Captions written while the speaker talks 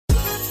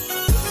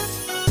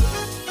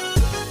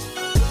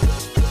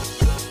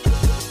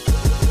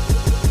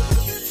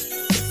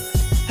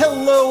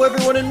Hello,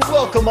 everyone, and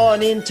welcome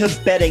on into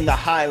Betting the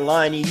High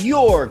Line,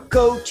 your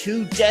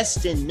go-to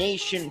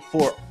destination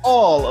for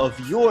all of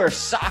your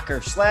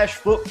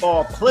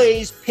soccer/football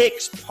plays,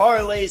 picks,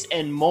 parlays,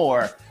 and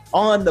more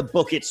on the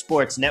Book It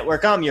Sports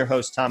Network. I'm your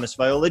host, Thomas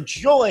Viola,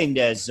 joined,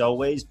 as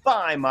always,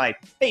 by my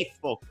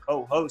faithful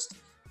co-host,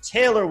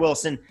 Taylor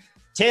Wilson.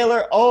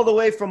 Taylor, all the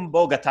way from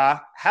Bogota.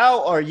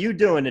 How are you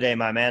doing today,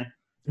 my man?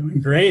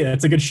 Doing great.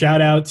 That's a good shout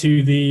out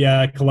to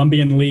the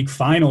Colombian League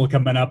final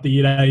coming up,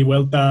 the Ida y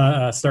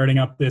Vuelta starting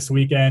up this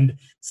weekend,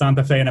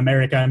 Santa Fe in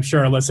America. I'm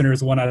sure our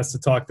listeners want us to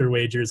talk through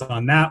wagers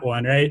on that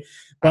one, right?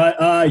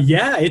 But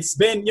yeah, it's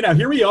been,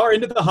 here we are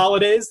into the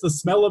holidays, the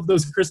smell of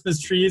those Christmas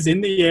trees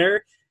in the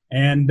air,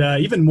 and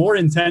even more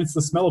intense,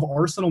 the smell of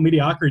Arsenal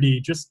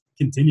mediocrity just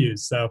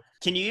continues. So,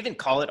 can you even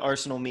call it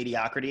Arsenal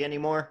mediocrity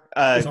anymore?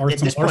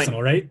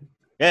 Arsenal, right?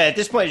 Yeah, at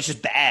this point, it's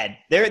just bad.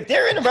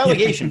 They're in a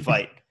relegation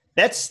fight.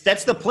 That's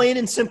the plain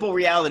and simple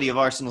reality of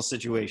Arsenal's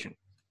situation.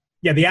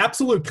 Yeah, the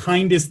absolute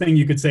kindest thing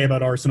you could say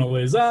about Arsenal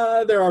is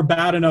there are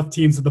bad enough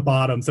teams at the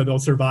bottom, so they'll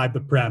survive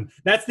the Prem.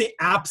 That's the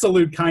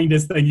absolute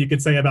kindest thing you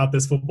could say about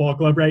this football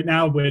club right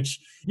now, which,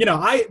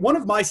 one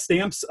of my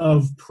stamps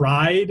of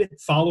pride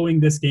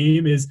following this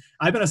game is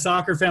I've been a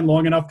soccer fan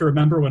long enough to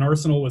remember when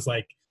Arsenal was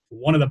like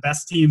one of the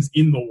best teams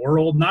in the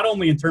world, not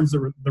only in terms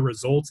of the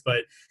results,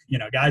 but,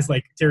 guys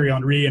like Thierry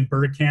Henry and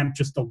Bergkamp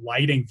just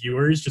delighting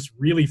viewers, just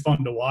really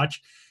fun to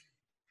watch.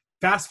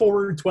 Fast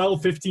forward 12,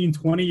 15,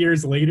 20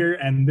 years later,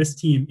 and this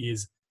team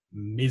is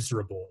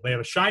miserable. They have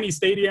a shiny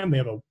stadium. They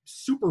have a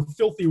super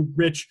filthy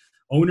rich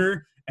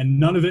owner, and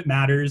none of it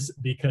matters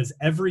because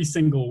every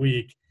single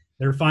week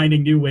they're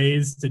finding new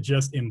ways to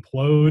just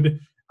implode.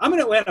 I'm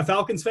an Atlanta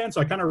Falcons fan,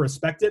 so I kind of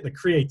respect it, the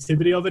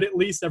creativity of it at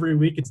least. Every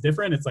week it's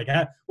different. It's like,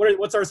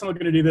 what's Arsenal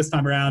going to do this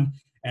time around?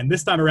 And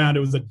this time around, it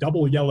was a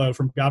double yellow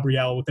from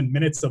Gabriel within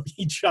minutes of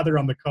each other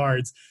on the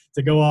cards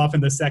to go off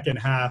in the second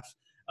half.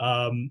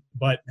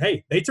 But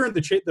hey, they turned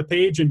the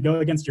page and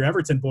go against your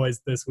Everton boys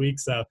this week.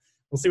 So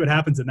we'll see what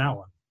happens in that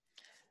one.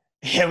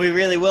 Yeah, we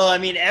really will. I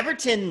mean,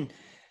 Everton's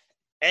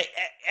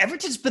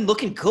been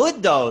looking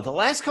good though. The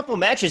last couple of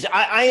matches,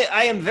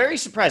 I am very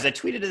surprised. I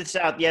tweeted this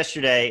out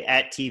yesterday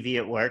at TV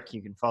at Work.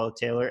 You can follow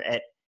Taylor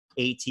at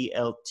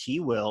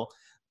ATLTWill.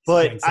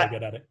 But so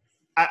good at it.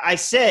 I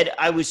said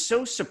I was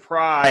so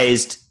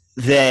surprised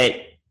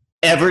that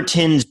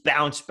Everton's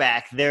bounce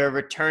back, their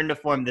return to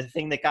form, the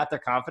thing that got their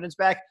confidence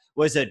back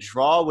was a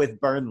draw with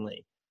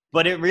Burnley.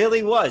 But it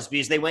really was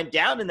because they went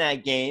down in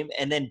that game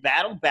and then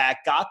battled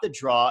back, got the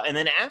draw, and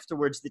then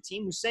afterwards the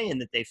team was saying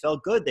that they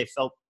felt good. They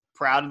felt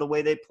proud of the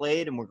way they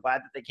played and were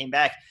glad that they came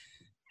back.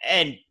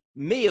 And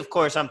me, of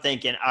course, I'm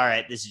thinking, all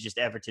right, this is just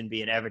Everton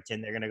being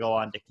Everton. They're going to go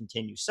on to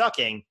continue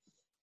sucking.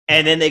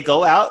 And then they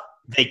go out,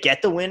 they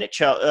get the win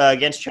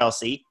against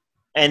Chelsea,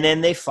 and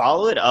then they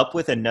follow it up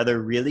with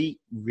another really,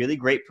 really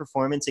great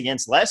performance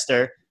against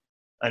Leicester,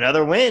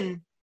 another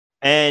win,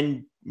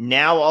 and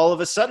now all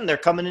of a sudden they're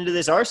coming into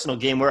this Arsenal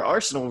game where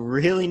Arsenal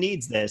really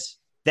needs this.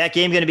 That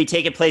game going to be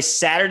taking place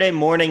Saturday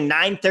morning,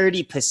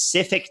 9:30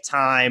 Pacific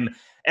time.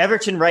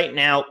 Everton right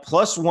now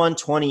plus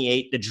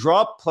 128, the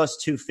draw plus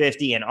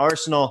 250, and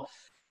Arsenal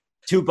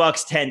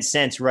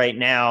 $2.10 right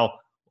now.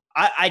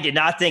 I did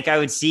not think I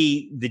would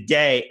see the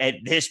day at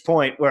this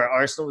point where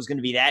Arsenal was going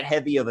to be that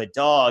heavy of a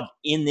dog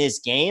in this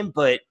game,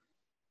 but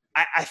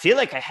I feel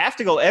like I have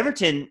to go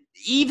Everton,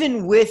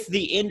 even with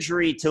the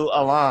injury to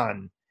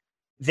Allan.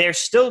 They're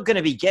still going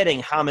to be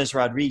getting James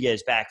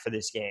Rodriguez back for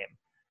this game.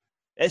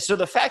 And so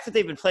the fact that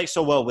they've been playing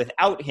so well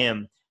without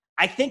him,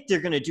 I think they're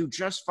going to do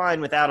just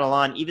fine without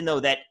Allan, even though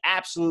that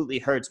absolutely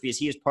hurts because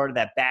he is part of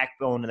that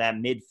backbone of that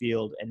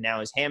midfield, and now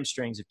his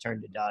hamstrings have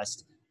turned to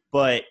dust.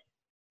 But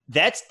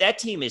that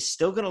team is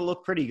still going to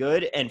look pretty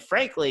good. And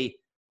frankly,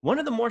 one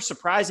of the more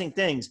surprising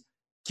things,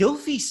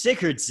 Gylfi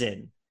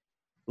Sigurdsson,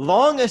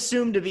 long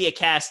assumed to be a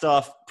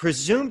cast-off,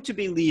 presumed to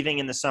be leaving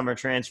in the summer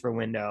transfer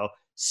window,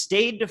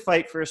 stayed to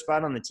fight for a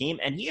spot on the team,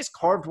 and he has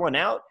carved one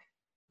out.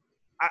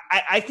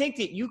 I think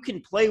that you can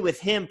play with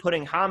him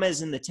putting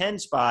James in the 10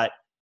 spot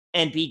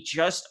and be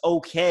just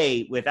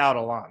okay without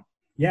Allan.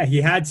 Yeah,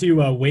 he had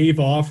to wave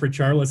off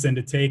Richarlison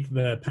to take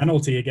the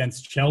penalty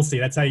against Chelsea.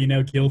 That's how you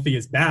know Gylfi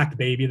is back,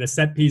 baby. The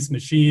set-piece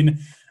machine.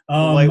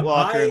 White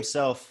Walker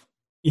himself.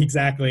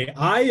 Exactly.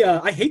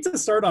 I hate to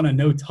start on a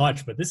no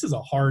touch, but this is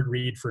a hard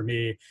read for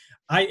me.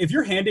 If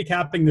you're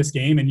handicapping this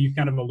game, and you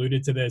kind of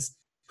alluded to this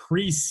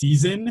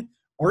pre-season,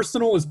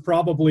 Arsenal is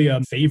probably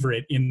a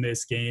favorite in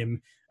this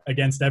game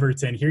against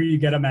Everton. Here you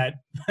get them at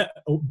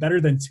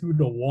better than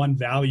 2-1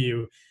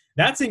 value.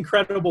 That's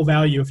incredible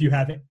value if you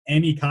have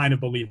any kind of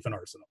belief in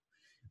Arsenal.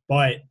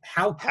 But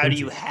how do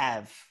you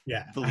have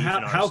belief in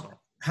Arsenal?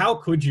 How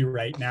could you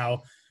right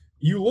now?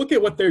 You look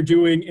at what they're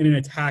doing in an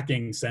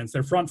attacking sense.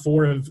 Their front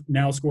four have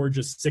now scored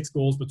just 6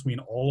 goals between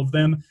all of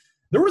them.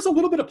 There was a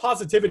little bit of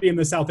positivity in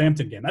the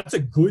Southampton game. That's a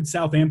good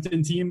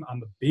Southampton team.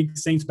 I'm a big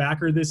Saints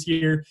backer this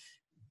year.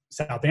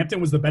 Southampton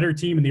was the better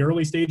team in the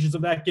early stages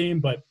of that game,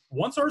 but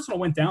once Arsenal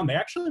went down, they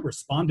actually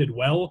responded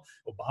well.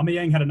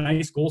 Aubameyang had a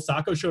nice goal.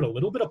 Sakho showed a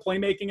little bit of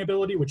playmaking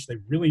ability, which they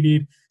really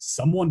need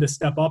someone to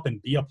step up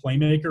and be a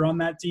playmaker on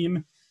that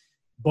team.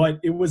 But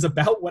it was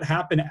about what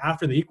happened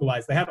after they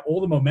equalized. They had all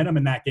the momentum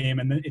in that game,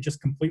 and then it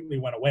just completely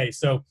went away.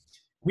 So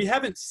we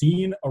haven't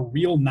seen a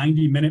real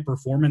 90-minute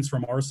performance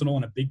from Arsenal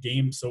in a big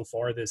game so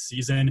far this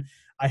season.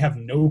 I have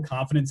no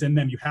confidence in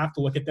them. You have to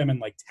look at them in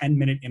like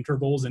 10-minute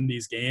intervals in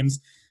these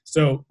games.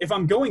 So if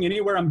I'm going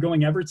anywhere, I'm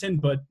going Everton.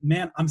 But,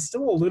 man, I'm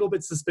still a little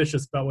bit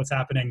suspicious about what's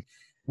happening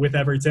with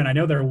Everton. I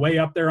know they're way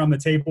up there on the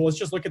table. Let's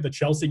just look at the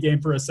Chelsea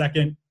game for a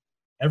second.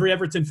 Every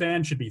Everton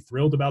fan should be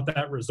thrilled about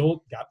that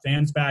result. Got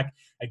fans back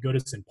at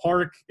Goodison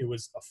Park. It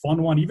was a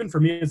fun one, even for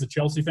me as a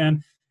Chelsea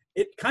fan.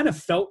 It kind of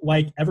felt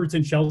like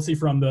Everton-Chelsea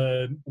from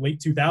the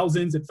late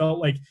 2000s. It felt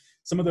like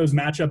some of those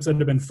matchups that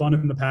have been fun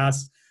in the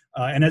past.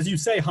 And as you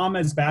say,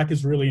 James back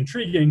is really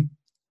intriguing.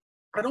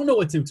 I don't know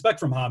what to expect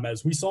from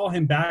James. We saw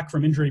him back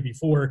from injury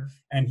before,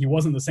 and he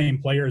wasn't the same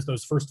player as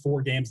those first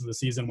 4 games of the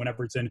season when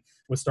Everton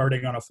was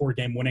starting on a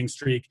 4-game winning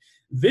streak.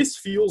 This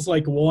feels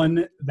like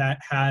one that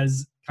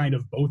has kind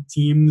of both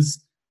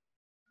teams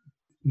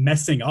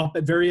messing up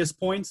at various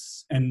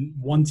points and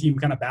one team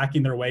kind of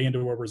backing their way into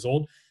a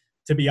result.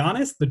 To be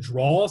honest, the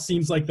draw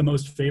seems like the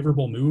most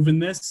favorable move in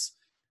this,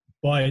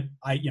 but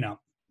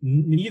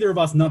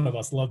none of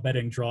us love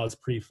betting draws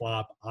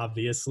pre-flop,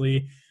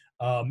 obviously.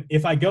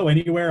 If I go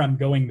anywhere, I'm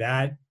going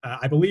that.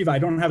 I believe, I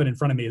don't have it in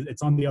front of me.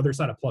 It's on the other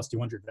side of plus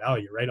 200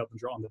 value, right? Up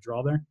on the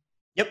draw there.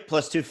 Yep,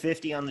 plus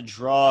 250 on the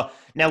draw.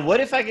 Now,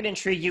 what if I could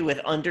intrigue you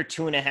with under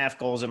 2.5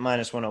 goals at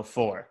minus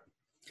 104?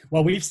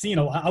 Well, we've seen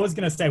a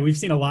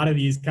lot of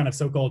these kind of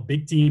so-called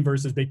big team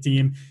versus big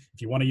team.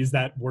 If you want to use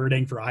that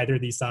wording for either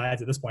of these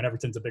sides, at this point,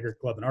 Everton's a bigger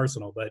club than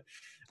Arsenal. But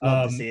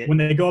when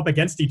they go up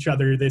against each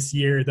other this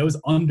year, those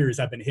unders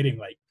have been hitting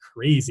like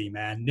crazy,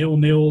 man.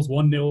 0-0s,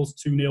 1-0s,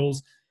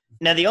 2-0s.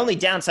 Now, the only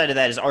downside of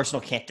that is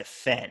Arsenal can't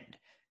defend.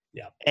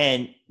 Yeah.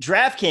 And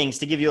DraftKings,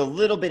 to give you a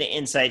little bit of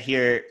insight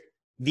here,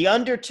 the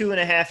under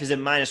 2.5 is at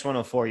minus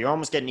 104. You're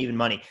almost getting even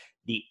money.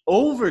 The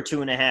over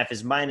 2.5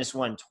 is minus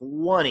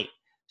 120.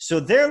 So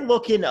they're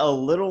looking a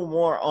little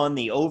more on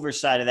the over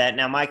side of that.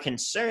 Now, my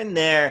concern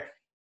there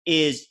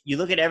is you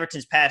look at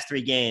Everton's past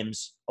 3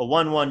 games, a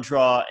 1-1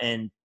 draw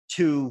and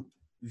two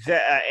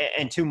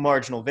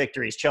marginal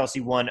victories. Chelsea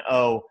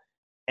 1-0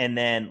 and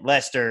then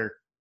Leicester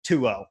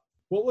 2-0.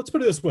 Well, let's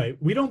put it this way.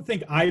 We don't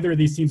think either of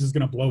these teams is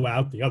going to blow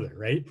out the other,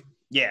 right?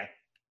 Yeah.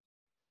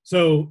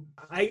 So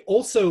I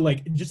also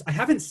I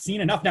haven't seen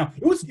enough. Now,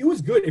 it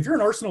was good. If you're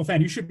an Arsenal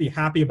fan, you should be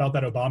happy about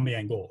that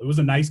Aubameyang goal. It was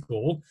a nice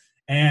goal.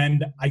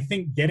 And I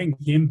think getting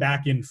him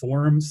back in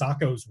form,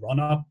 Sakho's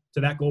run-up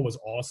to that goal was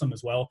awesome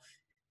as well.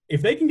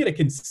 If they can get a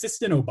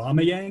consistent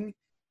Aubameyang,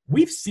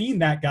 we've seen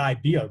that guy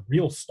be a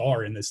real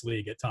star in this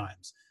league at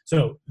times.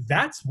 So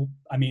that's,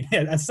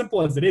 as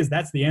simple as it is,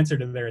 that's the answer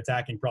to their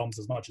attacking problems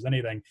as much as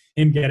anything.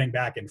 Him getting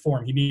back in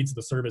form. He needs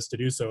the service to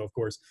do so, of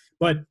course.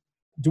 But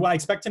do I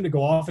expect him to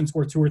go off and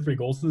score 2 or 3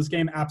 goals in this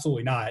game?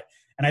 Absolutely not.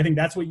 And I think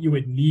that's what you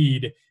would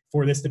need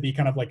for this to be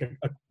kind of like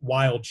a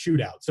wild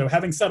shootout. So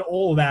having said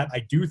all of that, I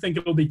do think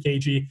it'll be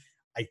cagey.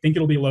 I think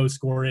it'll be low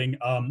scoring.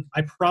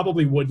 I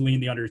probably would lean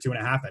the under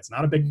 2.5. That's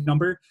not a big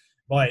number.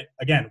 But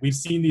again, we've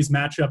seen these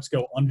matchups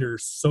go under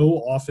so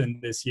often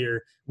this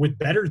year with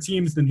better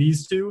teams than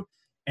these two.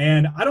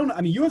 And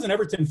you as an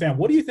Everton fan,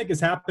 what do you think is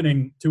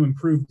happening to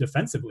improve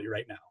defensively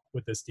right now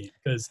with this team?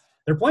 Because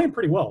they're playing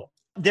pretty well.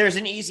 There's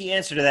an easy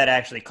answer to that,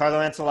 actually. Carlo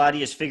Ancelotti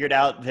has figured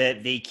out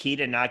that the key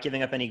to not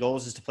giving up any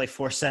goals is to play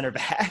 4 center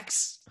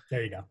backs.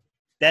 There you go.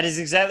 That is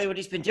exactly what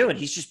he's been doing.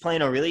 He's just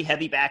playing a really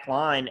heavy back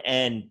line,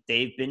 and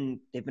they've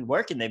been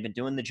working. They've been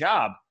doing the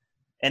job.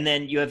 And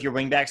then you have your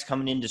wingbacks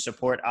coming in to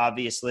support,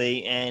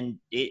 obviously, and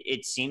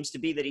it seems to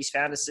be that he's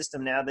found a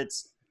system now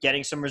that's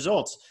getting some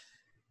results.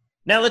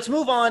 Now let's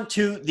move on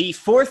to the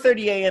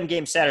 4:30 a.m.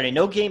 game Saturday.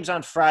 No games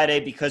on Friday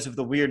because of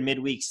the weird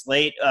midweek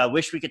slate.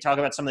 Wish we could talk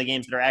about some of the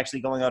games that are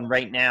actually going on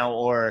right now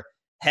or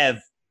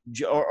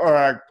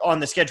are on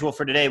the schedule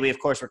for today. We, of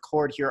course,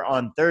 record here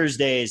on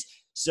Thursdays.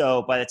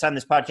 So by the time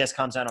this podcast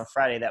comes out on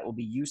Friday, that will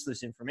be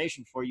useless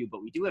information for you.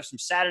 But we do have some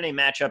Saturday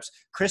matchups.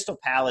 Crystal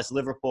Palace,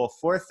 Liverpool,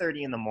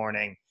 4:30 in the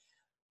morning.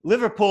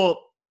 Liverpool,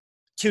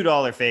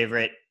 $2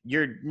 favorite.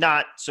 You're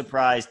not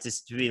surprised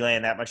to be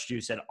laying that much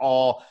juice at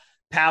all.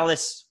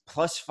 Palace,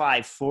 plus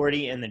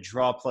 540, and the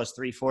draw plus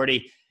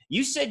 340.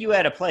 You said you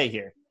had a play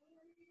here.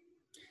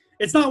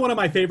 It's not one of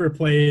my favorite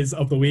plays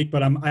of the week,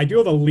 but I do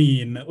have a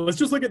lean. Let's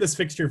just look at this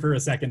fixture for a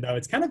second, though.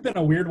 It's kind of been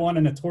a weird one,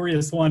 a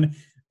notorious one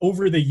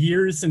over the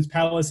years since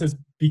Palace has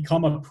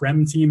become a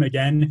Prem team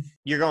again.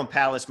 You're going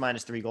Palace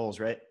minus 3 goals,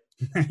 right?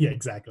 Yeah,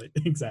 exactly.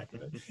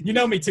 You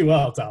know me too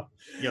well, Tom.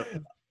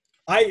 Yep.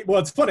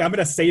 It's funny. I'm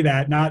going to say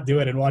that, not do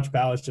it, and watch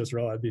Palace just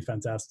roll. That'd be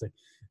fantastic.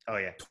 Oh,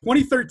 yeah.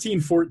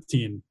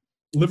 2013-14.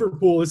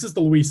 Liverpool, this is the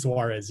Luis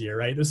Suarez year,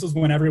 right? This is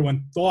when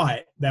everyone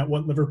thought that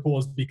what Liverpool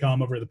has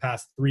become over the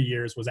past 3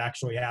 years was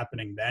actually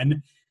happening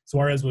then.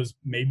 Suarez was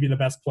maybe the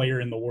best player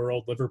in the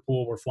world.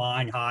 Liverpool were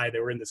flying high. They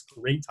were in this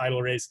great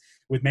title race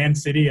with Man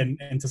City and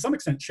to some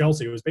extent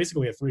Chelsea. It was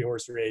basically a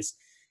 3-horse race.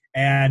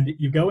 And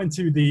you go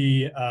into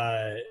the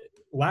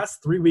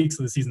last 3 weeks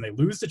of the season, they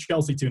lose to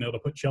Chelsea 2-0 to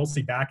put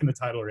Chelsea back in the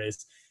title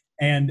race.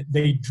 And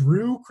they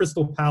drew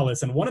Crystal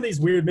Palace in one of these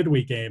weird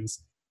midweek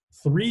games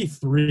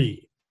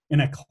 3-3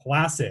 in a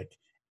classic.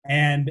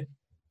 And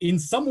in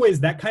some ways,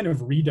 that kind of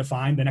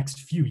redefined the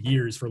next few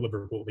years for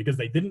Liverpool because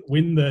they didn't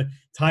win the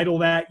title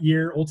that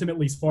year.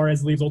 Ultimately,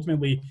 Suarez leaves.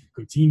 Ultimately,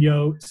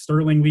 Coutinho,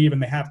 Sterling leave,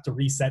 and they have to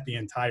reset the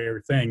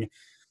entire thing.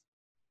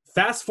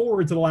 Fast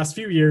forward to the last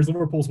few years,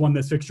 Liverpool's won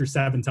this fixture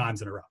 7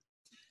 times in a row.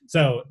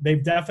 So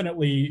they've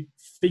definitely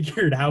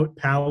figured out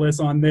Palace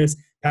on this.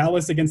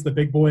 Palace against the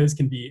big boys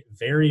can be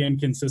very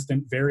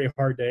inconsistent, very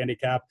hard to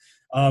handicap.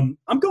 I'm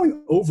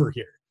going over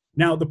here.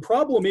 Now, the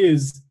problem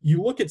is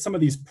you look at some of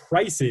these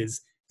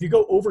prices. If you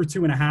go over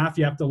 2.5,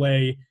 you have to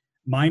lay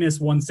minus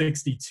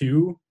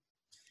 162.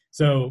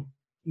 So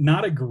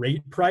not a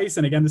great price.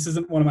 And again, this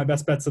isn't one of my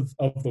best bets of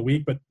the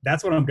week, but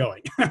that's what I'm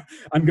going.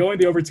 I'm going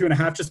the over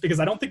 2.5 just because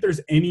I don't think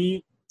there's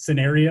any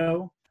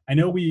scenario. I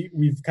know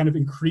we've kind of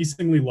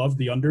increasingly loved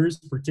the unders,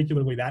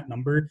 particularly that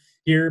number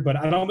here, but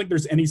I don't think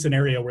there's any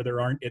scenario where there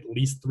aren't at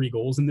least 3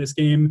 goals in this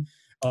game.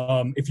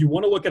 If you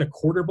want to look at a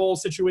quarter ball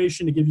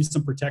situation to give you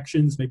some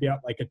protections, maybe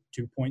out like a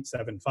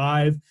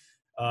 2.75,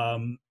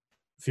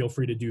 feel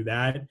free to do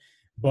that.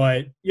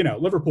 But,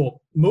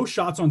 Liverpool, most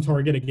shots on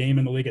target a game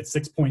in the league at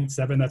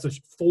 6.7. That's a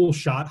full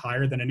shot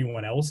higher than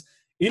anyone else.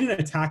 In an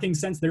attacking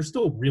sense, they're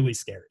still really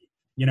scary.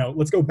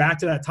 Let's go back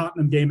to that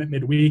Tottenham game at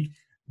midweek.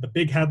 The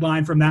big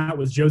headline from that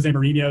was Jose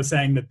Mourinho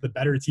saying that the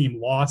better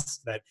team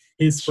lost, that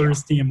his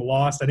first team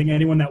lost. I think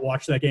anyone that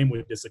watched that game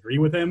would disagree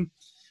with him.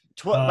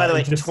 By the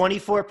way,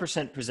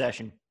 24%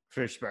 possession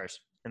for Spurs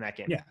in that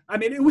game. Yeah, I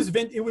mean, it was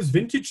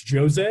vintage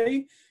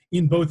Jose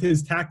in both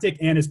his tactic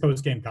and his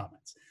post-game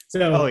comments.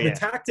 So the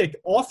tactic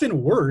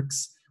often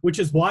works, which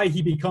is why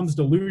he becomes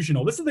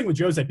delusional. This is the thing with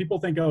Jose. People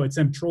think, it's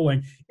him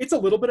trolling. It's a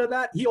little bit of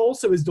that. He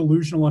also is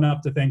delusional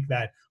enough to think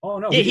that,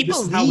 he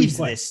believes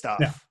this stuff.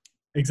 Yeah,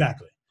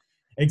 exactly.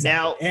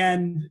 Now,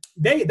 and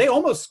they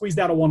almost squeezed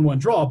out a 1-1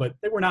 draw, but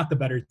they were not the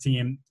better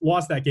team,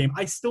 lost that game.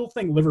 I still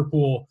think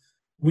Liverpool,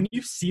 when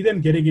you see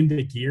them getting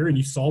into gear, and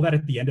you saw that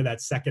at the end of that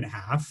second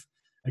half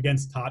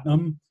against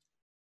Tottenham,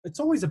 it's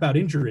always about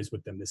injuries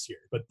with them this year.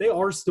 But they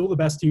are still the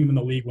best team in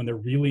the league when they're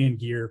really in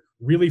gear,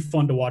 really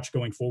fun to watch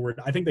going forward.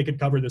 I think they could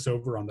cover this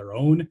over on their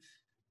own,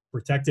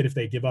 protected if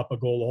they give up a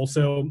goal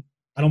also.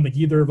 I don't think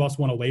either of us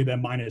want to lay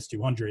them minus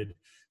 200.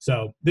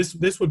 So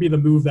this would be the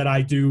move that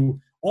I do,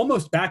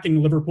 almost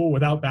backing Liverpool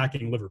without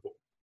backing Liverpool.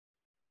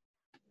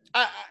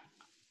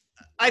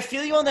 I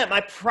feel you on that.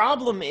 My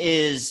problem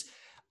is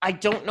I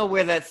don't know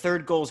where that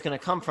third goal is going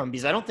to come from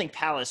because I don't think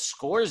Palace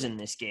scores in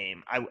this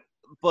game.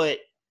 But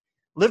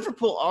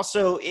Liverpool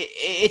also,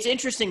 it's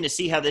interesting to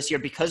see how this year,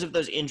 because of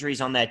those injuries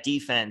on that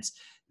defense,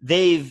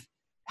 they've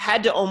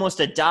had to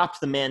almost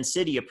adopt the Man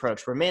City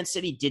approach, where Man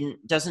City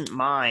doesn't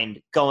mind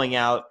going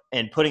out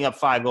and putting up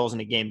 5 goals in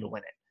a game to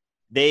win it.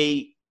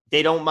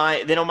 They don't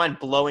mind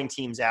blowing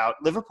teams out.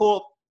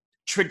 Liverpool,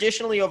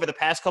 traditionally over the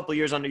past couple of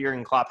years under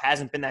Jurgen Klopp,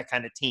 hasn't been that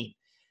kind of team.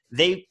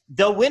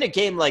 They'll win a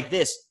game like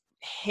this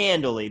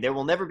handily. There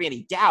will never be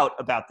any doubt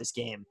about this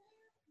game.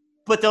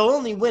 But they'll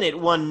only win it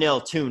 1-0,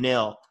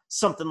 2-0,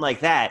 something like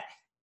that.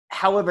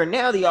 However,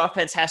 now the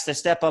offense has to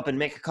step up and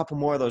make a couple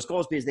more of those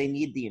goals because they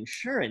need the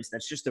insurance.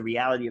 That's just the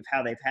reality of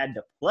how they've had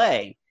to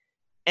play.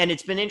 And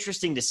it's been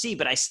interesting to see,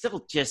 but I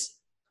still just,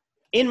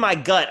 in my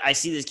gut, I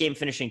see this game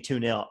finishing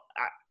 2-0.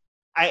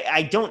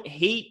 I don't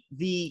hate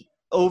the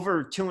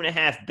over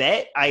 2.5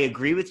 bet. I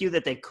agree with you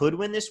that they could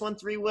win this one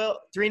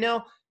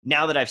 3-0.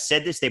 Now that I've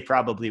said this, they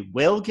probably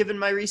will, given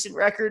my recent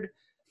record.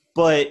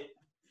 But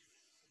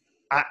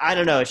I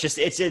don't know.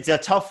 It's a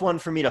tough one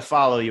for me to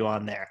follow you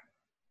on there.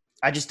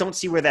 I just don't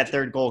see where that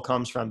third goal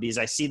comes from because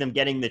I see them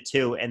getting the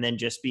 2 and then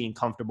just being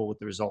comfortable with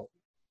the result.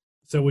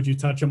 So would you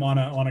touch them on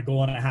a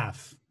goal and a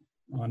half,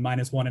 on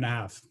minus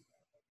 1.5?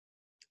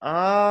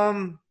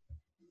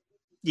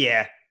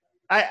 Yeah.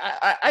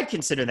 I'd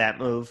consider that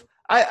move.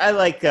 I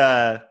like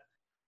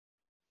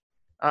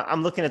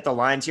I'm looking at the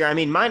lines here. I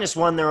mean,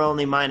 -1, they're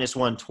only minus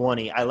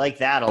 120. I like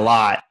that a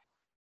lot.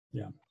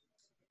 Yeah.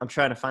 I'm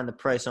trying to find the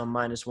price on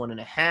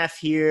 -1.5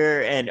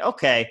 here. And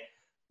okay,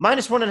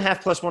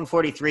 -1.5 plus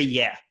 143.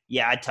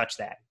 Yeah, I'd touch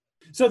that.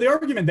 So the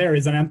argument there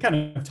is, and I'm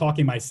kind of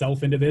talking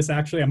myself into this,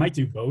 actually, I might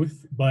do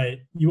both, but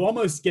you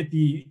almost get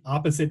the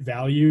opposite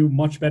value,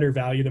 much better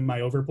value than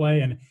my overplay.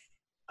 And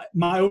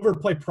my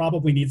overplay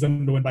probably needs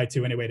them to win by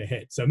 2 anyway to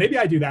hit. So maybe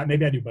I do that.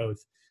 Maybe I do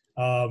both.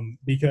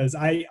 Because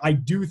I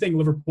do think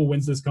Liverpool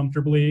wins this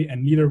comfortably,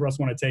 and neither of us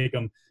want to take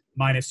them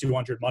minus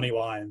 200 money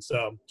line.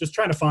 So just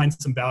trying to find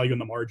some value in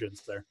the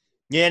margins there.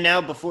 Yeah,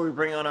 now before we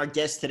bring on our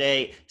guest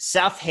today,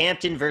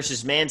 Southampton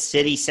versus Man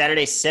City,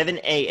 Saturday, 7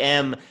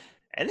 a.m.,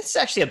 and this is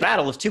actually a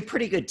battle of 2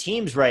 pretty good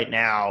teams right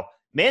now.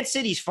 Man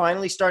City's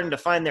finally starting to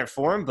find their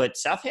form, but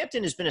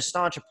Southampton has been a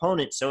staunch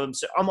opponent, so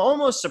I'm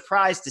almost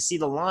surprised to see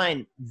the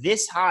line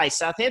this high.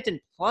 Southampton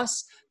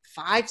plus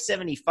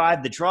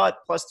 575. The draw at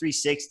plus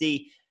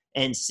 360,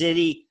 and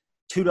City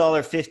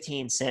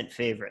 $2.15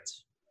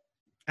 favorites.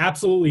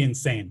 Absolutely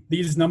insane.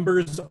 These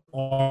numbers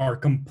are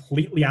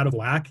completely out of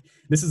whack.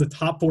 This is a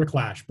top four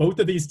clash. Both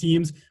of these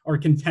teams are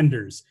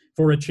contenders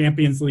for a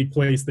Champions League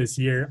place this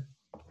year.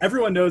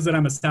 Everyone knows that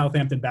I'm a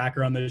Southampton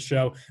backer on this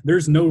show.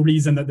 There's no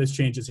reason that this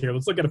changes here.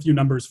 Let's look at a few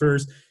numbers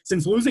first.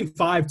 Since losing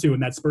 5-2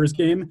 in that Spurs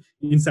game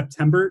in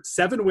September,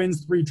 7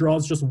 wins, 3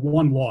 draws, just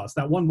 1 loss.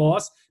 That 1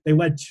 loss, they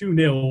led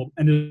 2-0,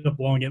 ended up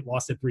blowing it,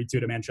 lost it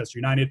 3-2 to Manchester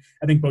United.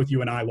 I think both you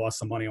and I lost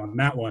some money on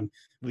that one.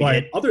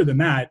 But other than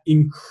that,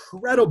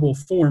 incredible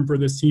form for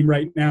this team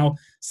right now.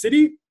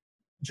 City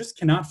just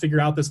cannot figure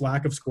out this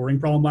lack of scoring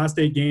problem last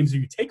 8 games.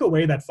 You take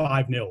away that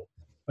 5-0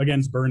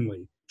 against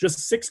Burnley.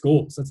 Just 6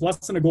 goals. That's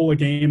less than a goal a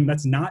game.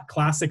 That's not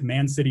classic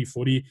Man City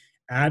footy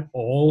at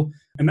all.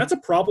 And that's a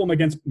problem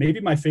against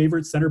maybe my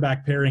favorite center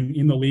back pairing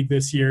in the league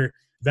this year,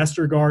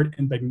 Vestergaard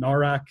and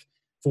Bednarek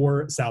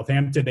for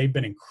Southampton. They've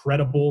been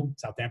incredible.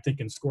 Southampton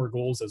can score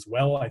goals as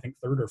well. I think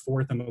 3rd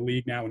or 4th in the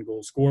league now in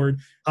goals scored.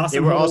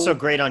 They were also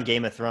great on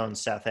Game of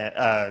Thrones,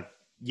 Vestergaard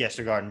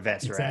and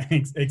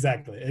Vestergaard.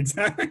 Exactly.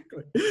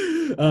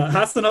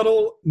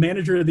 Hasenhuttl,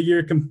 manager of the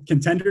year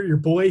contender. Your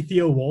boy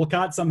Theo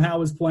Walcott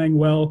somehow is playing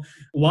well.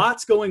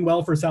 Lots going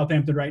well for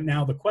Southampton right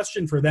now. The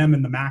question for them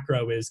in the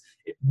macro is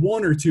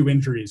 1 or 2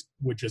 injuries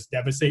would just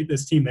devastate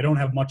this team. They don't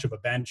have much of a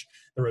bench.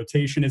 The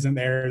rotation isn't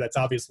there. That's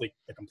obviously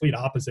the complete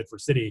opposite for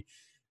City.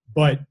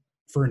 But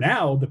for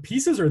now, the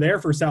pieces are there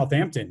for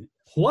Southampton.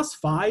 Plus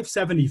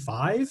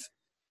 575.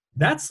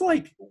 That's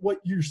like what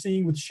you're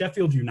seeing with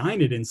Sheffield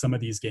United in some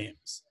of these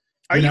games.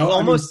 Are you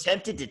almost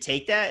tempted to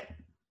take that?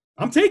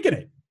 I'm taking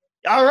it.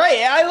 All right.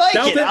 I like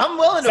it. I'm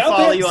willing to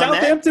follow you on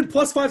that. Southampton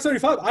plus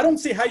 575. I don't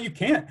see how you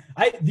can't.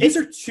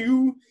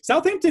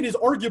 Southampton is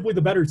arguably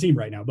the better team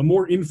right now, the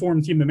more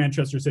informed team than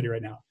Manchester City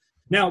right now.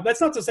 Now, that's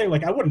not to say,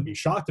 I wouldn't be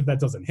shocked if that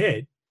doesn't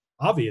hit.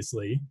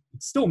 Obviously,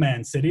 it's still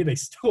Man City. They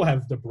still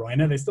have De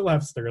Bruyne. They still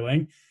have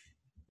Sterling.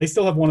 They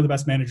still have one of the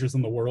best managers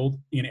in the world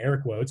in air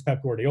quotes,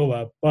 Pep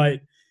Guardiola.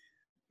 But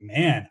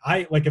man,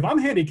 if I'm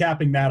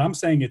handicapping that, I'm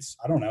saying it's,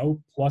 I don't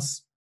know,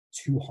 plus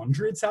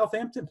 200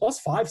 Southampton, plus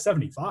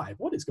 575.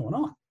 What is going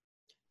on?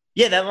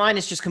 Yeah, that line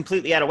is just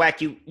completely out of whack.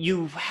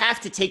 You have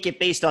to take it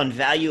based on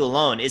value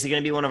alone. Is it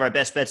going to be one of our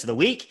best bets of the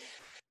week?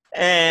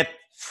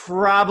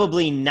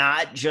 Probably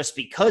not, just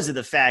because of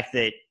the fact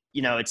that,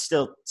 it's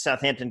still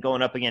Southampton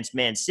going up against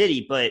Man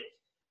City, but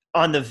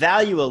on the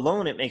value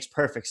alone, it makes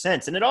perfect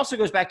sense. And it also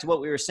goes back to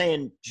what we were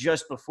saying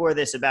just before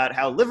this about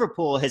how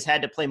Liverpool has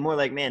had to play more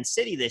like Man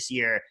City this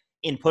year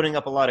in putting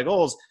up a lot of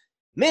goals.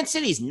 Man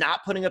City's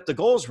not putting up the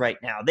goals right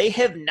now. They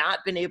have not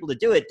been able to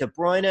do it. De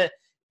Bruyne,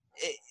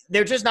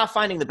 they're just not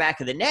finding the back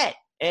of the net.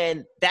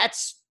 And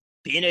that's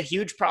been a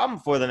huge problem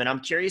for them. And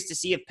I'm curious to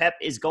see if Pep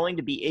is going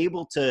to be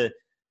able to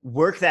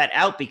work that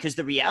out, because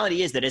the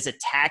reality is that as a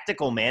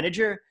tactical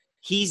manager,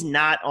 he's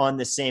not on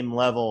the same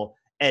level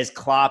as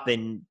Klopp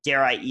and,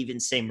 dare I even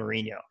say,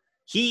 Mourinho.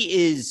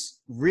 He is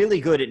really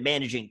good at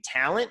managing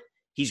talent.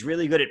 He's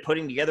really good at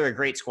putting together a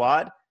great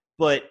squad.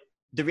 But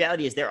the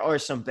reality is there are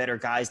some better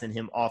guys than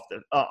him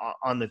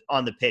on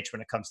the pitch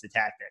when it comes to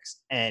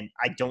tactics. And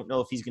I don't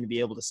know if he's going to be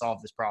able to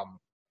solve this problem.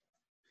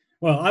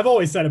 Well, I've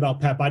always said about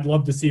Pep, I'd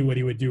love to see what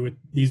he would do with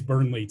these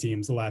Burnley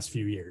teams the last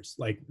few years.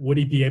 Would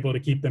he be able to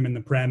keep them in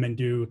the Prem and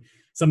do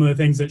some of the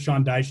things that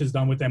Sean Dyche has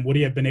done with them? Would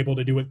he have been able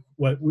to do with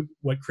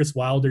what Chris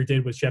Wilder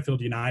did with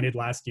Sheffield United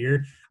last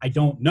year? I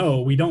don't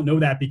know. We don't know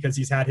that because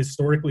he's had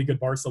historically good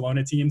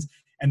Barcelona teams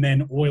and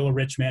then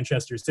oil-rich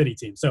Manchester City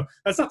teams. So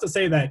that's not to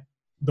say that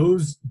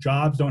those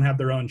jobs don't have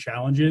their own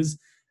challenges,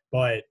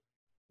 but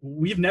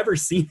we've never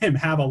seen him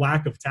have a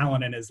lack of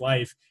talent in his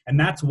life. And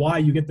that's why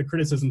you get the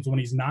criticisms when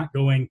he's not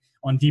going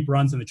on deep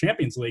runs in the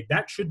Champions League.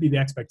 That should be the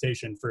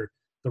expectation for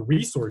the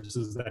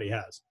resources that he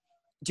has.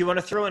 Do you want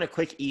to throw in a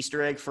quick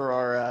Easter egg for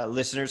our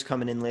listeners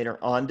coming in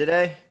later on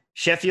today?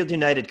 Sheffield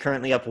United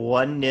currently up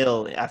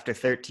 1-0 after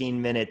 13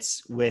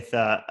 minutes with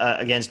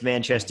against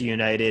Manchester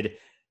United.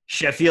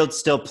 Sheffield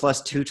still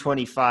plus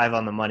 225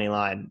 on the money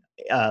line,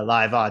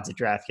 live odds at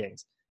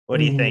DraftKings. What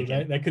do you think?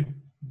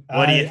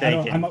 What are you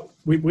thinking?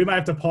 We might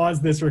have to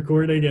pause this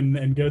recording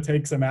and go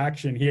take some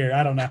action here.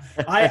 I don't know.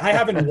 I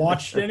haven't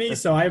watched any,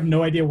 so I have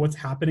no idea what's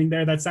happening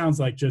there. That sounds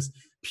like just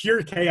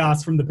pure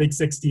chaos from the Big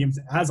Six teams,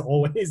 as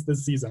always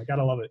this season. I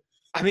gotta love it.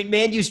 I mean,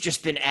 Man U's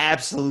just been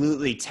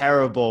absolutely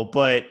terrible,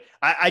 but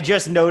I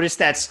just noticed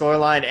that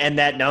scoreline and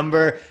that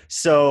number.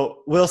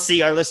 So we'll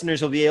see. Our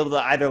listeners will be able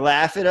to either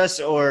laugh at us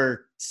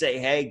or say,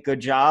 hey, good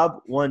job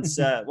once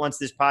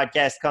this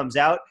podcast comes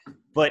out.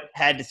 But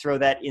had to throw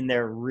that in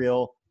there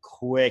real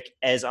quick,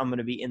 as I'm going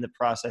to be in the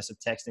process of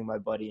texting my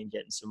buddy and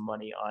getting some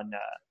money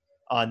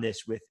on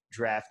this with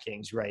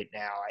DraftKings right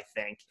now. I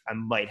think I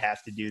might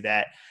have to do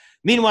that.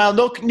 Meanwhile,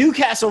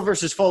 Newcastle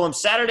versus Fulham,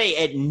 Saturday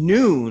at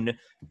noon,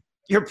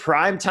 your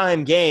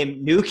primetime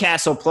game.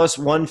 Newcastle plus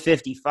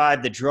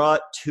 155, the draw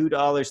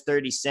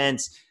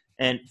 $2.30,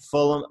 and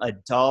Fulham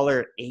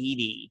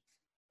 $1.80.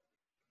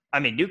 I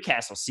mean,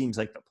 Newcastle seems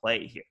like the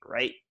play here,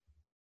 right?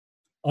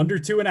 Under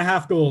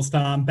 2.5 goals,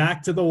 Tom.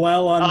 Back to the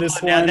well on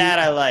this now one. That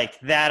I like.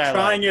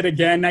 Trying it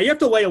again. Now, you have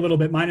to lay a little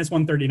bit, minus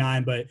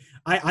 139, but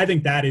I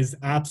think that is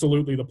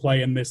absolutely the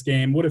play in this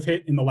game. Would have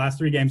hit in the last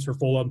 3 games for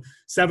Fulham,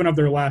 7 of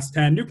their last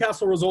 10.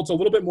 Newcastle results a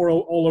little bit more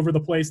all over the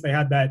place. They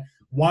had that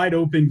wide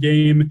open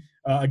game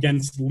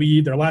against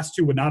Leeds. Their last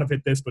 2 would not have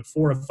hit this, but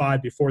 4 of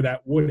 5 before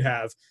that would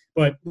have.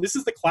 But this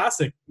is the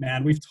classic,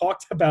 man. We've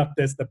talked about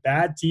this, the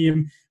bad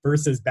team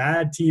versus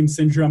bad team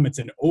syndrome. It's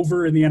an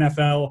over in the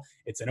NFL.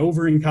 It's an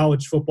over in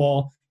college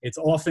football. It's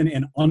often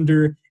an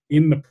under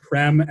in the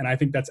Prem, and I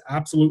think that's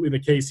absolutely the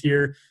case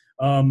here.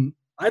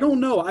 I don't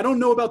know. I don't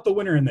know about the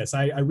winner in this.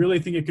 I really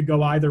think it could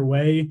go either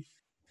way.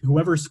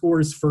 Whoever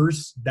scores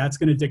first, that's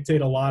going to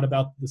dictate a lot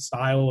about the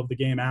style of the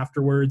game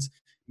afterwards.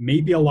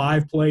 Maybe a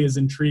live play is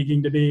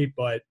intriguing to me,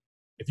 but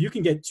if you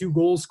can get 2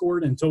 goals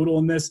scored in total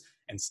in this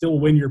and still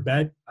win your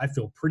bet, I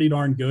feel pretty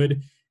darn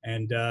good.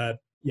 And,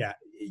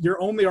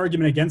 your only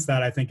argument against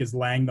that, I think, is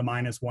laying the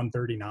minus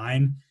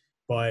 139.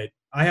 But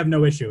I have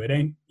no issue. It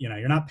ain't,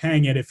 you're not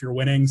paying it if you're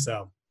winning,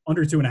 so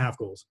under 2.5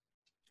 goals.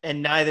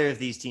 And neither of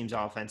these teams'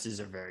 offenses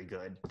are very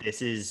good.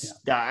 This is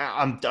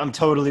I'm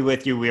totally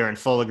with you. We are in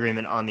full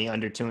agreement on the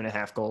under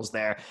 2.5 goals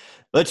there.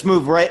 Let's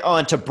move right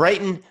on to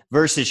Brighton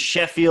versus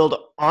Sheffield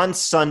on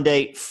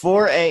Sunday,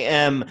 4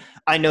 a.m.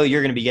 I know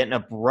you're going to be getting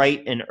up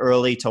bright and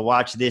early to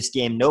watch this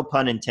game. No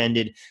pun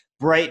intended.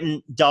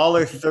 Brighton,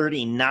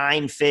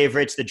 $1.39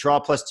 favorites. The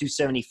draw plus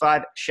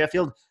 275.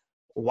 Sheffield,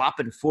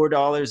 whopping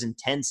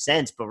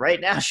 $4.10. But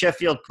right now,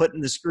 Sheffield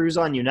putting the screws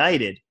on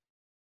United.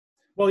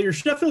 Well, your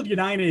Sheffield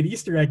United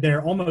Easter egg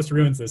there almost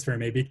ruins this for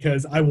me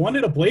because I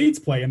wanted a Blades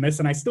play in this,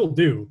 and I still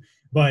do.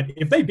 But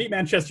if they beat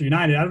Manchester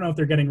United, I don't know if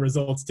they're getting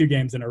results 2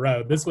 games in a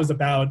row. This was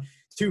about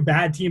 2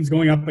 bad teams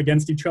going up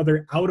against each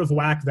other, out of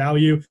whack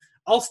value.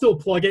 I'll still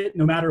plug it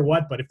no matter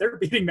what, but if they're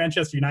beating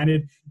Manchester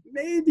United,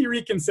 maybe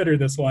reconsider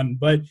this one.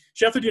 But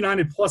Sheffield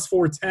United plus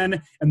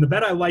 410, and the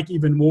bet I like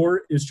even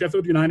more is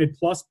Sheffield United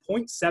plus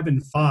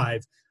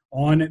 0.75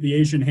 on the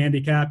Asian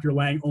handicap. You're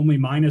laying only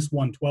minus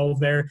 112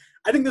 there.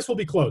 I think this will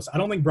be close. I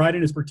don't think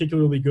Brighton is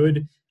particularly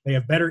good. They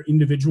have better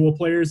individual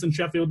players than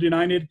Sheffield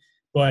United,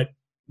 but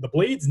the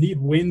Blades need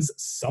wins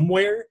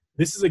somewhere.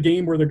 This is a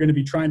game where they're going to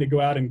be trying to go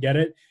out and get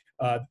it.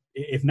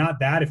 If not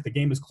that, if the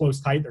game is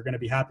close tight, they're going to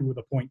be happy with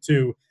a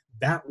 0.2.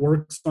 That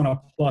works on a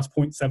plus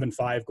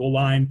 0.75 goal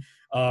line.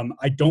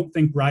 I don't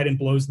think Brighton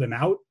blows them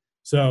out.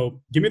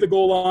 So give me the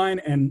goal line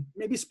and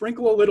maybe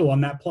sprinkle a little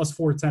on that plus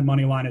 410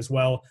 money line as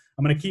well.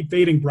 I'm going to keep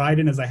fading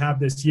Brighton as I have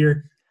this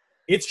year.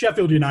 It's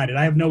Sheffield United.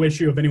 I have no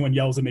issue if anyone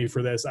yells at me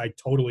for this. I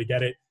totally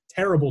get it.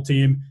 Terrible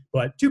team,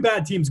 but 2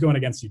 bad teams going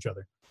against each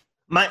other.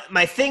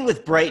 My thing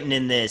with Brighton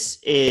in this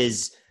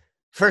is,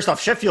 first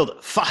off,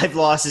 Sheffield 5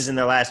 losses in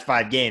their last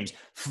 5 games.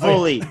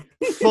 Fully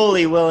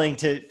willing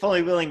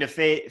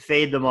to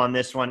fade them on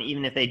this one,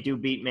 even if they do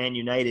beat Man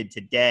United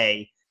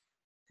today.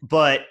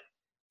 But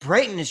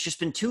Brighton has just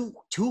been too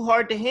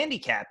hard to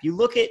handicap. You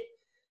look at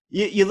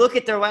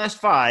their last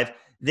 5.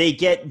 They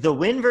get the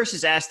win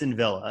versus Aston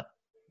Villa.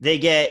 They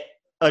get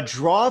a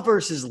draw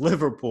versus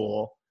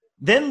Liverpool,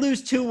 then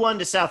lose 2-1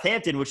 to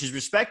Southampton, which is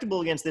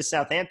respectable against this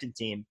Southampton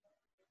team.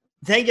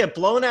 Then get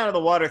blown out of the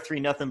water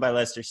 3-0 by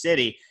Leicester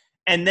City,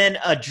 and then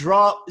a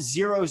draw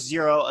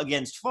 0-0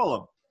 against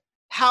Fulham.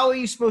 How are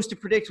you supposed to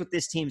predict what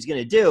this team's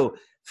going to do?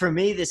 For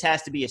me, this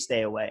has to be a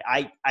stay away.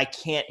 I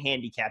can't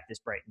handicap this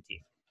Brighton team.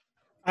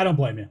 I don't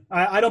blame you.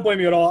 I don't blame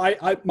you at all.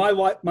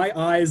 My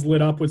eyes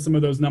lit up with some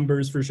of those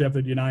numbers for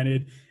Sheffield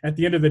United. At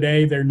the end of the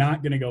day, they're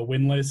not going to go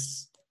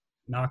winless,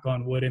 knock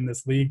on wood, in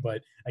this league.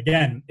 But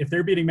again, if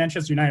they're beating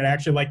Manchester United, I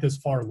actually like this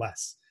far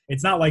less.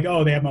 It's not like,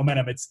 oh, they have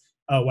momentum. It's,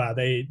 oh, wow,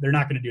 they're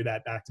not going to do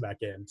that back-to-back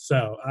game.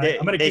 So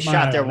I'm going to keep my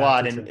eye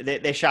on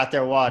that. They shot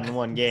their wad in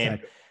one game.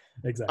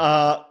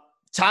 Exactly.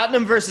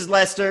 Tottenham versus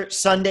Leicester,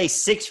 Sunday,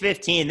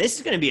 6:15. This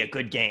is going to be a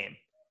good game.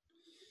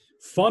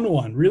 Fun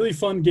one. Really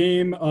fun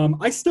game.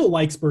 I still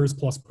like Spurs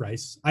plus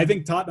price. I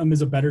think Tottenham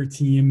is a better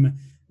team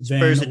than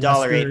Spurs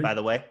 $1.08, by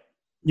the way.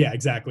 Yeah,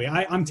 exactly.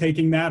 I'm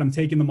taking that. I'm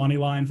taking the money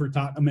line for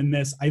Tottenham in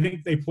this. I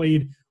think they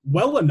played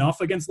well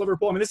enough against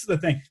Liverpool. I mean, this is the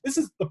thing. This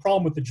is the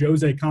problem with the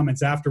Jose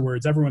comments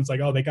afterwards. Everyone's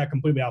like, oh, they got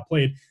completely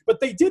outplayed. But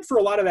they did, for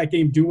a lot of that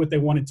game, do what they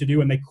wanted to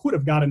do, and they could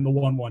have gotten the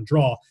 1-1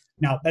 draw.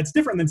 Now, that's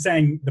different than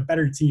saying the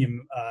better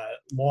team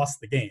lost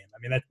the game. I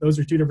mean, those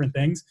are 2 different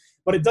things.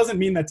 But it doesn't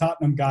mean that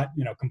Tottenham got,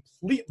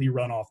 completely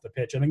run off the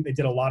pitch. I think they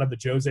did a lot of the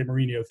Jose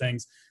Mourinho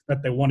things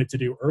that they wanted to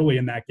do early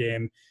in that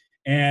game.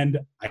 And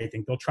I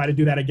think they'll try to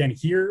do that again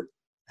here.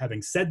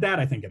 Having said that,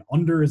 I think an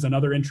under is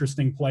another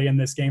interesting play in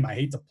this game. I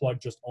hate to plug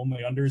just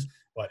only unders,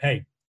 but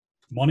hey,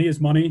 money is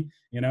money.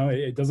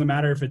 It doesn't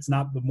matter if it's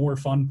not the more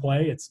fun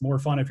play. It's more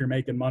fun if you're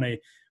making money.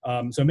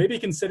 So maybe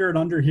consider it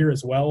under here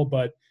as well.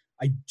 But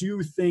I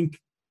do think,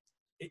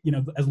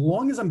 as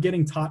long as I'm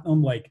getting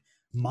Tottenham like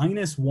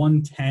minus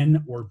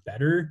 110 or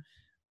better,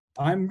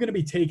 I'm going to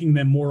be taking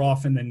them more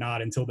often than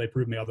not until they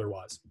prove me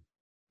otherwise.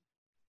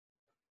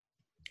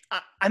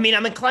 I mean,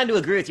 I'm inclined to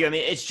agree with you. I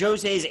mean, it's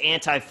Jose's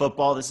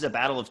anti-football. This is a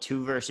battle of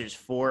 2 versus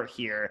 4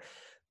 here.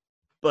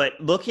 But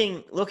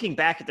looking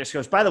back at their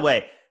scores, by the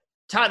way,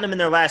 Tottenham in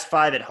their last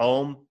 5 at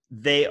home,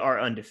 they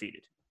are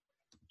undefeated.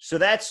 So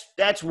that's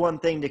one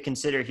thing to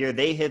consider here.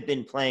 They have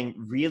been playing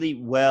really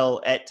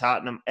well at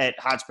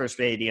Hotspur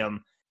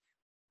Stadium.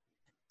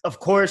 Of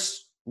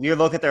course, you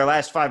look at their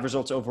last 5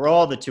 results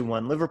overall, the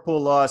 2-1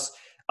 Liverpool loss,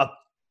 a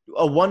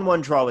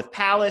 1-1 draw with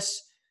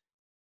Palace,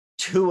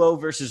 2-0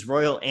 versus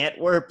Royal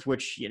Antwerp,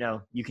 which,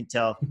 you can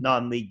tell,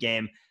 non-league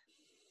game.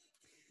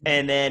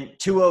 And then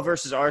 2-0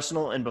 versus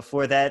Arsenal, and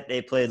before that,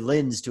 they played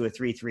Linz to a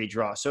 3-3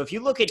 draw. So if you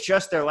look at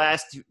just their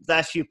last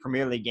few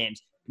Premier League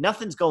games,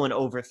 nothing's going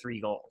over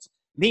 3 goals.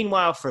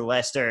 Meanwhile, for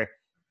Leicester,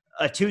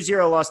 a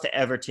 2-0 loss to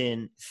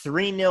Everton,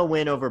 3-0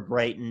 win over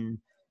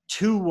Brighton,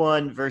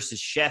 2-1 versus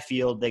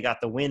Sheffield. They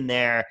got the win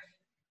there.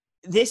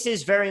 This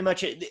is very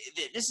much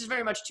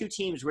 2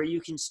 teams where you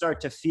can start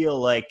to feel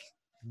like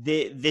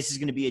this is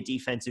going to be a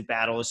defensive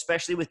battle,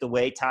 especially with the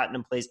way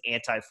Tottenham plays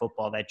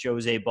anti-football, that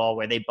Jose ball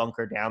where they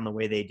bunker down the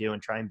way they do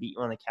and try and beat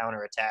you on the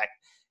counterattack.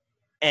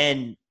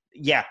 And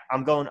yeah,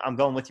 I'm going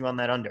with you on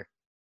that under.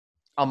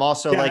 I'm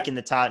also liking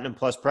the Tottenham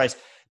plus price.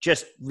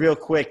 Just real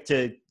quick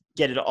to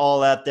get it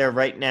all out there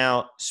right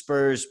now,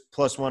 Spurs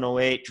plus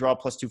 108, draw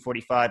plus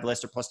 245,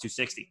 Leicester plus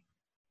 260.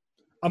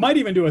 I might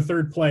even do a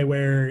third play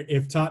where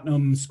if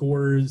Tottenham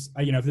scores,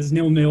 if this is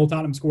 0-0,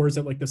 Tottenham scores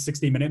at like the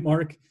 60-minute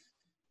mark,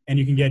 and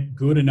you can get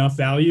good enough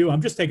value.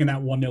 I'm just taking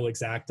that 1-0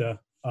 exacta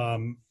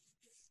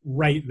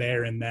right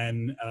there and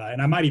then.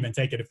 And I might even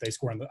take it if they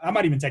score. I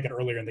might even take it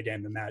earlier in the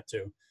game than that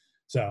too.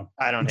 So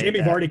I don't Jamie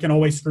Vardy can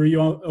always screw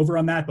you over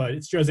on that, but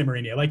it's Jose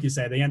Mourinho. Like you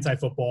said, the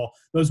anti-football,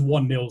 those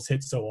 1-0s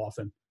hit so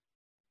often.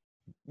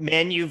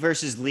 Man U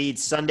versus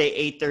Leeds,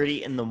 Sunday,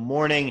 8:30 in the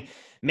morning.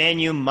 Man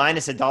U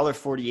minus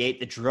 $1.48,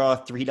 the draw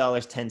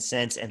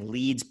 $3.10, and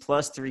Leeds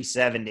plus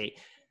 370.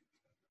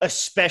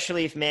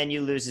 Especially if Man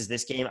U loses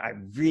this game,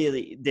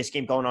 this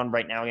game going on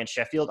right now against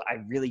Sheffield,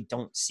 I really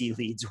don't see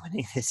Leeds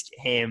winning this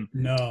game.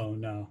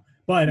 No.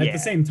 But at the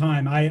same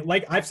time,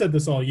 I've said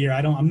this all year.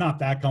 I'm not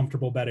that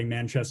comfortable betting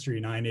Manchester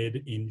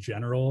United in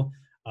general.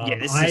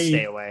 This is a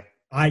stay away.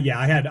 I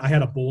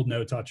had a bold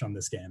no touch on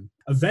this game.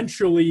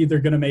 Eventually, they're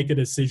going to make a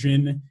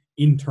decision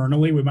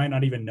internally. We might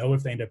not even know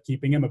if they end up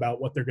keeping him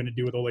about what they're going to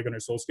do with Ole Gunnar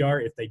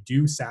Solskjaer. If they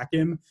do sack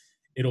him,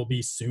 it'll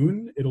be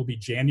soon. It'll be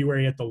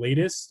January at the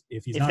latest.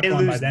 If not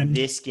gone by then,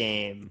 this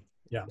game,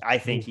 I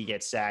think he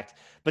gets sacked.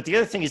 But the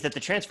other thing is that the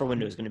transfer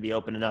window is going to be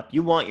opening up.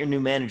 You want your new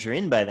manager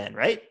in by then,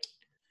 right?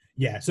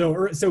 Yeah.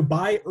 So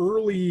by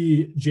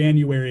early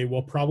January,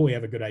 we'll probably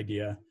have a good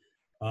idea.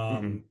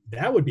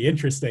 That would be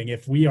interesting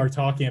if we are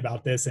talking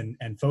about this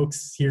and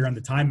folks here on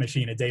the time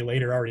machine a day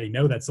later already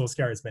know that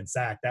Solskjaer has been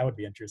sacked. That would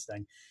be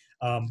interesting.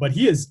 But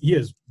he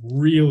is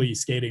really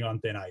skating on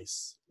thin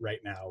ice right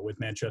now with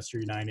Manchester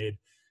United.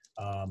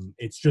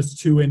 It's just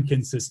too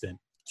inconsistent.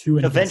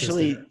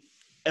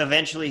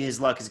 Eventually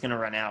his luck is going to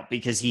run out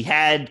because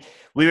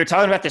we were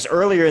talking about this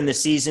earlier in the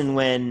season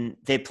when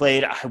they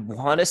played, I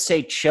want to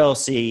say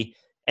Chelsea,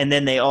 and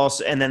then they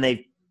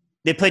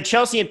played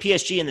Chelsea and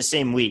PSG in the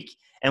same week.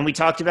 And we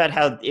talked about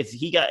how if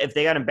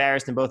they got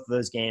embarrassed in both of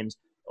those games,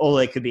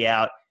 Ole could be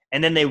out.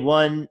 And then they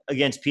won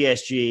against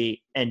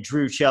PSG and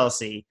drew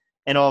Chelsea.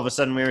 And all of a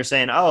sudden we were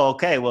saying, oh,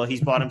 okay, well,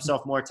 he's bought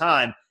himself more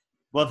time.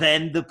 Well,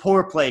 then the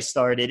poor play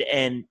started,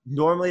 and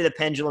normally the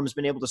pendulum has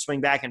been able to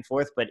swing back and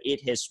forth, but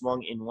it has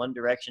swung in one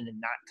direction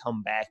and not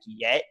come back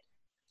yet.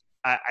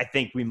 I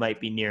think we might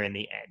be nearing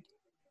the end.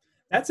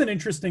 That's an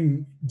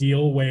interesting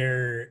deal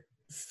where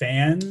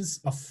fans,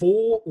 a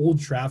full Old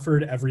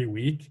Trafford every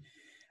week,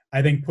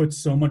 I think puts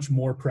so much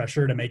more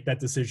pressure to make that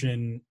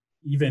decision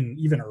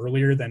even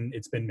earlier than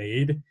it's been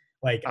made.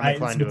 Like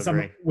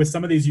with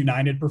some of these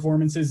United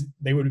performances,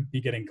 they would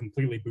be getting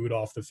completely booed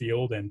off the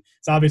field, and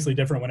it's obviously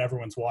different when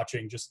everyone's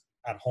watching just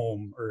at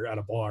home or at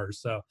a bar.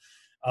 So,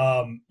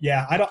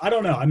 I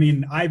don't know. I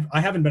mean, I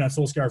haven't been a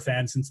Solskjaer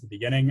fan since the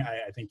beginning.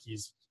 I think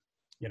he's,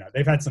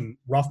 they've had some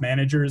rough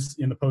managers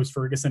in the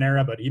post-Ferguson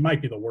era, but he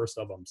might be the worst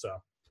of them. So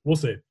we'll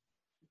see.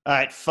 All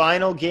right,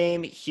 final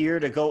game here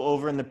to go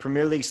over in the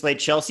Premier League slate: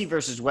 Chelsea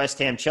versus West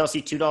Ham.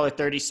 Chelsea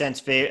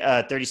 $2.30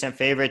 30-cent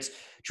favorites.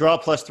 Draw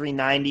plus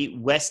 390.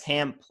 West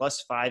Ham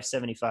plus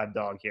 575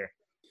 dog here.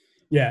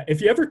 Yeah,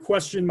 if you ever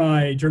question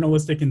my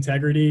journalistic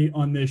integrity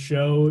on this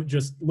show,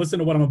 just listen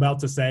to what I'm about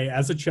to say.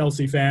 As a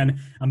Chelsea fan,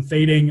 I'm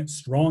fading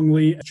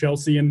strongly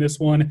Chelsea in this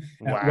one.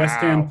 At West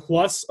Ham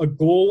plus a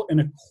goal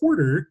and a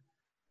quarter,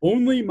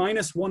 only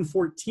minus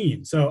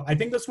 114. So I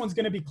think this one's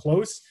going to be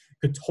close.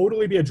 Could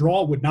totally be a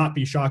draw. Would not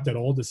be shocked at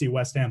all to see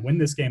West Ham win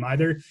this game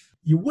either.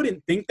 You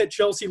wouldn't think that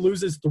Chelsea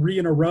loses 3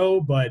 in a row,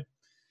 but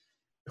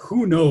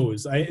who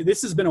knows?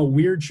 This has been a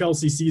weird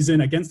Chelsea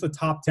season. Against the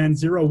top 10,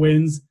 0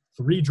 wins,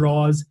 3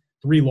 draws,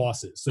 3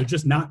 losses. So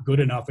just not good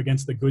enough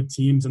against the good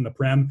teams in the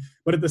Prem.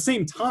 But at the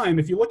same time,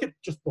 if you look at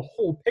just the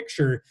whole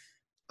picture,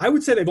 I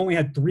would say they've only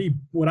had 3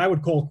 what I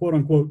would call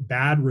quote-unquote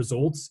bad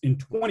results in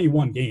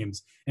 21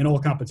 games in all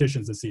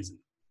competitions this season.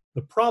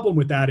 The problem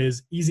with that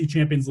is easy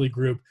Champions League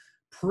group,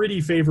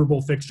 pretty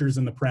favorable fixtures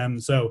in the Prem.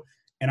 So,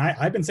 and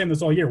I've been saying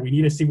this all year, we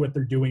need to see what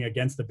they're doing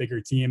against the bigger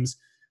teams.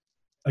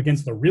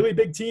 against the really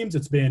big teams,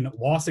 it's been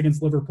loss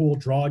against Liverpool,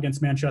 draw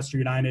against Manchester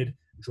United,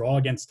 draw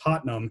against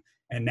Tottenham,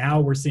 and now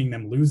we're seeing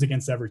them lose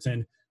against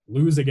Everton,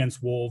 lose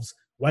against Wolves.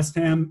 West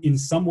Ham, in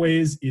some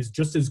ways, is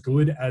just as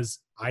good as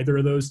either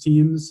of those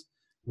teams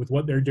with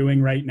what they're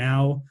doing right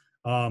now.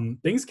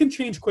 Things can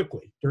change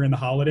quickly during the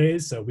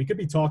holidays, so we could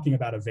be talking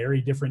about a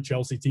very different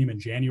Chelsea team in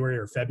January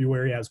or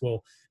February, as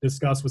we'll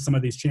discuss with some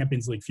of these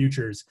Champions League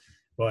futures.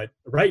 But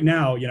right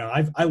now,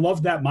 I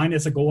love that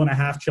minus a goal and a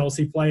half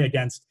Chelsea play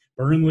against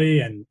Burnley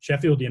and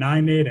Sheffield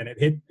United, and it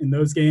hit in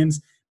those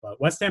games. But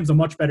West Ham's a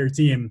much better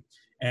team,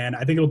 and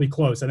I think it'll be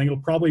close. I think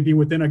it'll probably be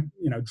within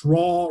a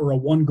draw or a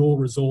 1-goal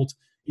result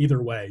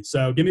either way.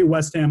 So give me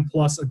West Ham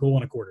plus a goal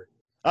and a quarter.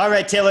 All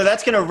right, Taylor,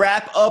 that's going to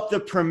wrap up the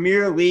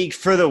Premier League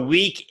for the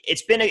week.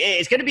 It's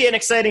going to be an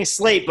exciting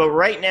slate, but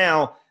right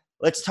now,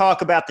 let's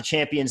talk about the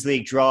Champions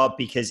League draw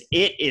because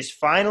it is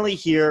finally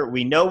here.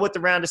 We know what the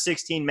round of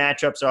 16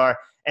 matchups are,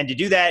 and to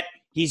do that,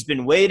 he's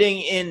been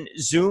waiting in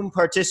Zoom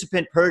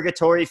participant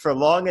purgatory for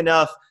long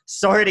enough.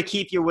 Sorry to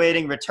keep you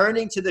waiting.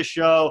 Returning to the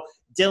show,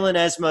 Dylan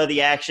Esma,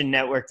 the Action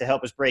Network, to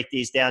help us break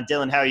these down.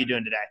 Dylan, how are you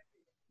doing today?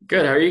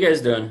 Good. How are you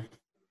guys doing?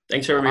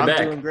 Thanks for having me back.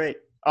 I'm doing great.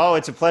 Oh,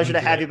 it's a pleasure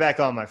to have you back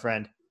on, my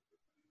friend.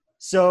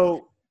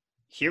 So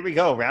here we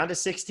go, round of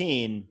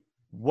 16.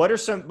 What are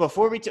some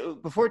before we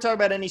talk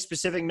about any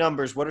specific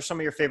numbers? What are some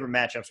of your favorite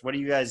matchups? What are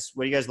you guys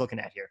looking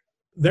at here?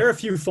 There are a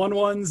few fun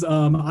ones.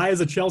 I,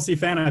 as a Chelsea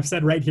fan, I've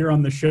said right here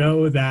on the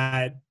show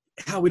that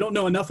we don't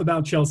know enough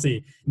about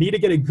Chelsea. Need to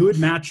get a good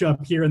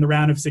matchup here in the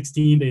round of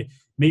 16 to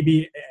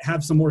maybe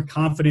have some more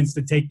confidence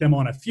to take them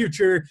on a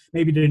future,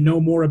 maybe to know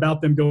more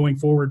about them going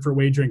forward for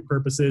wagering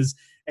purposes.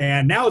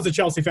 And now as a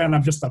Chelsea fan,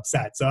 I'm just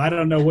upset. So I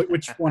don't know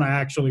which one I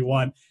actually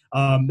want.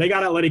 They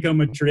got Atletico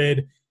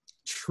Madrid.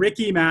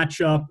 Tricky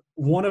matchup.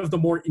 One of the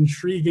more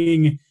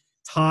intriguing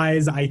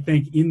ties, I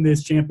think, in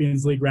this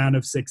Champions League round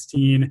of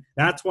 16.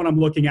 That's what I'm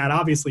looking at.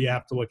 Obviously, you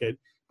have to look at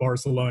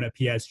Barcelona,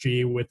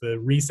 PSG with the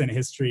recent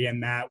history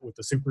and that with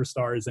the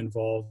superstars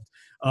involved.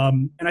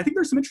 And I think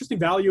there's some interesting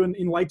value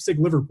in Leipzig,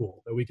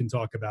 Liverpool that we can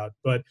talk about.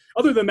 But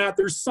other than that,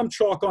 there's some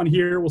chalk on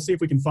here. We'll see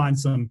if we can find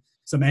some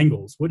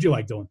angles. What'd you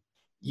like, Dylan?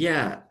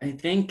 Yeah, I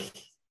think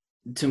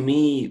to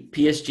me,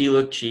 PSG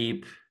looked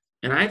cheap,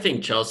 and I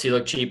think Chelsea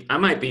looked cheap. I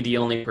might be the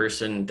only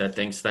person that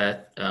thinks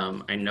that.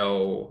 I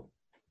know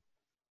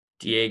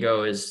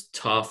Diego is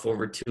tough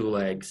over 2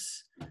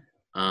 legs,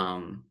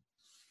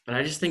 but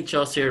I just think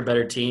Chelsea are a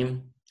better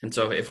team. And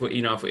so if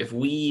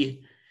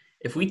we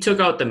took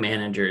out the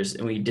managers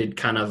and we did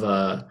kind of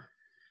a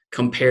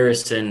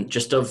comparison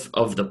just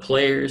of the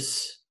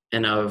players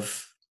and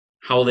of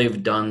how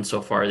they've done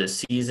so far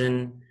this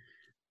season,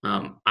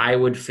 I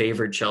would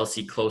favor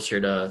Chelsea closer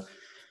to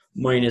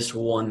minus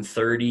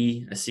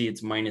 130. I see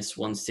it's minus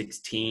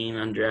 116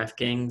 on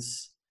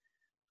DraftKings.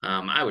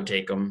 I would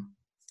take them.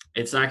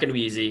 It's not going to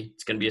be easy.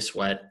 It's going to be a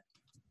sweat.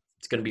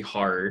 It's going to be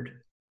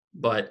hard.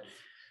 But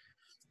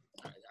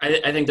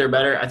I think they're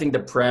better. I think the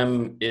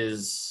Prem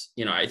is,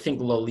 I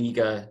think La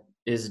Liga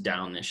is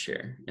down this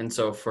year. And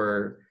so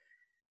for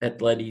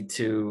Atleti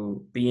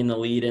to be in the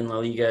lead in La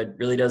Liga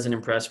really doesn't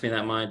impress me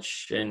that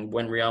much. And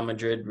when Real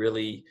Madrid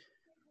really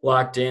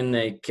locked in,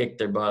 they kicked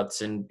their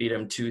butts and beat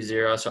them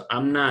 2-0. So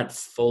I'm not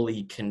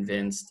fully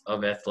convinced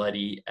of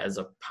Atleti as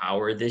a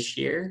power this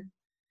year.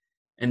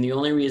 And the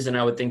only reason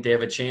I would think they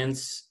have a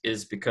chance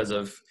is because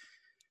of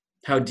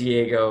how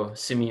Diego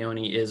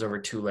Simeone is over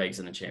 2 legs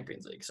in the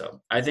Champions League. So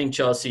I think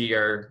Chelsea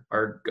are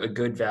a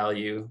good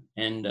value.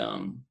 And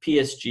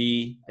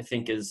PSG, I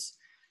think, is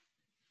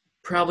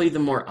probably the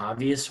more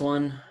obvious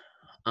one,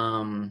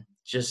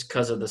 just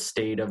because of the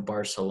state of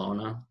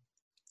Barcelona.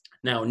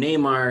 Now,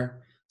 Neymar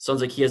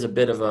sounds like he has a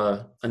bit of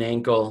an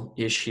ankle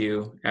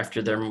issue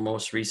after their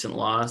most recent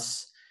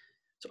loss.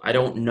 So I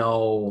don't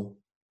know.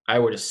 I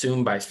would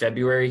assume by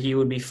February he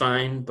would be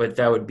fine, but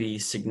that would be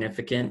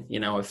significant,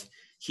 if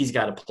he's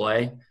got to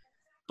play.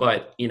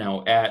 But,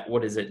 at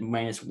what is it,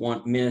 mid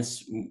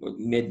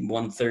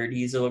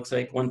 130s, it looks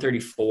like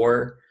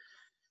 134,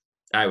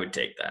 I would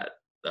take that.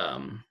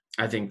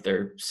 I think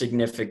they're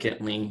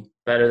significantly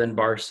better than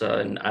Barca,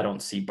 and I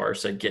don't see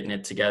Barca getting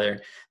it together.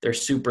 They're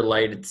super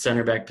light at the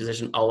center back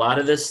position. A lot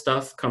of this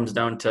stuff comes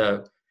down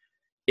to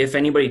if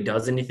anybody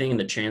does anything in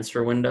the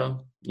transfer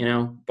window.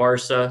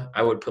 Barca,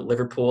 I would put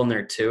Liverpool in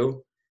there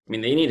too. I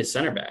mean, they need a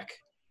center back.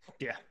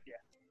 Yeah.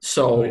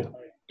 So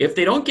if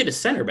they don't get a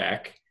center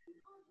back,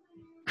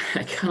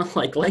 I kind of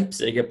like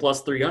Leipzig at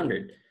plus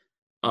 300.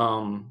 If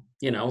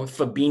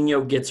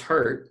Fabinho gets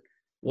hurt,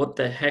 what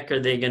the heck are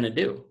they going to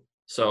do?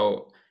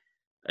 So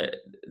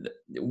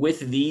with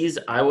these,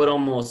 I would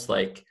almost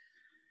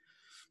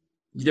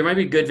there might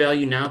be good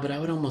value now, but I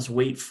would almost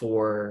wait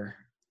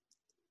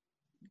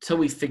till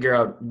we figure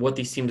out what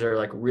these teams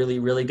are really,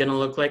 really going to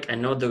look like. I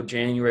know the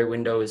January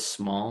window is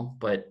small,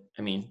 but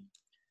I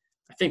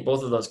think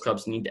both of those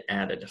clubs need to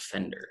add a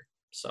defender.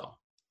 So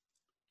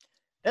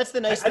that's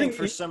the nice thing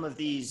for some of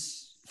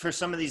these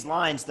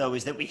lines, though,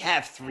 is that we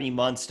have 3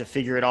 months to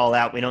figure it all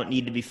out. We don't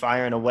need to be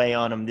firing away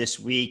on them this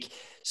week.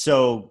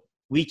 So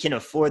we can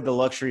afford the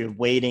luxury of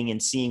waiting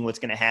and seeing what's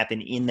going to happen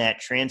in that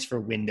transfer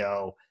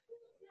window.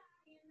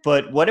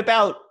 But what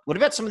about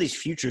some of these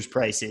futures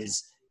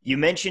prices? You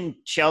mentioned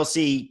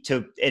Chelsea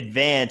to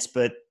advance,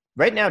 but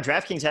right now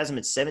DraftKings has them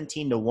at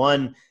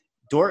 17-1.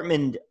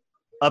 Dortmund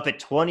up at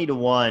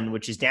 20-1,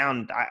 which is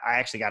down. I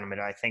actually got them at,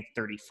 I think,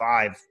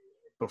 35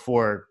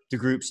 before the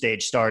group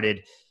stage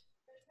started.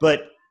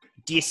 But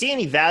do you see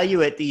any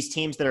value at these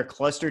teams that are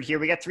clustered here?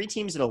 We got 3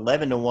 teams at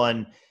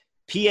 11-1,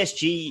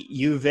 PSG,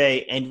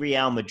 Juve, and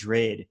Real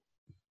Madrid.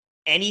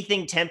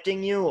 Anything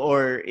tempting you,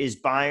 or is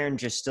Bayern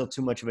just still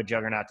too much of a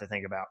juggernaut to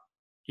think about?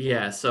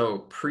 Yeah,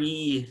 so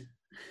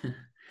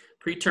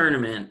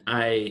pre-tournament,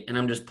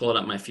 I'm just pulling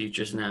up my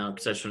futures now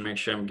because I just want to make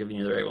sure I'm giving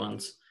you the right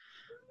ones.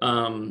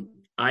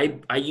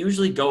 I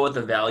usually go with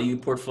a value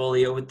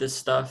portfolio with this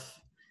stuff,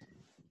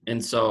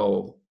 and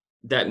so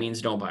that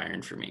means no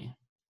Bayern for me.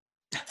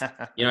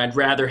 I'd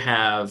rather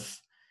have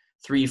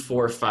 3,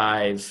 4,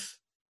 5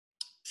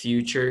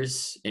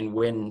 futures and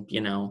win,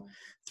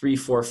 3,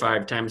 4,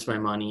 5 times my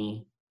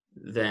money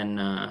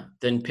than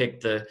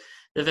pick the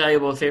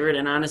valuable favorite.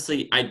 And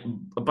honestly,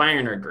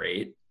 Bayern are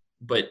great,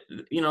 but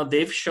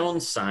they've shown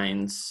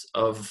signs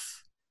of,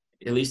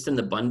 at least in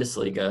the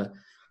Bundesliga,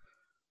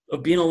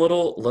 of being a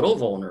little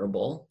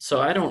vulnerable. So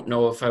I don't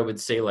know if I would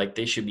say like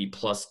they should be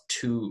plus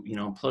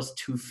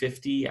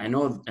 250. I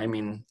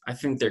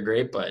think they're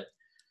great, but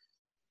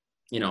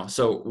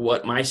so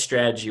what my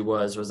strategy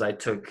was I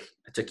took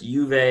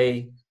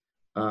Juve.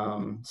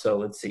 So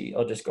let's see,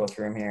 I'll just go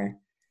through them here.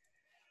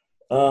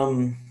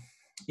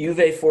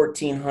 Juve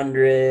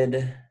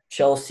 1400,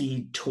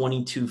 Chelsea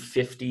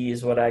 2250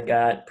 is what I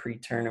got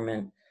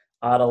pre-tournament.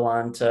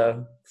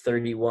 Atalanta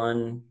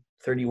 31-1.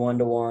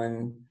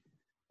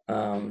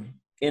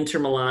 Inter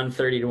Milan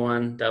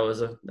 30-1. That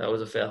was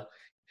a fail.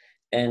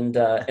 And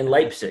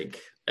Leipzig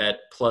at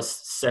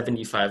plus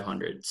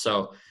 7,500.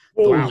 So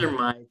those are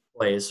my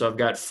plays. So I've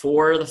got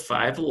 4 of the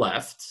 5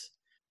 left.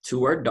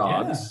 2 are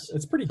dogs. Yeah,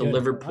 it's pretty to good.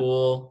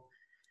 Liverpool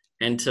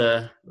and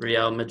to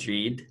Real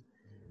Madrid.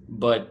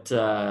 But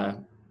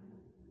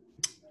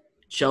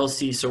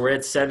Chelsea, so we're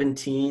at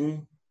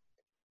 17.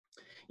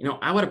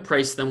 I would have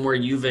priced them where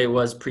Juve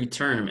was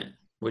pre-tournament,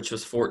 which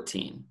was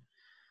 14.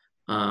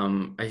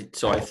 I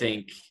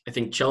think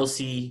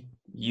Chelsea,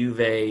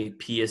 Juve,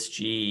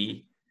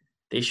 PSG,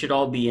 they should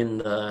all be in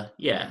the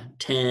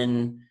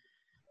 10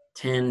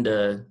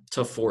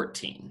 to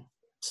 14.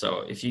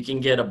 So if you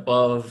can get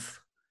above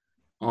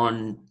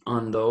on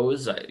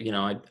those,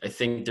 I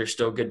think they're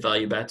still good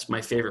value bets.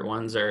 My favorite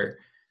ones are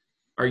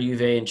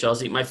Juve and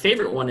Chelsea. My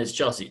favorite one is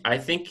Chelsea. I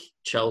think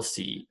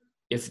Chelsea,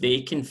 if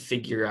they can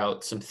figure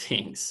out some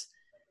things,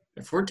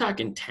 if we're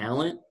talking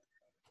talent,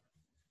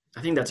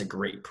 I think that's a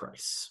great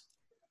price.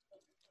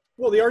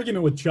 Well, the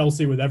argument with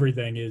Chelsea with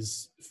everything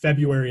is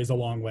February is a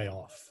long way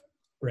off,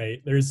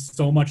 right? There's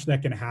so much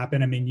that can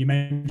happen. I mean, you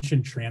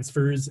mentioned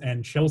transfers,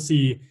 and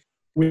Chelsea,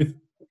 with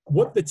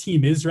what the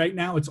team is right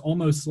now, it's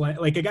almost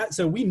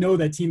so we know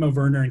that Timo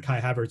Werner and Kai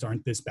Havertz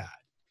aren't this bad.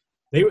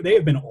 They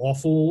have been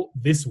awful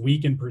this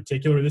week in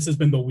particular. This has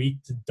been the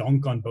week to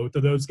dunk on both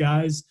of those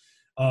guys.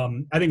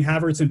 I think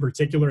Havertz in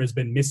particular has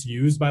been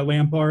misused by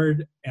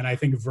Lampard, and I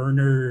think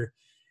Werner's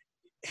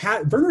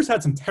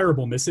had some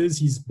terrible misses.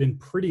 He's been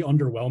pretty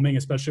underwhelming,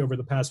 especially over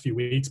the past few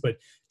weeks. But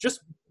just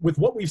with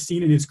what we've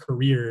seen in his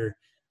career,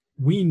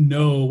 we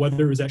know,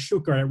 whether it was at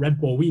Stuttgart, at Red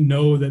Bull, we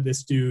know that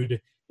this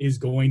dude is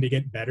going to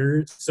get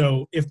better.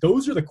 So if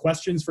those are the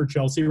questions for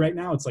Chelsea right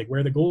now, it's like, where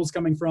are the goals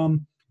coming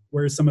from?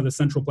 Where is some of the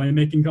central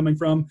playmaking coming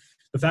from?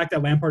 The fact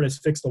that Lampard has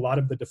fixed a lot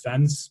of the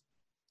defense,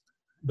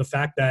 the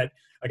fact that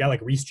a guy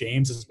like Reece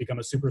James has become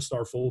a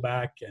superstar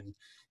fullback, and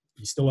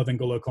you still have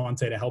N'Golo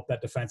Kanté to help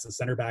that defense. The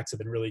center backs have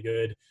been really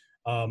good.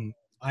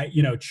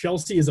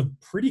 Chelsea is a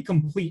pretty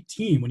complete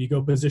team when you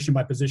go position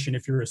by position,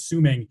 if you're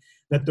assuming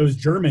that those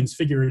Germans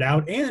figure it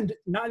out, and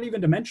not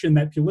even to mention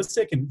that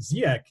Pulisic and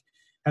Ziyech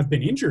have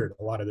been injured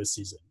a lot of this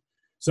season.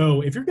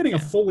 So if you're getting a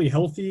fully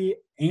healthy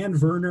and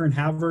Werner and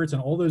Havertz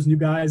and all those new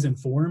guys in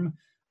form,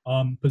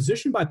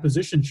 position by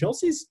position,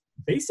 Chelsea's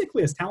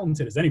basically as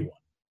talented as anyone.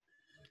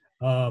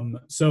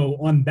 So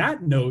on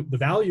that note, the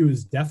value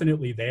is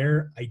definitely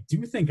there. I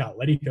do think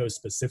Atletico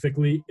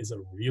specifically is a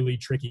really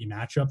tricky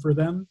matchup for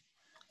them.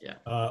 Yeah.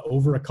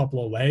 Over a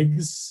couple of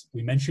legs.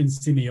 We mentioned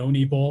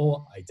Simeone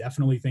ball. I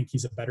definitely think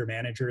he's a better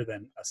manager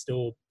than a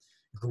still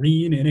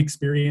green,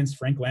 inexperienced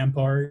Frank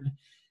Lampard.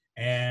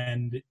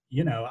 And,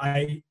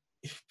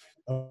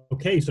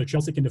 so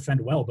Chelsea can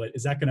defend well, but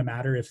is that going to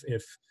matter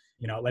if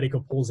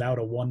Atletico pulls out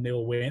a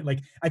 1-0 win? Like,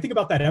 I think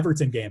about that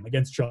Everton game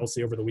against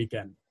Chelsea over the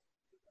weekend.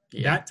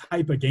 Yeah. That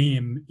type of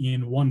game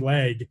in one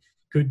leg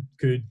could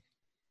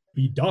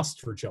be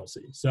dust for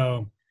Chelsea.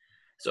 So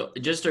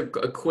just a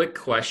quick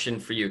question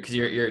for you, because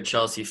you're a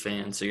Chelsea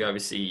fan, so you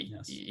obviously,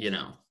 yes.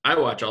 I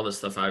watch all this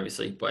stuff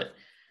obviously, but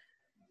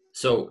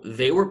so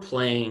they were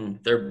playing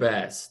their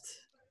best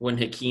when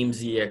Hakeem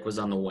Ziyech was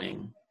on the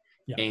wing,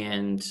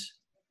 and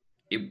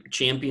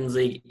Champions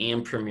League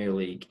and Premier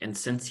League, and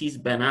since he's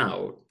been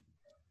out,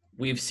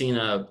 we've seen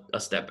a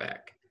step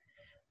back.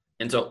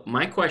 And so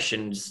my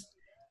question is,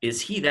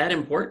 is he that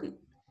important?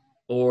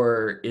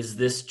 Or is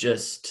this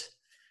just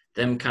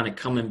them kind of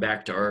coming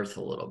back to earth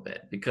a little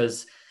bit?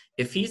 Because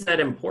if he's that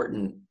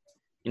important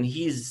and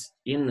he's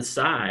in the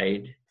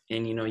side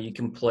and, you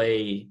can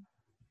play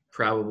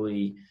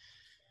probably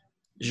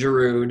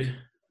Giroud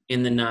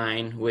in the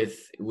 9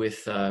 with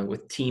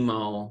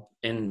Timo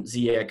and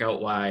Ziyech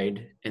out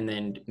wide, and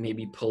then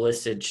maybe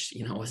Pulisic,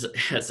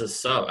 as a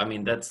sub. I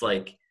mean, that's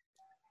like,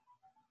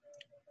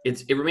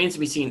 it remains to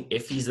be seen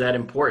if he's that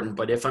important.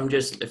 But if I'm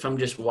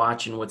just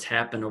watching what's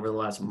happened over the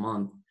last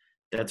month,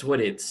 that's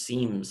what it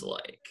seems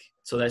like.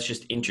 So that's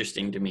just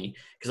interesting to me,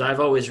 because I've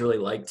always really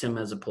liked him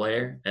as a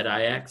player at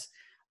Ajax.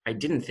 I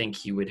didn't think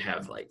he would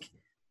have like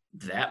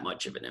that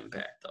much of an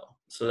impact though.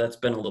 So that's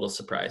been a little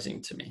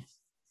surprising to me.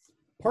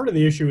 Part of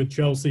the issue with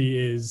Chelsea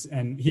is,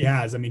 and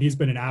he's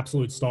been an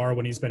absolute star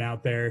when he's been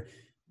out there.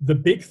 The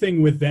big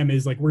thing with them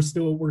is like we're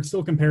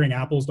still comparing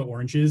apples to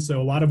oranges.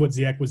 So a lot of what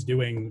Ziyech was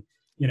doing,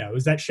 it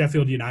was that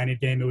Sheffield United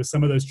game. It was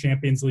some of those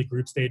Champions League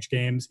group stage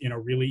games in a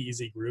really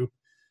easy group.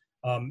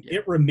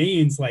 It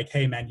remains like,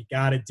 hey, man, you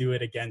got to do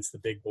it against the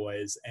big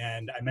boys.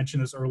 And I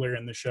mentioned this earlier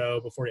in the show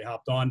before you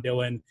hopped on,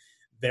 Dylan.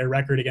 Their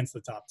record against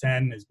the top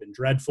 10 has been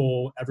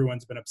dreadful.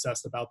 Everyone's been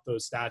obsessed about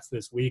those stats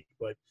this week,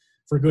 but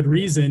for good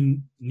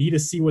reason. Need to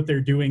see what they're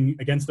doing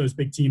against those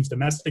big teams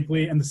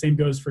domestically, and the same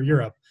goes for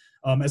Europe.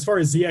 As far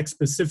as Ziyech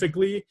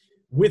specifically,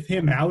 with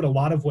him out, a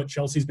lot of what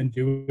Chelsea's been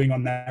doing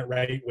on that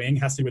right wing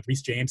has to do with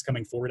Reece James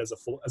coming forward as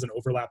an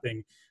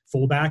overlapping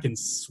fullback and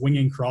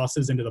swinging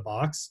crosses into the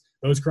box.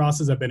 Those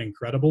crosses have been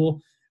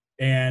incredible.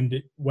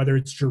 And whether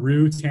it's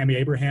Giroud, Tammy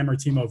Abraham, or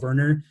Timo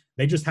Werner,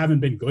 they just haven't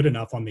been good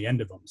enough on the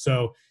end of them.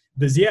 So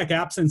the Ziyech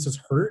absence has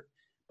hurt.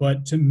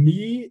 But to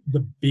me,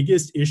 the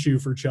biggest issue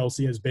for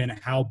Chelsea has been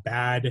how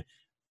bad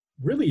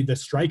really the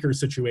striker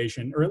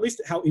situation, or at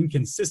least how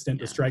inconsistent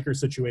the striker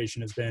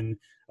situation has been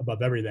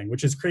above everything,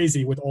 which is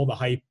crazy with all the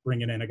hype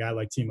bringing in a guy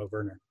like Timo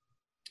Werner.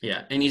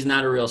 Yeah, and he's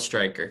not a real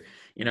striker.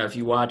 If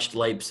you watched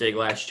Leipzig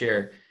last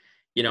year,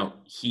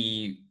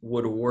 he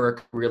would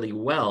work really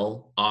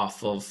well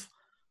off of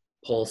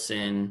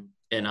Poulsen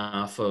and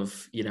off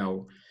of,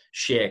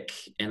 Schick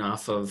and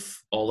off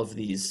of all of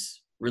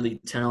these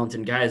really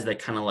talented guys that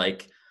kind of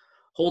like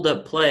hold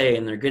up play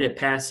and they're good at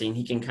passing.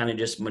 He can kind of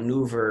just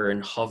maneuver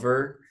and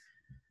hover.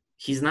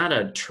 He's not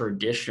a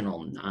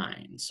traditional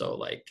 9. So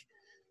like,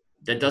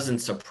 that doesn't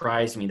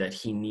surprise me that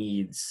he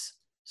needs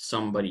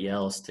somebody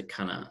else to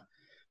kind of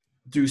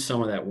do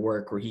some of that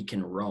work where he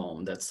can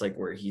roam. That's like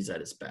where he's at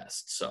his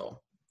best. So,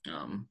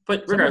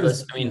 but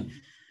regardless,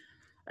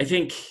 I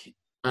think,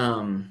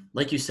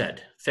 like you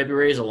said,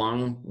 February is a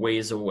long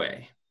ways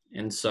away.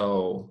 And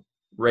so,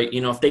 right,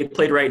 if they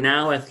played right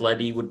now,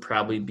 Atleti would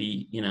probably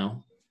be,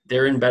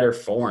 they're in better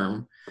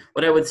form.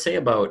 What I would say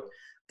about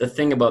the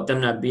thing about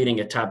them not beating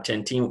a top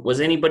 10 team,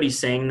 was anybody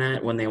saying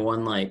that when they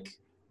won like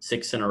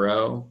 6 in a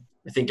row?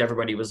 I think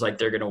everybody was like,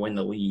 they're going to win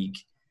the league.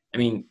 I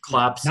mean,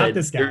 Klopp said, not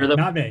this guy,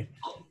 not me.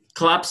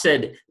 Klopp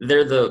said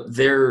they're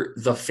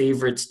the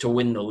favorites to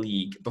win the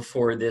league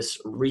before this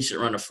recent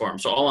run of form.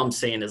 So all I'm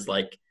saying is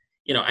like,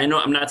 I know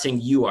I'm not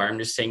saying you are, I'm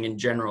just saying in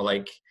general,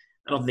 like,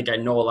 I don't think I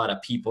know a lot of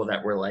people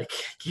that were like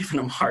giving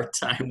them a hard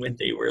time when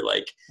they were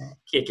like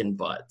kicking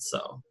butt.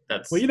 So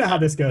that's, well, you know how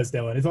this goes,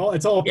 Dylan.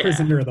 It's all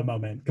prisoner of the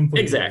moment.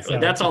 Completely. Exactly. So.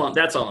 That's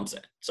all I'm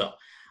saying. So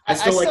I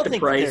still like the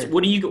price.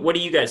 What do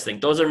you guys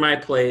think? Those are my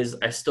plays.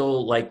 I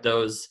still like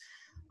those.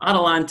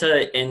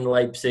 Atalanta and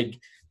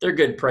Leipzig, they're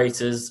good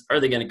prices.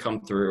 Are they going to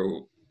come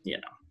through?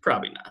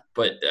 Probably not.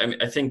 But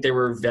I think they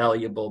were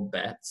valuable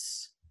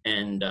bets.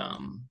 And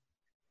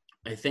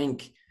I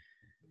think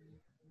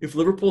if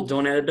Liverpool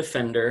don't add a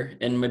defender,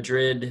 and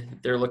Madrid,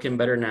 they're looking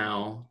better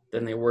now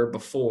than they were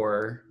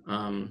before.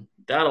 The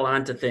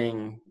Atalanta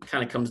thing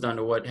kind of comes down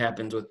to what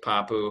happens with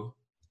Papu.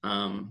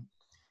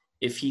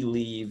 If he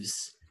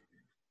leaves,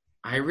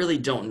 I really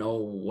don't know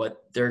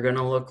what they're going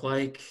to look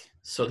like.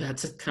 So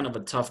that's kind of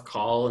a tough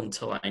call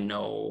until I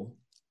know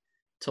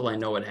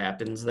what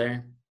happens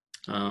there.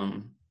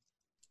 And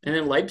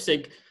then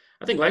Leipzig,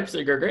 I think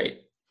Leipzig are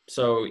great.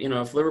 So,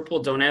 if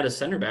Liverpool don't add a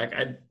center back,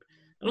 I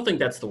don't think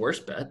that's the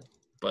worst bet.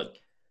 But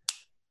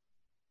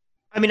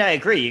I mean, I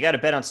agree. You got to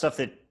bet on stuff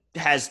that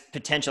has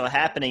potential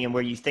happening and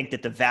where you think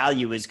that the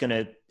value is going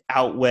to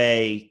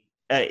outweigh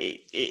where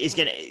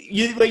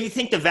you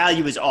think the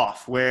value is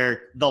off,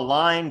 where the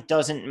line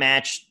doesn't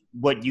match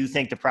what you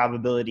think the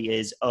probability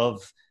is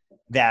of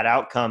that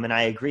outcome. And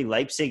I agree,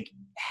 Leipzig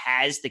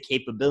has the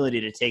capability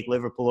to take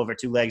Liverpool over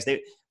 2 legs.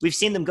 We've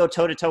seen them go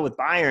toe-to-toe with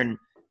Bayern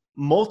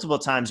multiple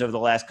times over the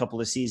last couple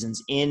of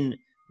seasons in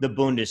the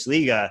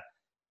Bundesliga.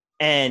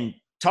 And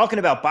talking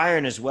about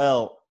Bayern as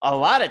well, a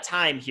lot of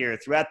time here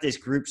throughout this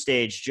group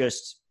stage,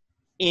 just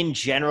in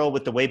general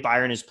with the way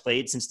Bayern has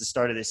played since the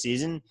start of the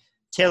season.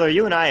 Taylor,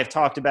 you and I have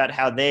talked about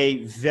how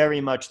they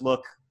very much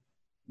look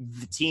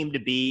the team to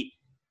beat.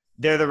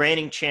 They're the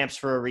reigning champs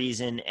for a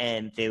reason,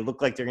 and they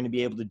look like they're going to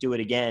be able to do it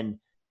again.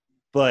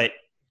 But,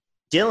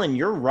 Dylan,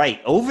 you're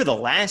right. Over the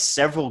last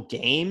several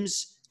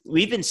games,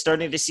 we've been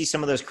starting to see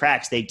some of those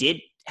cracks. They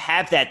did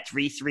have that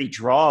 3-3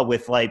 draw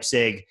with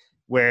Leipzig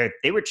where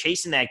they were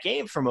chasing that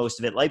game for most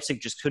of it.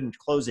 Leipzig just couldn't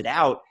close it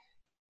out.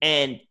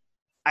 And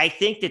I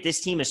think that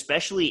this team,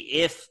 especially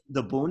if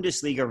the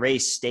Bundesliga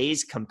race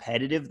stays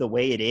competitive the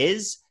way it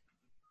is,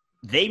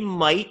 they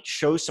might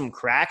show some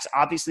cracks.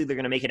 Obviously, they're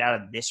going to make it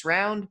out of this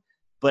round,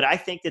 but I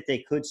think that they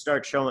could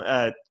start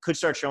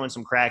showing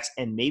some cracks,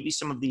 and maybe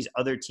some of these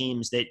other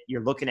teams that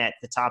you're looking at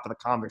the top of the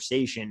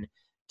conversation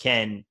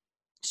can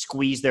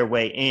squeeze their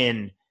way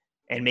in.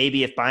 And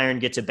maybe if Bayern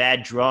gets a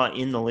bad draw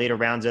in the later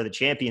rounds of the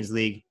Champions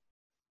League,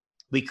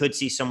 we could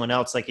see someone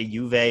else like a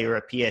Juve or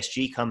a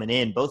PSG coming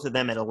in, both of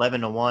them at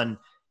 11-1.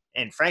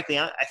 And frankly,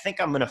 I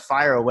think I'm going to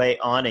fire away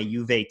on a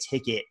Juve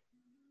ticket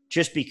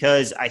just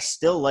because I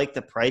still like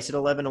the price at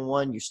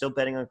 11-1. You're still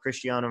betting on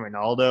Cristiano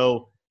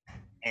Ronaldo,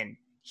 and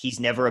he's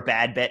never a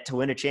bad bet to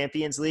win a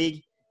Champions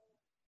League.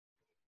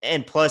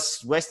 And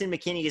plus, Weston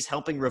McKennie is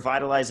helping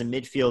revitalize a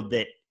midfield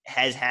that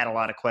has had a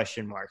lot of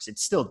question marks. It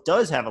still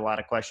does have a lot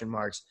of question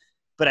marks,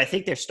 but I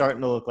think they're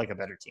starting to look like a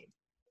better team.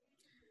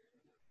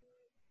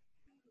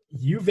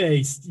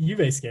 Juve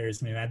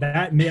scares me,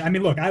 man.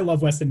 Look, I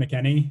love Weston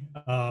McKennie,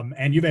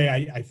 and Juve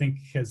I think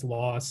has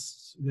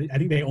lost. I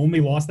think they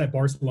only lost that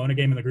Barcelona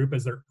game in the group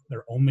as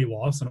their only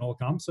loss in all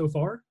comps so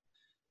far.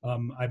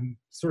 I'm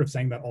sort of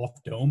saying that off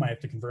dome. I have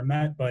to confirm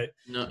that, but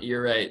no,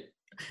 you're right.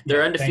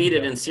 They're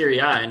undefeated in Serie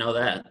A. I know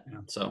that. Yeah.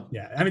 So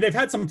yeah, I mean they've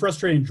had some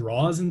frustrating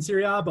draws in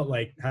Serie A, but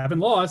like haven't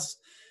lost.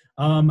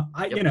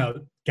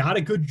 Got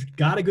a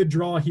good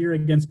draw here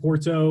against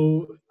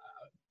Porto.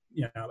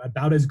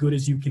 About as good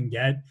as you can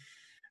get.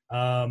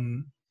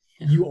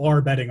 You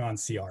are betting on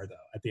CR though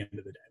at the end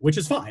of the day, which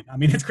is fine. I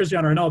mean, it's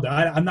Cristiano Ronaldo.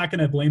 I'm not going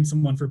to blame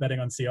someone for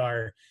betting on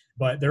CR,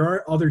 but there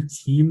are other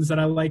teams that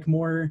I like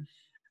more.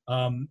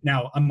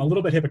 Now I'm a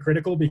little bit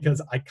hypocritical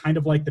because I kind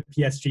of like the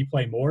PSG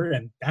play more,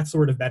 and that's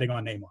sort of betting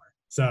on Neymar.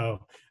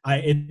 So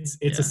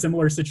it's a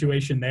similar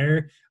situation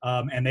there,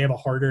 and they have a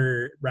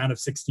harder round of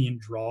 16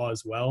 draw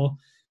as well.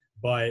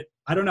 But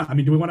I don't know. I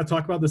mean, do we want to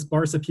talk about this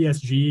Barca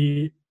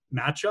PSG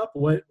matchup?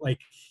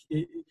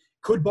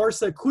 Could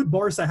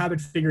Barca have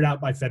it figured out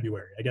by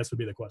February? I guess would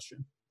be the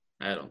question.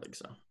 I don't think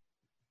so.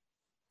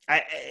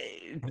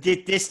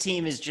 This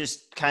team is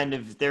just kind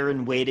of they're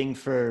in waiting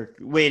for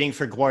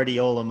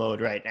Guardiola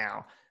mode right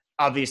now.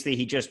 Obviously,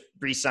 he just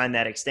re-signed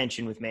that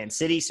extension with Man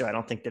City, so I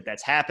don't think that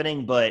that's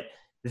happening. But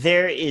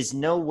there is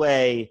no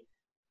way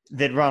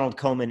that Ronald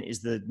Koeman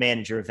is the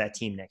manager of that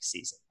team next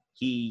season.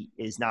 He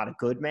is not a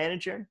good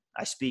manager.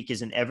 I speak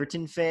as an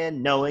Everton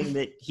fan, knowing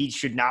that he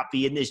should not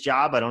be in this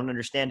job. I don't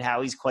understand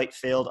how he's quite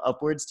failed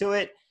upwards to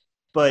it.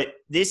 But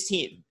this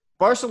team,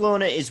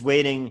 Barcelona is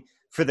waiting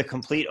for the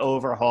complete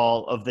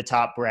overhaul of the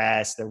top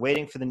brass. They're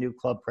waiting for the new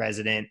club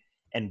president.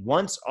 And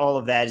once all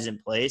of that is in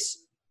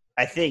place,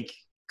 I think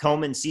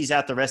Koeman sees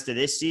out the rest of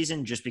this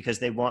season just because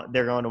they're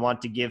going to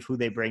want to give who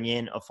they bring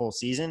in a full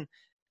season.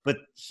 But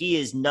he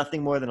is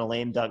nothing more than a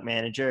lame duck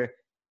manager.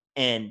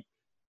 And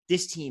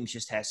this team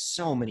just has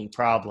so many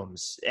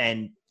problems,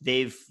 and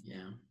they've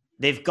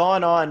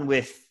gone on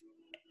with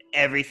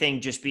everything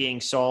just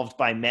being solved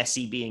by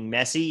Messi being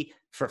Messi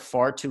for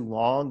far too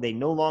long. They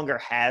no longer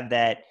have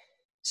that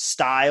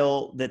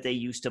style that they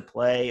used to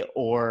play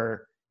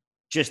or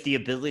just the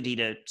ability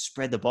to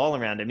spread the ball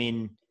around. I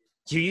mean,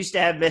 you used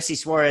to have Messi,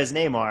 Suarez,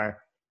 Neymar.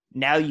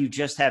 Now you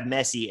just have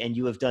Messi, and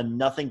you have done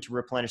nothing to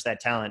replenish that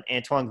talent.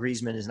 Antoine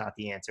Griezmann is not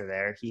the answer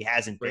there. He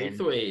hasn't been.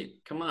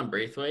 Braithwaite. Come on,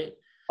 Braithwaite.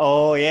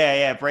 Oh,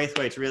 yeah.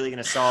 Braithwaite's really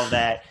going to solve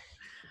that.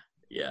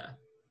 Yeah.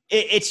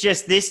 It's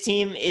just this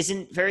team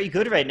isn't very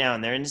good right now,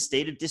 and they're in a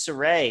state of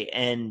disarray.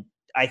 And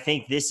I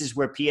think this is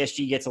where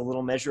PSG gets a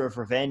little measure of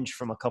revenge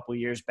from a couple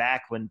years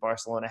back when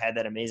Barcelona had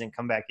that amazing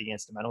comeback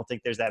against them. I don't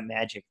think there's that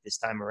magic this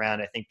time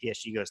around. I think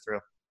PSG goes through.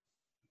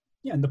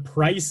 Yeah, and the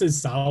price is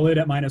solid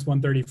at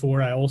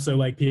 -134. I also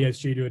like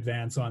PSG to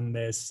advance on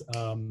this.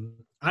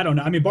 I don't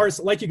know. I mean,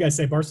 like you guys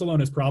say,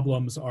 Barcelona's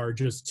problems are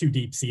just too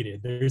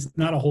deep-seated. There's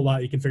not a whole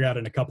lot you can figure out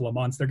in a couple of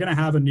months. They're going to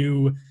have a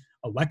new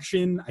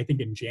election, I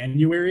think, in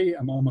January.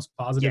 I'm almost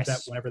positive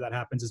that whenever that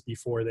happens is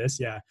before this.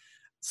 Yeah.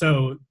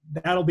 So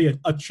that'll be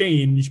a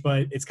change,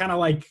 but it's kind of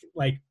like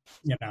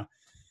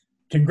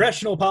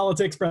congressional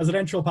politics,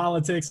 presidential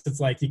politics. It's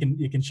like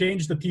you can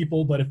change the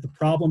people, but if the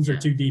problems are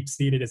too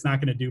deep-seated, it's not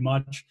going to do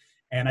much.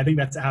 And I think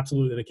that's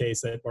absolutely the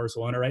case at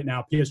Barcelona right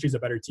now. PSG is a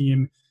better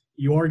team.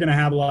 You are going to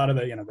have a lot of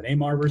the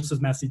Neymar versus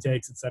Messi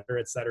takes, et cetera,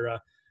 et cetera.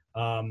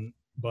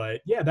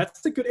 But yeah,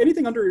 that's a good,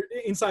 anything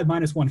inside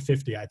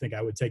 -150. I think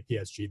I would take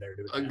PSG there.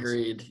 To advance.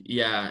 Agreed.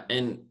 Yeah.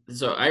 And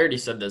so I already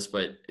said this,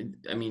 but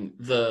I mean,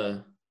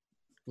 the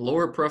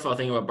lower profile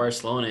thing about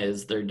Barcelona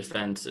is their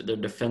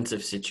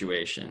defensive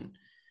situation.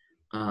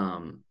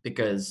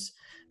 Because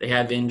they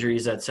have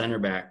injuries at center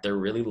back. They're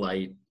really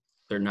light.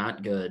 They're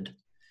not good.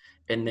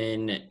 And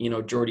then,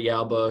 Jordi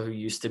Alba, who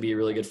used to be a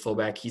really good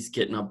fullback, he's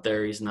getting up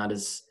there. He's not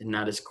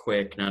as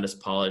quick, not as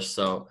polished.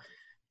 So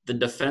the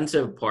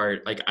defensive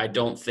part, I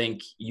don't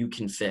think you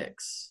can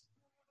fix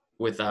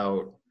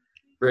without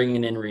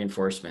bringing in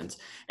reinforcements.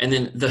 And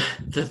then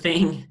the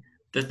thing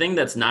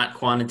that's not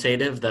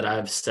quantitative that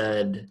I've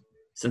said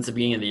since the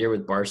beginning of the year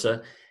with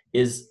Barca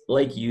is,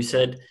 like you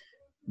said,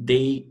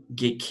 they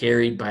get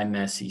carried by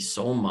Messi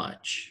so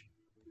much.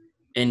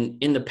 And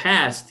in the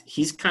past,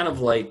 he's kind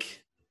of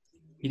like,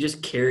 he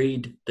just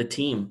carried the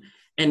team.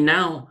 And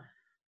now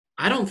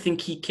I don't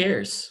think he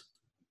cares.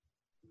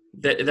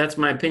 That's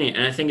my opinion.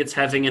 And I think it's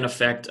having an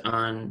effect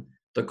on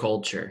the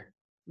culture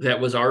that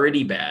was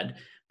already bad.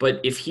 But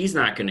if he's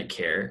not going to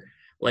care,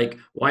 like,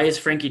 why is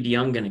Frankie de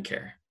Jong going to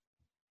care?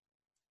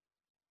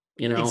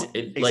 You know,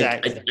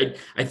 Exactly.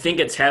 I think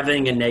it's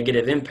having a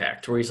negative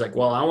impact where he's like,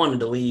 well, I wanted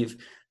to leave.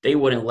 They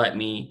wouldn't let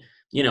me.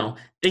 You know,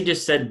 they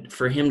just said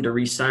for him to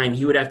resign,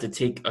 he would have to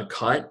take a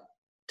cut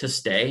to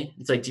stay.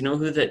 It's like, do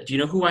you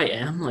know who I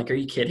am? Like, are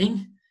you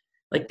kidding?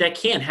 Like, that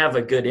can't have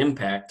a good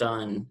impact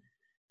on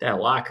that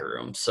locker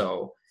room.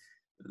 So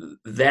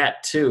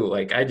that too,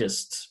 like, I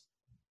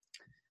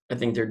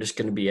think they're just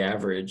going to be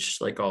average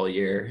like all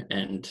year.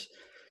 And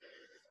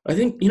I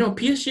think,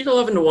 PSG at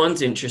 11-1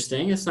 is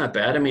interesting. It's not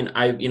bad. I mean,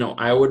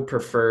 I would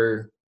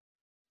prefer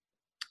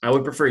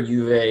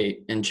Juve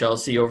and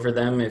Chelsea over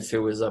them if it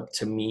was up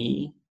to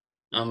me.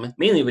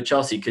 Mainly with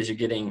Chelsea because you're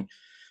getting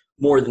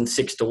more than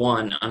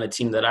 6-1 on a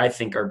team that I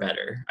think are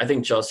better. I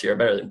think Chelsea are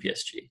better than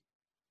PSG.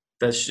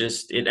 That's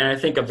just it. And I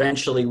think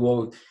eventually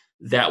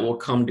that will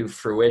come to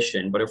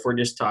fruition. But if we're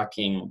just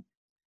talking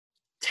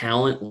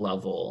talent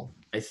level,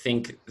 I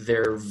think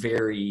they're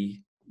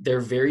very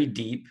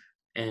deep,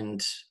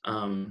 and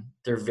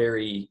they're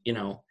very,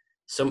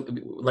 some,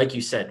 like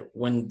you said,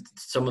 when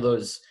some of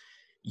those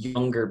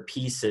younger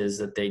pieces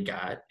that they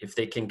got, if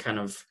they can kind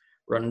of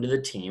run into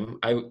the team,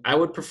 I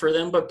would prefer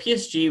them. But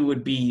PSG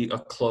would be a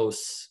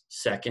close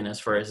second as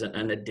far as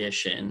an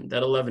addition.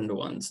 That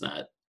 11-1's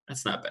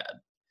that's not bad.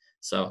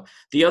 So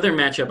the other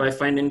matchup I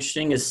find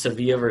interesting is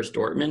Sevilla versus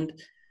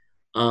Dortmund,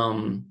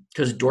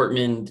 because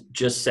Dortmund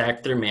just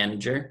sacked their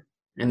manager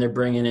and they're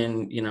bringing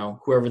in,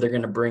 whoever they're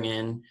going to bring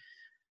in.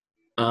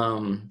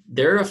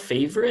 They're a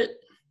favorite,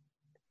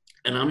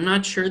 and I'm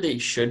not sure they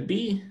should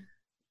be.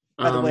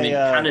 By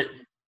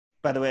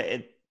the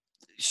way,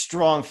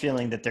 strong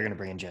feeling that they're going to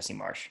bring in Jesse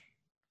Marsch.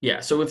 Yeah,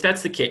 so if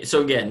that's the case,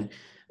 so again,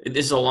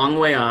 this is a long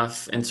way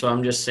off, and so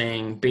I'm just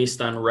saying,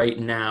 based on right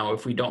now,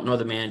 if we don't know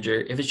the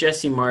manager, if it's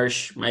Jesse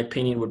Marsch, my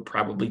opinion would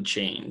probably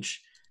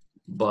change.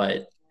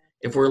 But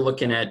if we're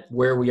looking at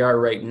where we are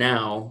right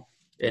now,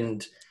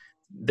 and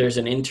there's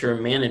an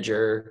interim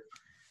manager,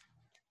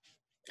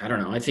 I don't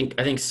know. I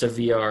think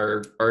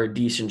Sevilla are a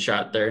decent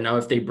shot there. Now,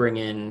 if they bring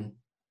in,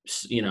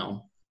 Jesse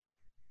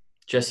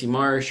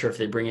Marsch, or if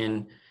they bring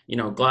in,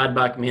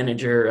 Gladbach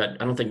manager,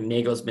 I don't think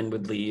Nagelsmann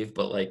would leave,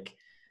 but like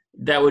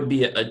that would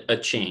be a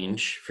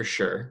change for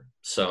sure.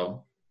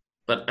 So,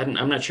 but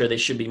I'm not sure they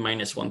should be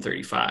minus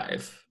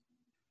 135.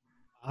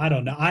 I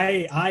don't know.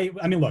 I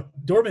mean, look,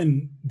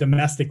 Dortmund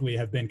domestically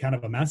have been kind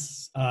of a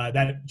mess.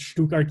 That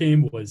Stuttgart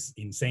game was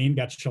insane.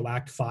 Got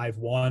shellacked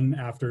 5-1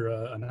 after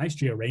a nice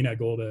Gio Reyna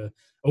goal to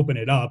open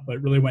it up, but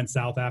really went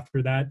south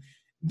after that.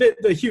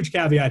 The huge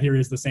caveat here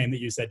is the same that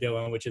you said,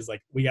 Dylan, which is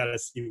like we got to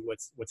see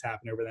what's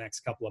happening over the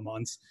next couple of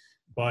months.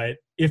 But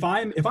if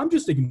I'm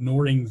just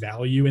ignoring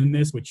value in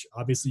this, which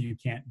obviously you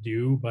can't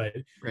do, but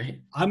right,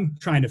 I'm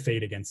trying to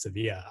fade against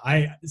Sevilla.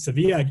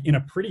 Sevilla in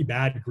a pretty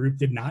bad group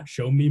did not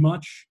show me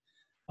much.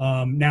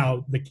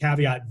 Now the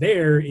caveat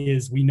there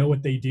is we know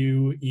what they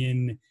do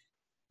in,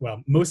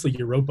 well, mostly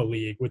Europa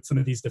League with some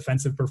of these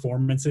defensive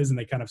performances, and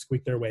they kind of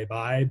squeak their way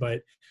by.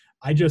 But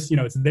I just,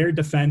 it's their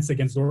defense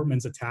against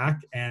Dortmund's attack,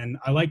 and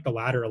I like the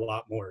latter a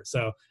lot more.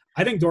 So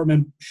I think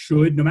Dortmund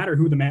should, no matter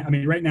who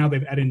right now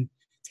they've Edin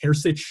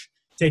Terzic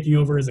taking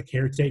over as a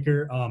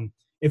caretaker.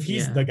 If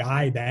he's the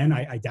guy, then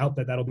I doubt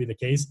that'll be the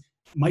case.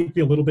 Might be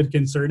a little bit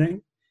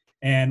concerning,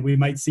 and we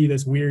might see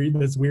this weird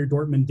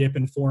Dortmund dip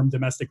in form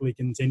domestically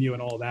continue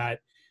and all that.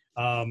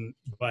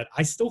 But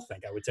I still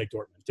think I would take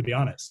Dortmund, to be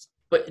honest.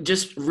 But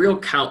just real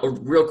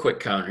quick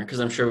counter, because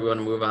I'm sure we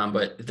want to move on.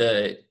 But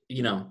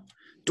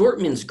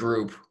Dortmund's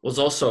group was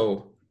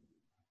also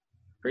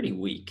pretty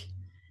weak.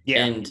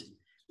 Yeah. And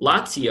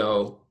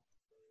Lazio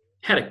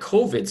had a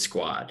COVID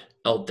squad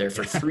out there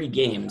for 3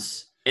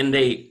 games, and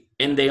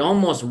they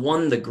almost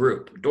won the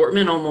group.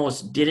 Dortmund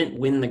almost didn't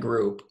win the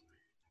group,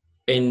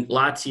 and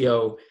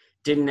Lazio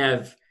didn't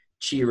have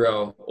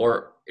Chiro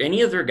or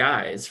any other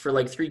guys for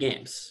like 3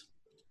 games.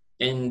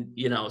 And,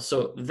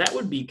 so that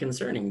would be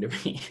concerning to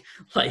me.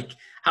 I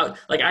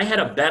had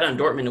a bet on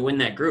Dortmund to win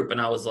that group, and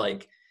I was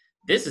like,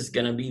 this is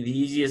going to be the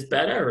easiest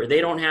bet ever.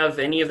 They don't have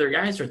any of their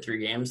guys for 3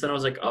 games. And I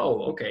was like,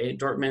 oh, okay,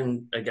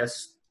 Dortmund, I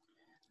guess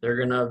they're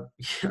going to,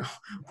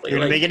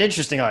 make it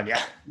interesting on you.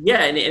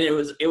 Yeah, and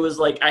it was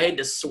like I had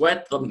to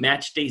sweat the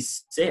match day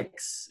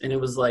 6. And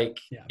it was like,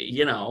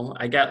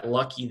 I got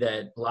lucky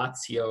that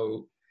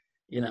Lazio,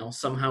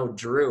 somehow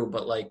drew.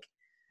 But,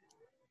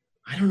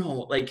 I don't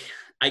know,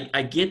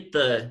 I get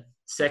the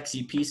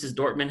sexy pieces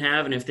Dortmund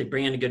have, and if they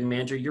bring in a good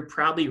manager, you're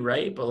probably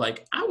right.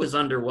 But I was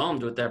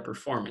underwhelmed with that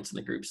performance in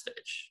the group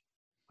stage.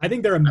 I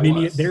think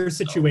their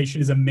situation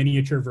is a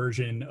miniature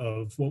version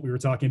of what we were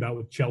talking about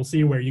with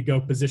Chelsea, where you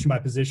go position by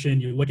position,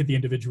 you look at the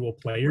individual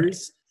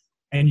players,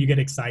 and you get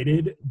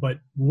excited, but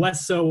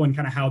less so on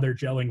kind of how they're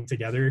gelling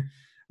together.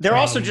 They're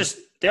also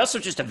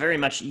just a very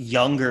much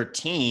younger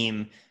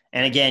team.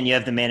 And again, you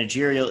have the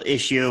managerial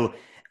issue.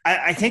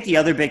 I think the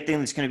other big thing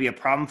that's going to be a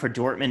problem for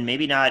Dortmund,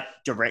 maybe not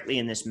directly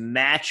in this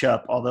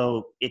matchup,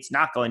 although it's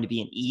not going to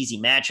be an easy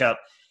matchup,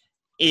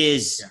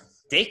 is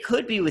they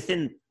could be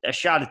within a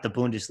shot at the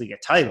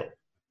Bundesliga title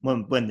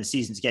when the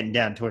season's getting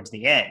down towards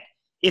the end.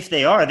 If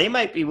they are, they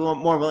might be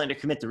more willing to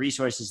commit the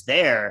resources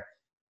there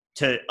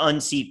to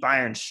unseat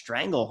Bayern's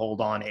stranglehold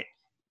on it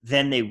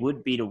than they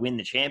would be to win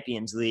the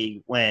Champions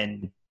League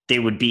when they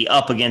would be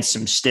up against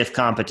some stiff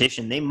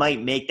competition. They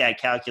might make that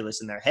calculus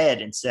in their head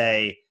and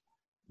say,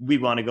 we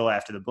want to go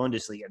after the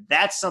Bundesliga.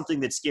 That's something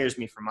that scares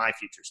me for my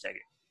future, Steger.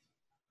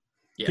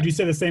 Yeah. Could you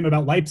say the same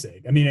about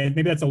Leipzig? I mean,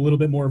 maybe that's a little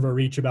bit more of a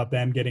reach about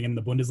them getting in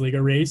the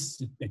Bundesliga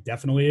race. It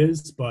definitely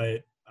is,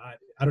 but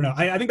I don't know.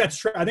 I think that's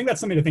true. I think that's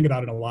something to think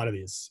about in a lot of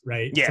these,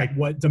 right? Yeah. It's like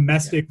what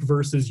domestic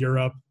versus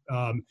Europe.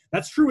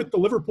 That's true with the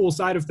Liverpool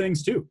side of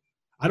things too.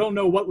 I don't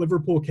know what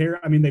Liverpool care.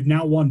 I mean, they've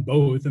now won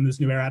both in this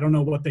new era. I don't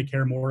know what they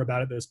care more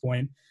about at this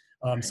point.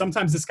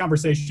 Sometimes this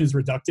conversation is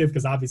reductive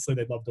because obviously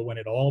they'd love to win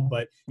it all,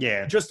 but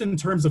just in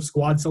terms of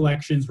squad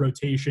selections,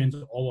 rotations,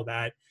 all of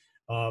that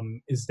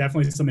is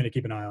definitely something to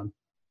keep an eye on.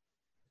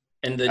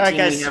 And the team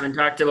we haven't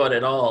talked about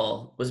at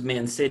all was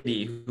Man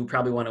City, who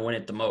probably want to win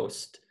it the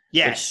most.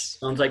 Yes. Which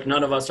sounds like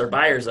none of us are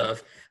buyers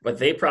of, but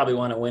they probably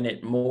want to win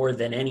it more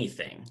than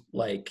anything.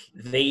 Like,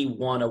 they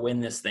want to win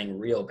this thing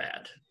real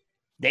bad.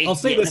 I'll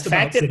say this the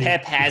fact that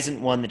Pep hasn't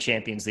won the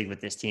Champions League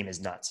with this team is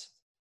nuts.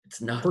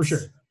 It's nuts. For sure.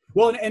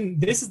 Well, and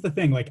this is the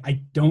thing. Like,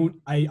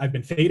 I've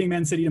been fading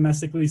Man City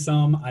domestically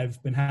some.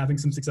 I've been having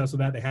some success with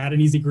that. They had an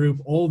easy group.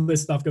 All of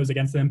this stuff goes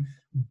against them.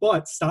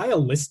 But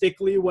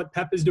stylistically, what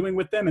Pep is doing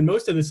with them, and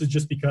most of this is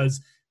just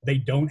because they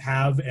don't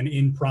have an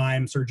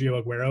in-prime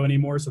Sergio Aguero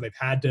anymore, so they've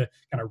had to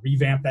kind of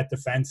revamp that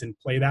defense and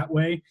play that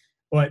way.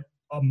 But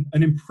an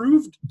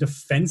improved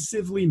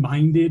defensively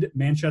minded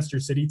Manchester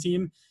City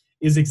team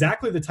is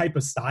exactly the type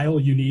of style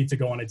you need to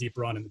go on a deep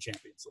run in the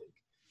Champions League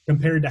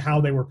compared to how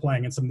they were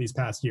playing in some of these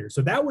past years.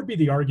 So that would be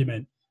the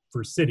argument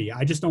for City.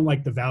 I just don't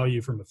like the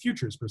value from a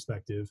futures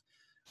perspective.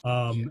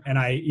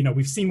 And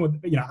we've seen what,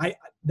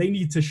 they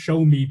need to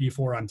show me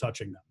before I'm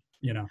touching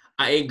them,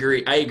 I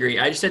agree.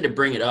 I just had to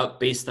bring it up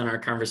based on our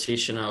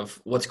conversation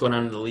of what's going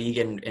on in the league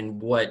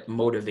and what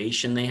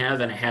motivation they have.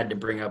 And I had to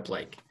bring up,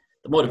 like,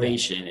 the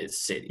motivation is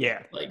City.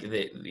 Yeah. Like,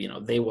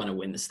 they want to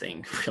win this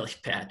thing really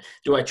bad.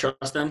 Do I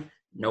trust them?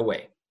 No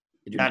way.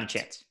 Not a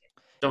chance.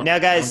 Don't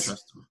trust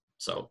them.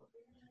 So.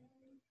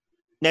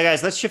 Now,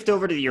 guys, let's shift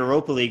over to the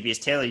Europa League because,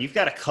 Taylor, you've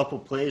got a couple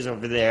plays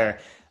over there.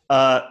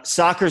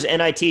 Soccer's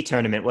NIT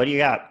tournament. What do you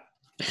got?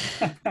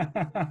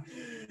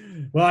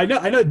 Well, I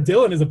know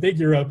Dylan is a big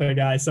Europa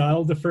guy, so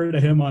I'll defer to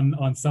him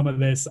on some of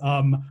this.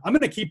 I'm going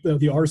to keep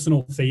the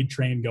Arsenal fade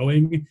train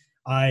going.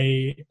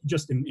 I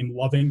just am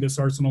loving this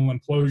Arsenal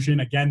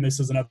implosion. Again, this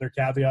is another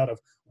caveat of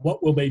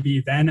what will they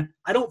be then.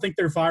 I don't think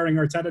they're firing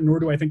Arteta,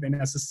 nor do I think they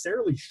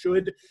necessarily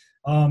should.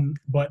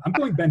 But I'm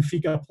going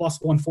Benfica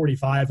plus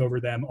 145 over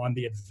them on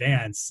the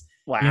advance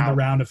in the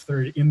round of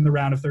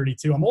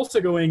 32. I'm also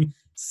going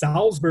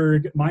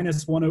Salzburg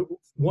minus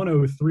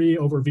 103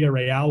 over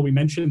Villarreal. We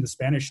mentioned the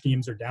Spanish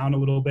teams are down a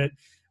little bit.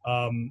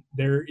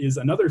 There is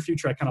another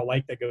future I kind of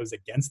like that goes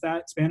against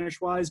that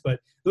Spanish-wise,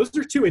 but those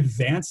are two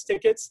advanced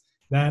tickets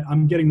that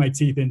I'm getting my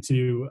teeth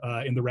into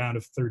in the round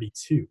of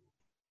 32.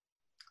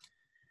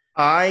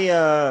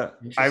 I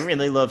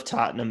really love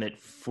Tottenham at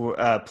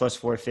plus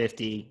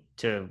 450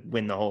 to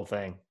win the whole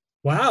thing.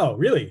 Wow,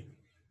 really?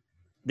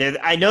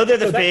 I know they're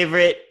the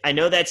favorite. I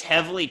know that's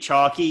heavily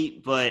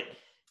chalky, but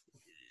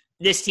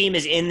this team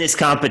is in this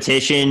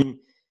competition.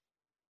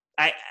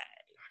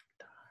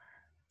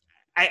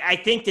 I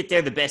think that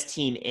they're the best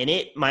team in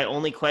it. My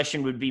only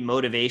question would be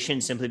motivation,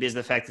 simply because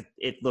of the fact that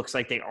it looks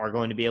like they are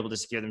going to be able to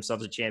secure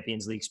themselves a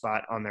Champions League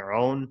spot on their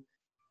own.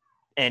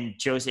 And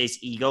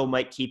Jose's ego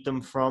might keep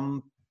them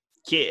from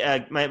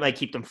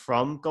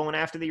going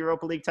after the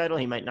Europa League title.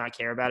 He might not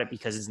care about it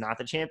because it's not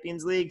the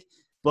Champions League.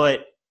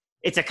 But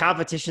it's a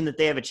competition that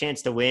they have a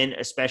chance to win,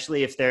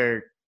 especially if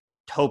their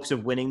hopes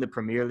of winning the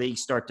Premier League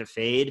start to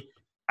fade.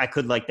 I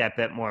could like that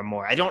bet more and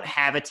more. I don't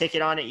have a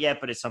ticket on it yet,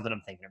 but it's something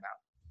I'm thinking about.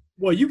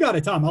 Well, you got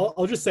it, Tom.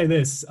 I'll just say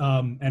this,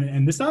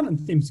 and this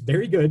seems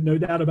very good, no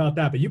doubt about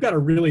that, but you got to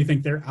really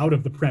think they're out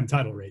of the Prem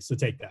title race to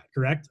take that,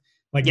 correct?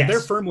 Like, yes. If they're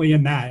firmly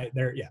in that,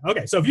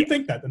 okay, so if you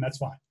think that, then that's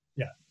fine.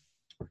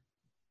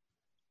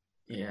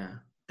 Yeah,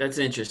 that's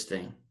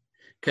interesting,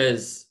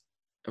 because,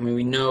 I mean,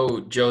 we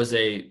know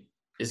Jose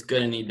is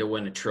going to need to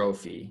win a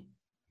trophy,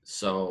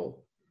 so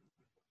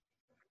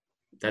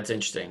that's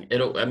interesting.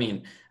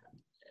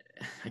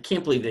 I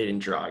can't believe they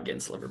didn't draw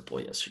against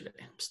Liverpool yesterday.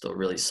 I'm still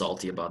really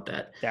salty about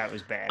that. That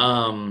was bad.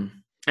 I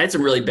had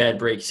some really bad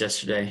breaks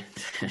yesterday.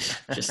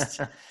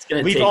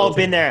 We've all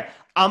been there.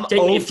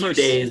 Take me a few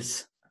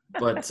days,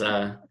 but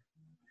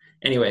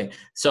anyway.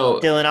 So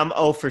Dylan, I'm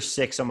 0 for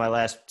 6 on my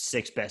last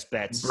 6 best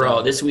bets.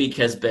 Bro, this week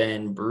has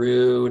been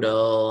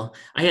brutal.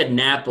 I had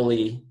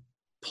Napoli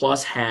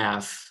plus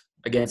half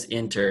against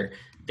Inter.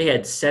 They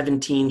had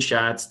 17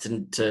 shots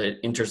to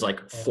Inter's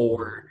like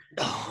 4.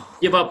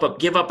 Give up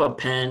a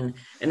pen,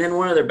 and then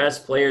one of their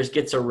best players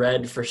gets a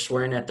red for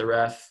swearing at the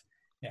ref.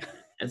 Yeah.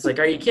 It's like,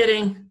 are you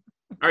kidding?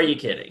 Are you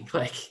kidding?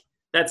 Like,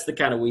 that's the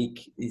kind of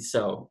week.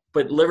 So,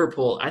 but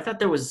Liverpool, I thought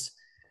there was,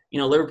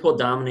 Liverpool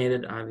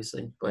dominated,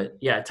 obviously. But,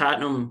 yeah,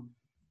 Tottenham,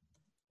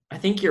 I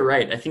think you're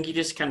right. I think you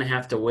just kind of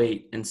have to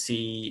wait and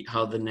see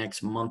how the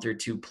next month or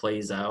two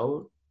plays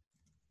out.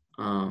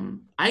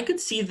 I could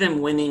see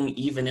them winning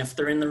even if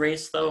they're in the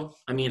race, though.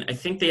 I mean, I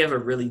think they have a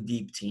really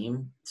deep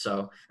team.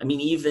 So, I mean,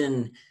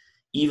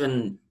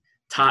 even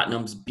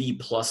Tottenham's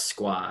B-plus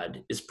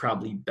squad is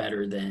probably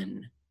better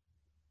than,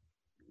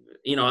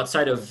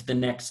 outside of the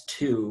next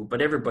two.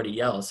 But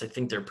everybody else, I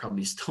think they're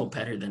probably still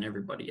better than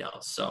everybody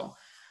else. So,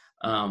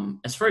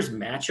 as far as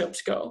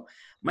matchups go,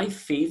 my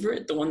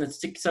favorite, the one that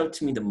sticks out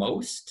to me the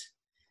most,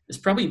 is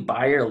probably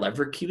Bayer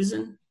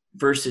Leverkusen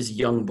versus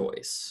Young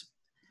Boys.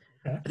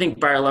 Okay. I think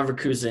Bayer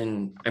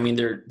Leverkusen, I mean,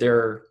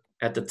 they're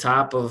at the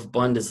top of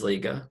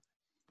Bundesliga.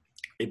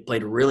 They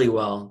played really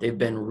well. They've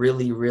been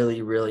really,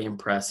 really, really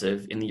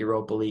impressive in the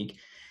Europa League.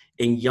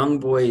 And Young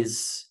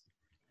Boys,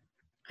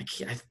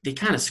 they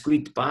kind of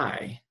squeaked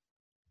by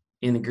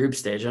in the group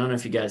stage. I don't know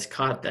if you guys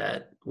caught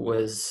that.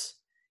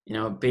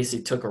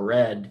 Basically took a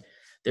red.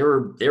 They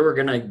were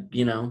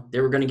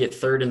gonna get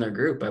third in their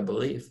group, I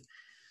believe.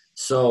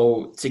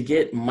 So to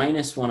get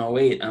minus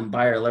 108 on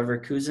Bayer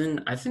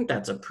Leverkusen, I think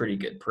that's a pretty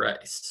good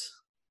price.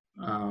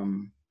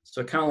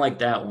 So I kind of like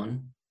that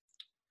one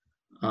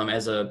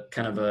as a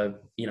kind of a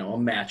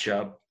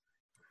matchup.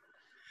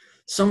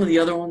 Some of the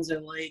other ones I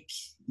like,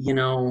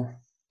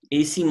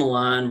 AC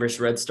Milan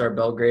versus Red Star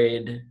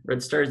Belgrade.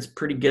 Red Star is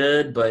pretty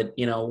good, but,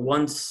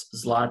 once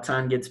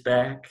Zlatan gets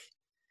back,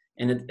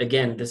 and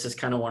again, this is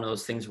kind of one of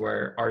those things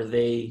where are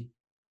they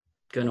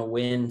going to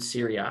win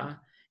Serie A?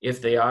 If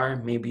they are,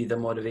 maybe the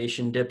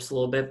motivation dips a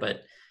little bit,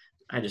 but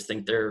I just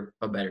think they're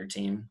a better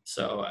team.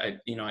 So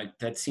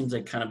that seems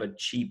like kind of a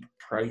cheap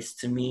price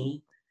to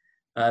me.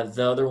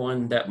 The other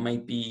one that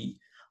might be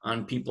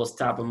on people's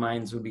top of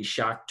minds would be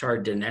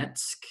Shakhtar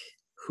Donetsk,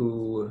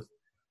 who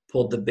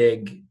pulled the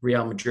big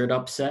Real Madrid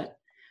upset.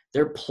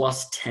 They're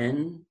plus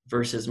 10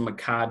 versus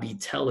Maccabi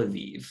Tel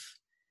Aviv.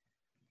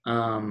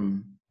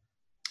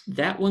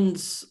 That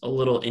one's a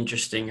little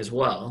interesting as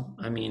well.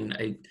 I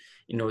mean,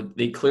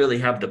 they clearly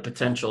have the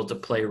potential to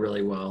play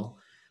really well.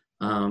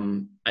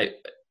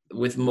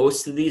 With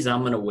most of these, I'm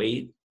going to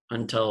wait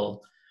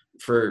until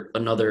for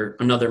another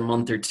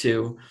month or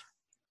two.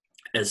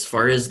 As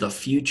far as the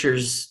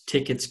futures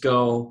tickets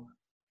go,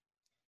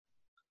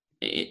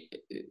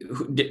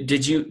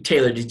 did you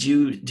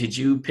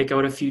pick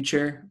out a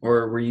future,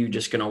 or were you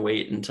just going to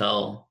wait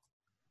until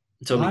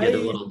we get a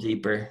little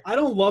deeper? I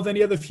don't love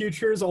any of the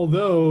futures,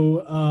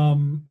 although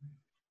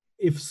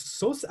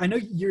I know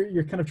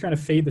you're kind of trying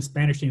to fade the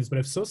Spanish teams, but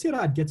if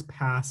Sociedad gets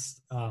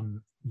past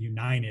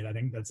United, I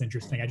think that's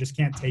interesting. I just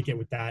can't take it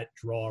with that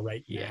draw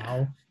right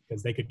now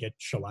because they could get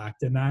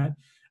shellacked in that.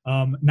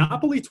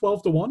 Napoli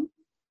 12-1.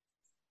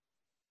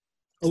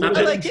 I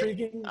like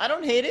it. I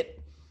don't hate it.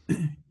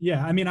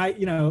 Yeah, I mean, I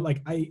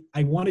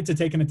wanted to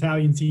take an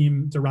Italian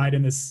team to ride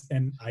in this,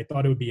 and I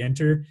thought it would be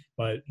Inter,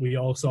 but we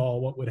all saw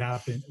what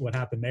happened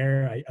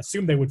there. I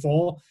assumed they would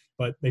fall,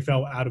 but they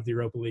fell out of the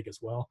Europa League as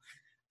well.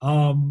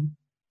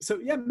 So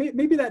yeah,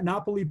 maybe that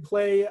Napoli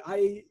play.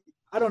 I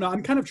don't know.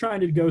 I'm kind of trying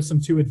to go some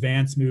 2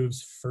 advanced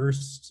moves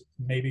first,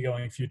 maybe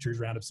going futures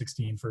round of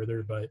 16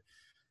 further, but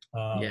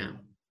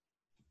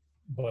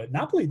But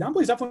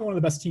Napoli's definitely one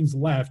of the best teams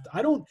left.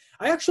 I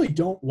actually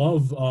don't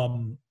love.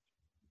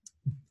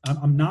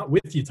 I'm not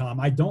with you, Tom.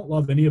 I don't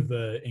love any of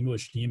the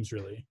English teams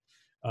really.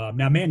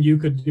 Now, Man U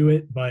could do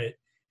it, but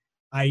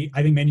I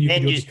think Man U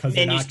could do it because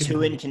they're not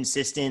too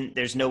inconsistent.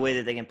 There's no way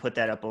that they can put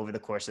that up over the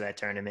course of that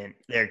tournament.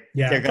 They're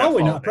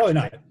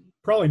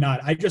probably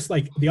not. I just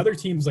the other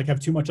teams have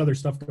too much other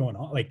stuff going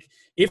on.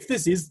 If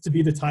this is to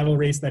be the title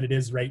race that it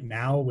is right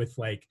now with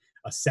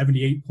a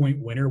 78-point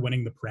winner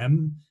winning the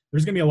Prem,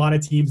 there's going to be a lot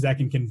of teams that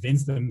can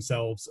convince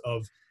themselves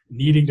of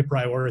needing to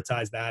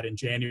prioritize that in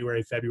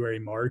January, February,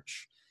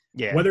 March.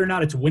 Yeah. Whether or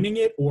not it's winning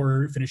it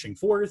or finishing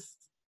fourth,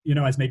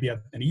 as maybe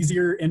an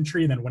easier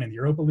entry than winning the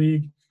Europa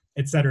League,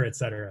 et cetera, et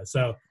cetera.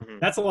 So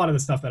that's a lot of the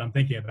stuff that I'm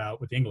thinking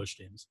about with the English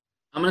teams.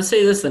 I'm going to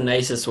say this the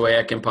nicest way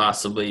I can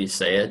possibly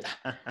say it.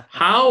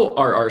 How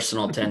are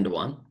Arsenal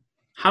 10-1?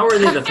 How are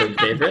they the third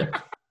favorite?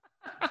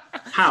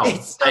 How?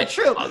 It's so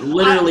true.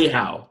 Literally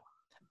how?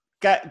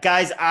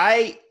 Guys,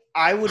 I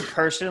would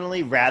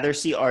personally rather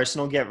see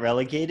Arsenal get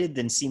relegated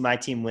than see my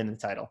team win the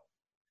title.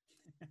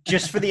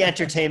 Just for the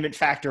entertainment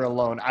factor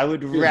alone. I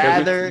would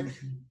rather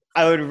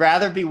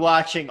be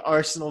watching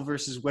Arsenal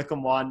versus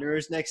Wycombe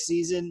Wanderers next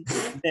season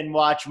than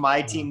watch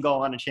my team go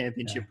on a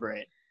championship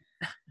parade.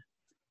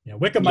 Yeah,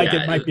 Wycombe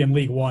might be in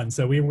League One,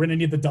 so we're going to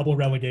need the double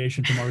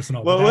relegation from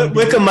Arsenal. Well,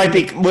 Wycombe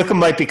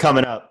might be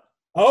coming up.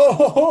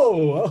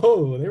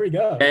 Oh, there we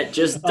go. It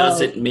just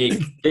doesn't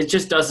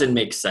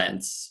make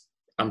sense.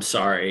 I'm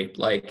sorry.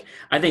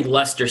 I think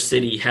Leicester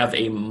City have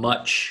a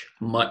much,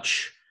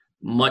 much,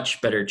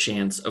 much better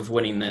chance of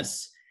winning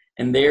this.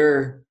 and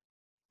they're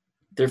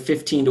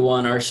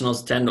 15-1.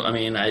 Arsenal's 10. I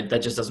mean,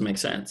 that just doesn't make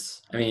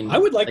sense. I mean, I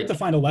would like to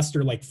find a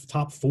Leicester like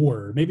top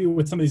 4, maybe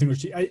with some of these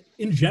English.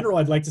 In general,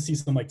 I'd like to see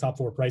some like top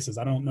 4 prices.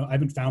 I don't know. I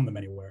haven't found them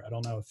anywhere. I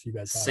don't know if you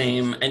guys have.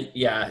 Same, and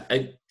yeah,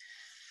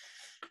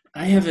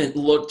 I haven't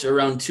looked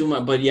around too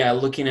much, but yeah,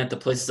 looking at the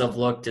places I've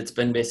looked, it's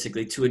been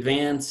basically to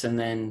advance and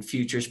then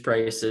futures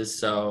prices.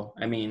 So,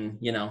 I mean,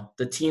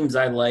 the teams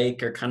I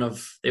like are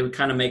they would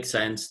kind of make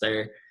sense.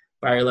 They're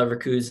Bayer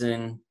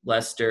Leverkusen,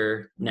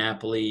 Leicester,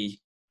 Napoli.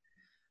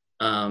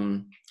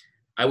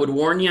 I would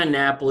warn you on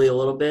Napoli a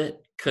little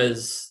bit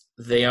because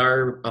they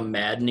are a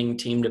maddening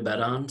team to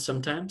bet on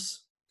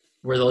sometimes,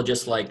 where they'll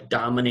just like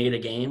dominate a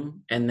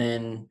game and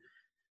then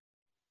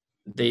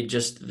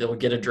they'll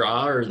get a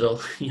draw, or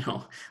they'll,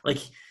 like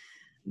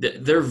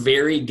they're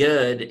very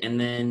good. And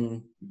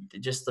then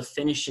just the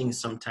finishing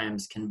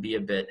sometimes can be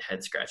a bit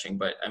head scratching,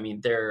 but I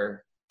mean,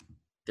 they're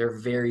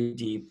very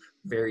deep,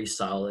 very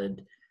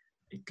solid.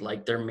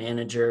 Like their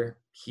manager,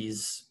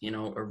 he's,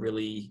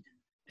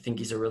 I think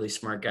he's a really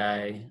smart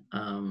guy.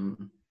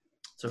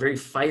 It's a very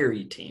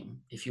fiery team.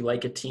 If you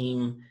like a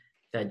team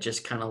that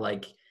just kind of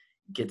like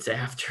gets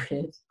after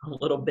it a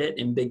little bit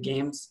in big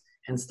games,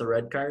 hence the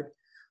red card.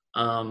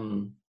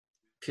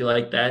 If you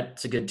like that,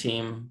 it's a good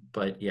team.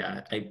 But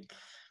yeah, I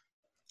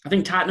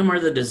think Tottenham are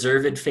the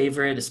deserved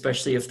favorite,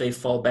 especially if they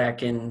fall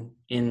back in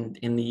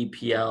the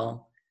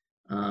EPL.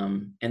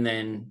 And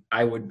then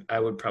I would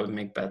probably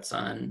make bets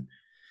on.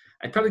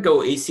 I'd probably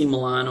go AC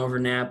Milan over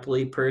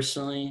Napoli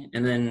personally.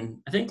 And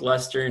then I think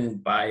Leicester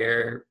and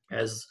Bayer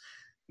has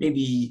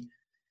maybe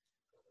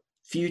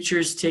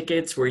futures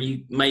tickets where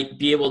you might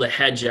be able to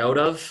hedge out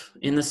of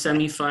in the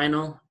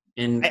semifinal.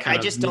 And I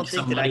just don't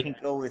think that I can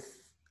go with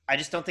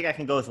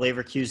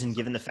Leverkusen,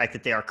 given the fact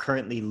that they are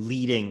currently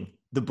leading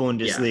the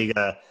Bundesliga.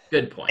 Yeah,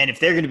 good point. And if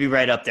they're going to be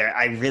right up there,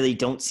 I really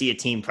don't see a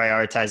team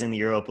prioritizing the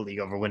Europa League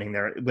over winning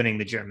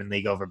the German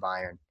league over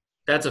Bayern.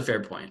 That's a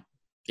fair point.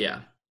 Yeah.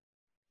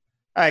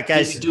 All right,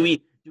 guys. Do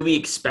we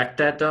expect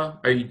that though,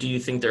 or do you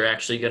think they're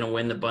actually going to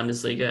win the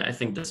Bundesliga? I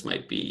think this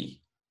might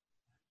be.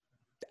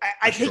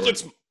 I think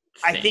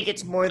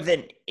it's more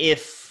than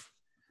if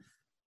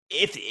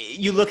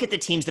you look at the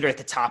teams that are at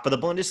the top of the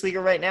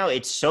Bundesliga right now,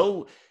 it's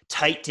so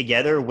tight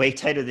together, way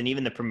tighter than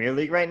even the Premier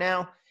League right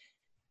now.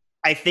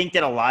 I think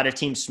that a lot of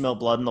teams smell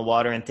blood in the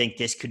water and think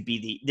this could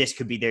be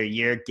their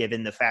year,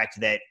 given the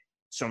fact that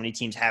so many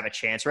teams have a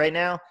chance right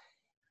now.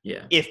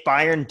 Yeah. If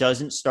Bayern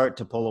doesn't start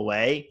to pull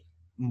away,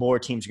 more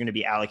teams are going to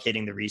be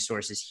allocating the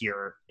resources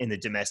here in the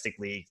domestic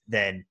league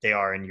than they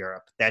are in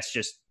Europe. That's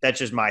just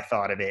my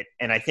thought of it.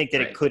 And I think that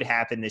It could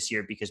happen this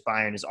year because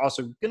Bayern is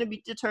also going to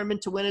be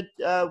determined to win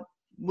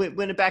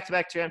a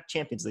back-to-back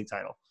Champions League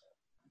title.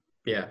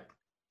 Yeah.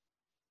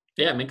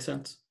 Yeah, it makes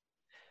sense.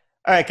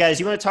 All right, guys,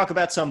 you want to talk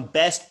about some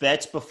best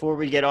bets before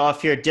we get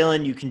off here?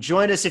 Dylan, you can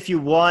join us if you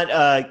want.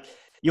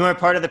 You aren't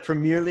part of the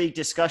Premier League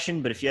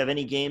discussion, but if you have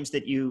any games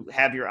that you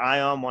have your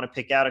eye on, want to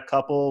pick out a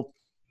couple,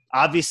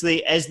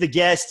 obviously, as the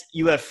guest,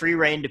 you have free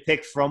reign to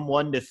pick from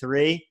 1 to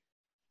 3.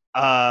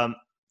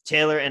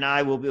 Taylor and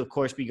I will, of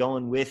course, be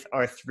going with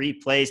our 3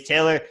 plays.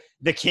 Taylor,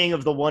 the king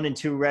of the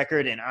 1-2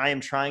 record, and I am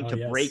trying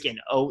to break an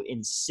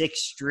 0-6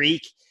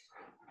 streak.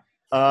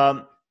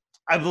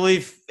 I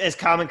believe, as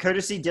common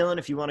courtesy, Dylan,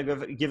 if you want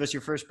to give us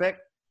your first pick.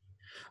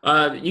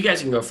 You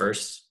guys can go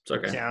first. It's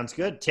okay. Sounds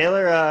good.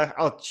 Taylor,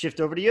 I'll shift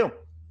over to you.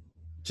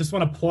 Just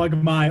want to plug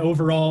my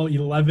overall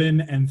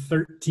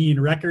 11-13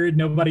 record.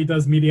 Nobody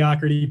does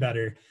mediocrity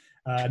better.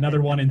 Another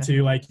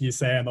 1-2, like you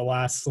say, on the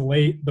last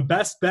slate. The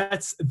best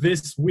bets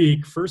this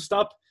week. First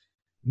up,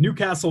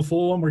 Newcastle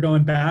Fulham. We're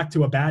going back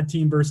to a bad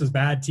team versus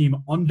bad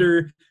team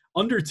under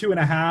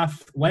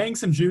 2.5. Laying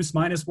some juice,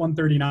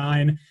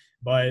 -139.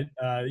 But,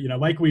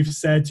 like we've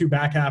said, 2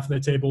 back half of the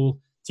table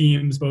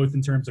teams, both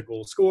in terms of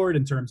goals scored,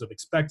 in terms of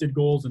expected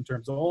goals, in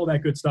terms of all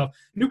that good stuff.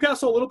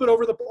 Newcastle a little bit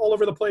all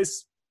over the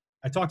place.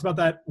 I talked about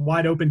that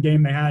wide open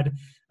game they had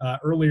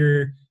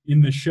earlier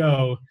in the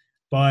show.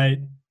 But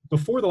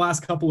before the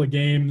last couple of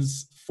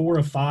games, 4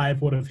 of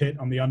 5 would have hit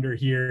on the under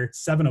here.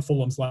 7 of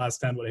Fulham's last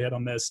 10 would have hit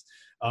on this.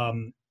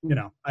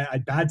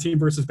 Bad team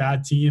versus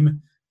bad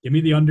team. Give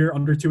me the under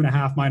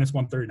 2.5,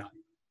 -139.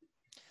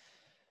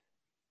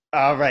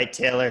 All right,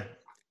 Taylor.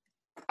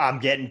 I'm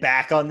getting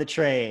back on the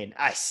train.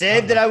 I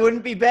said that I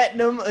wouldn't be betting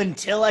them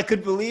until I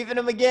could believe in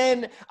them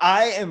again.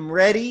 I am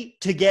ready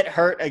to get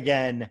hurt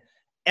again.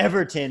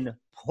 Everton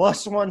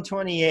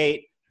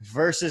 +128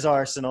 versus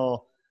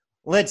Arsenal.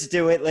 Let's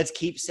do it. Let's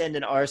keep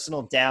sending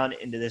Arsenal down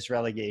into this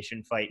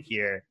relegation fight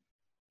here.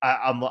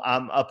 I'm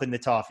up in the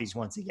toffees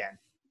once again.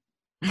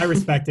 I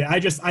respect it.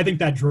 I think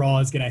that draw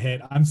is going to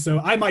hit.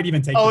 I might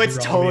even take the draw. It's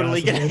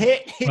totally going to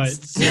hit.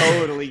 It's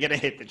totally going to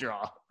hit the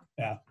draw.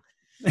 Yeah.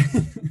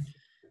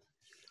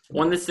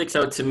 One that sticks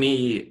out to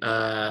me,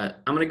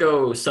 I'm going to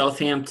go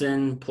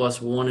Southampton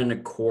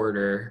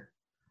 +1.25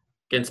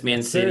 against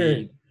Man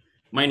City.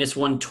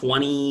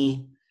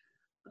 -120.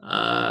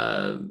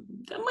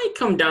 That might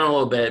come down a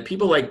little bit.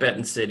 People like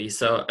betting City.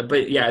 So,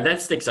 but yeah,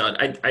 that sticks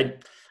out.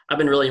 I've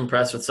been really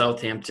impressed with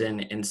Southampton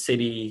and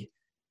City.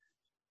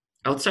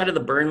 outside of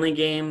the Burnley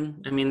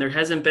game, I mean, there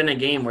hasn't been a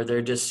game where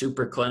they're just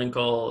super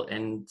clinical,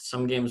 and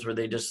some games where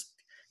they just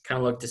kind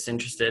of look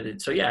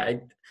disinterested. So yeah,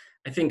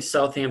 I think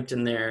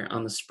Southampton there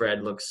on the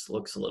spread looks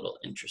a little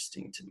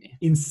interesting to me.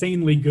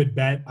 Insanely good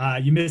bet.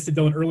 You missed it,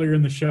 Dylan. Earlier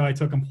in the show, I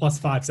took him plus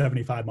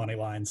 575 money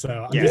line. So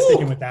I'm just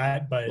sticking with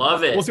that. But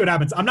love it. We'll see what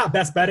happens. I'm not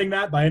best betting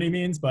that by any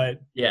means, but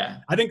yeah,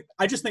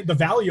 I just think the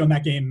value on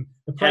that game,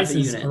 the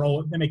prices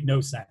they make no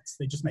sense.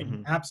 They just make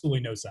absolutely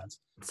no sense.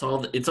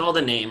 It's all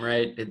the name,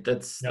 right?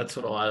 That's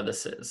what a lot of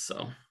this is.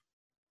 So.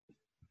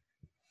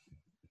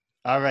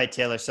 All right,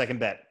 Taylor, second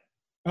bet.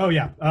 Oh,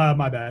 yeah.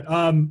 My bad.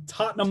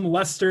 Tottenham,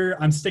 Leicester.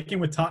 I'm sticking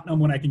with Tottenham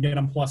when I can get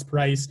them plus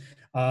price.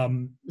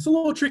 It's a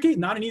little tricky.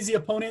 Not an easy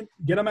opponent.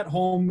 Get them at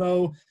home,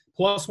 though.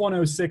 Plus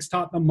 106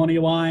 Tottenham money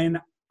line.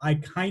 I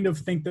kind of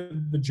think that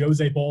the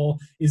Jose ball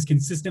is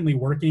consistently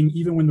working,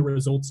 even when the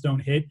results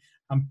don't hit.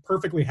 I'm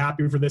perfectly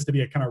happy for this to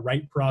be a kind of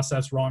right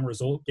process, wrong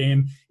result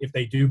game. If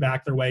they do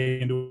back their way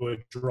into a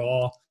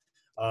draw,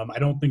 I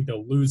don't think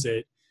they'll lose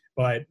it.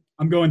 But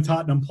I'm going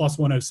Tottenham plus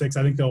 106.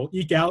 I think they'll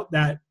eke out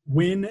that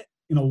win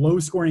in a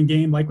low-scoring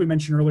game, like we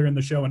mentioned earlier in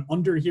the show. An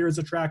under here is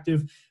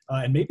attractive,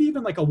 and maybe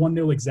even like a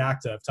 1-0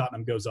 exacta if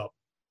Tottenham goes up.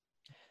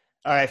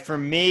 All right, for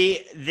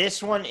me,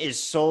 this one is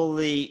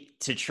solely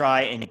to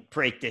try and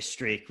break this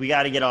streak. We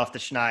got to get off the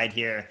schneid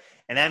here,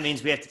 and that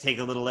means we have to take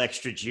a little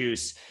extra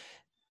juice.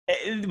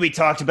 We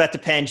talked about the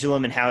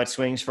pendulum and how it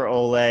swings for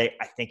Ole. I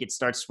think it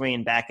starts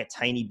swinging back a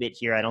tiny bit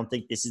here. I don't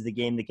think this is the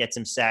game that gets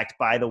him sacked.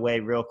 By the way,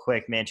 real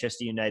quick,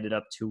 Manchester United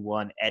up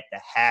 2-1 at the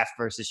half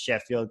versus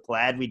Sheffield.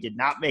 Glad we did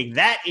not make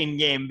that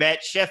in-game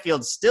bet.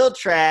 Sheffield's still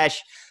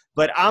trash,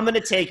 but I'm going to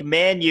take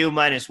Man U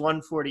minus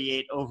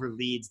 148 over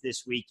Leeds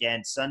this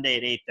weekend, Sunday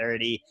at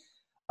 8:30.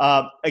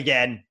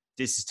 Again,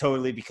 this is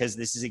totally because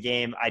this is a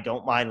game I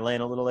don't mind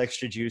laying a little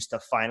extra juice to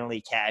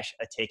finally cash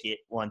a ticket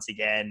once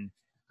again.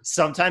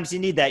 Sometimes you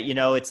need that,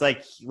 it's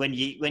like when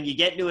you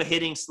get into a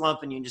hitting slump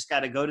and you just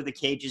got to go to the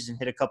cages and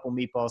hit a couple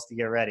meatballs to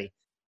get ready.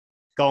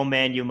 Go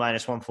Man U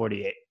minus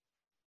 148.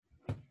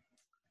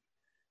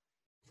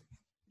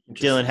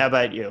 Dylan, how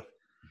about you?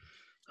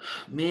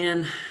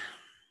 Man,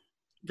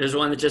 there's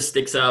one that just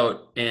sticks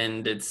out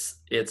and it's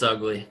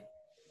ugly.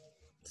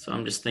 So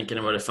I'm just thinking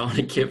about if I want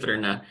to give it or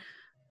not.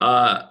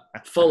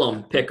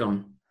 Fulham, pick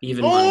 'em,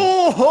 even money.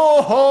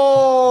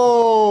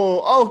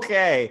 Oh,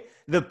 okay.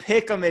 The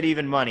pick 'em at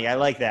even money. I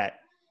like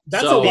that.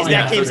 That's so, a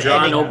yeah, so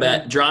draw no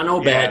bet. Draw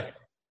no bet.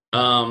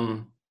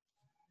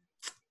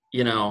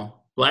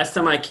 Last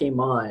time I came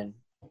on,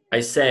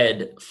 I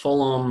said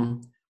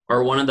Fulham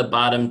are one of the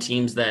bottom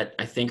teams that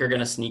I think are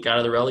going to sneak out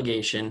of the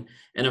relegation.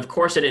 And of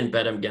course I didn't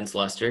bet them against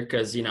Leicester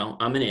because,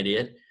 I'm an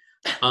idiot.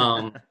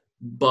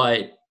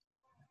 But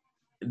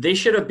they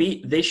should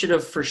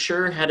have for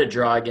sure had a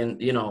draw again,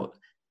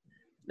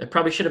 It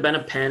probably should have been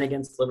a pen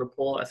against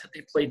Liverpool. I thought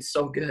they played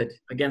so good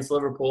against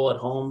Liverpool at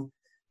home.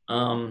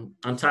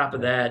 On top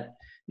of that,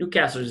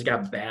 Newcastle just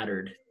got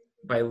battered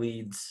by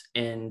Leeds,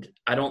 and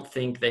I don't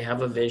think they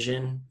have a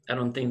vision. I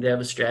don't think they have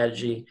a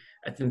strategy.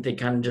 I think they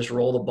kind of just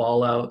roll the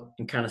ball out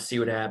and kind of see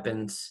what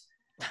happens.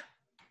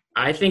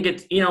 I think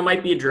it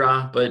might be a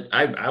draw, but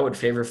I would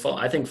favor Fulham.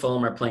 I think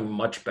Fulham are playing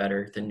much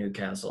better than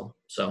Newcastle,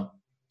 so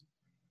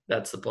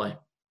that's the play.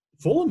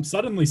 Fulham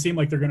suddenly seem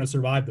like they're going to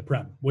survive the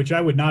Prem, which I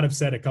would not have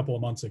said a couple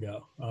of months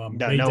ago.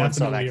 They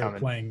definitely are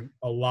playing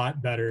a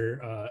lot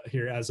better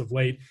here as of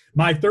late.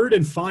 My third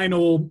and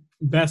final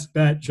best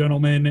bet,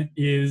 gentlemen,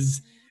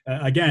 is,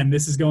 again,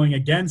 this is going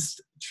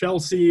against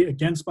Chelsea,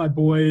 against my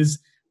boys,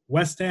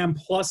 West Ham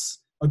plus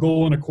a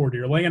goal and a quarter.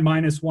 You're laying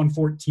minus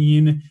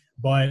 114,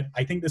 but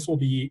I think this will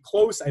be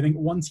close. I think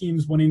one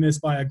team's winning this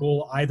by a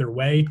goal either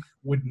way.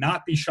 Would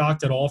not be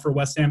shocked at all for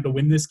West Ham to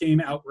win this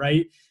game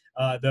outright.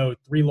 Though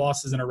 3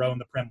 losses in a row in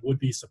the Prem would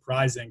be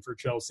surprising for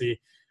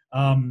Chelsea.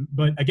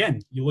 But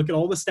again, you look at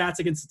all the stats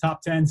against the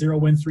top 10, 0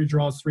 wins, 3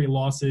 draws, 3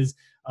 losses.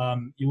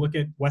 You look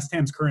at West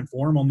Ham's current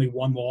form, only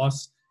 1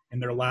 loss in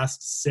their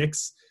last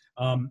 6.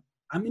 I'm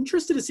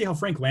interested to see how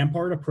Frank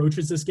Lampard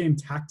approaches this game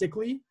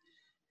tactically,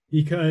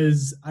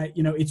 because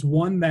it's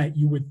one that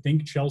you would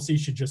think Chelsea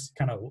should just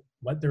kind of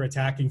let their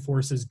attacking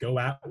forces go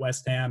at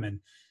West Ham and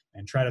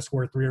try to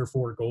score 3 or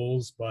 4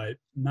 goals, but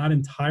not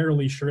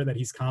entirely sure that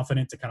he's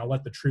confident to kind of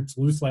let the troops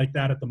loose like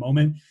that at the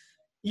moment.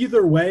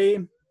 Either way,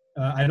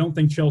 I don't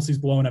think Chelsea's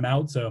blowing him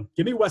out, so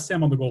give me West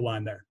Ham on the goal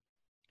line there.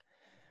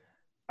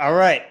 All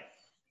right.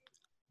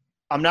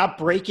 I'm not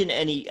breaking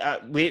any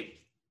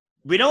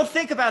we don't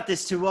think about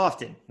this too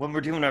often when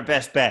we're doing our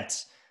best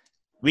bets.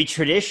 We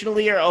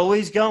traditionally are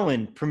always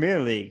going Premier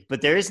League,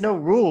 but there is no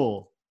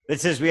rule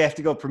that says we have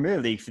to go Premier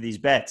League for these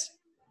bets.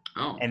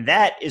 Oh. And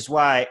that is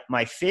why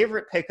my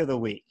favorite pick of the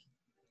week,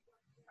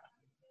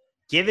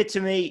 give it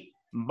to me,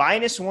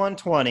 minus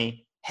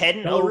 120,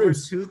 heading over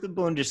to the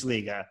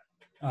Bundesliga.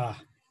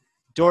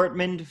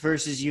 Dortmund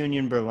versus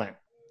Union Berlin.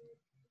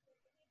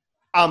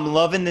 I'm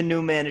loving the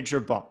new manager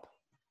bump.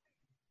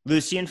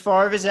 Lucien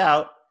Favre is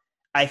out.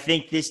 I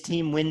think this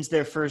team wins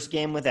their first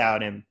game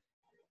without him.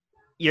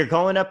 You're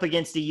going up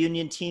against a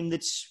Union team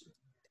that's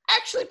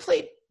actually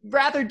played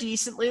rather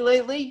decently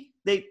lately.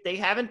 They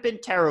haven't been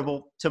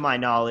terrible to my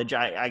knowledge.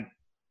 I'm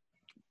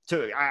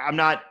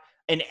not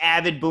an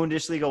avid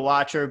Bundesliga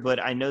watcher,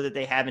 but I know that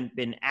they haven't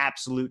been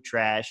absolute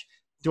trash.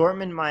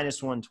 Dortmund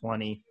minus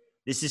 120.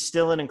 This is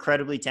still an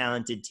incredibly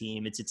talented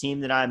team. It's a team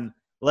that I'm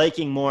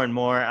liking more and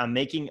more.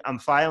 I'm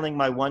filing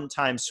my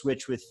one-time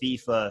switch with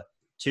FIFA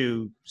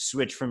to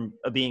switch from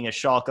being a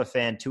Schalke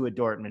fan to a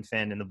Dortmund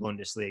fan in the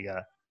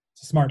Bundesliga.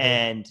 It's a smart move.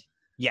 And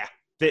yeah,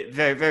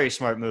 very, very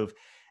smart move.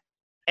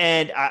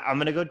 And I'm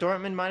going to go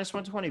Dortmund minus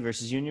 120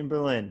 versus Union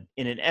Berlin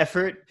in an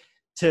effort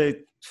to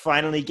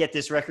finally get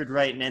this record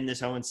right and end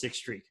this 0-6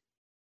 streak.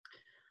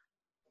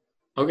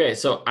 Okay,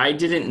 so I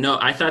didn't know.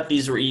 I thought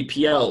these were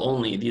EPL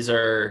only. These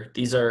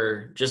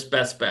are just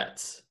best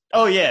bets.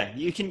 Oh yeah,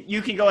 you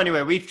can go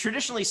anywhere. We've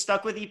traditionally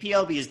stuck with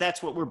EPL because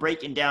that's what we're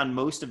breaking down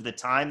most of the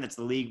time. That's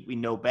the league we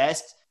know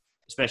best,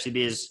 especially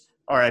because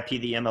RIP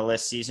the MLS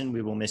season.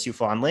 We will miss you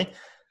fondly.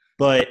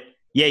 But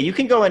yeah, you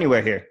can go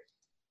anywhere here.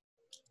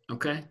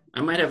 Okay,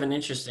 I might have an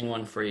interesting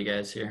one for you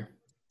guys here.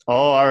 Oh,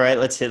 all right.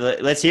 Let's hear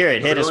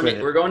it. Hit us with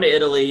it. We're going to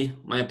Italy.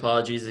 My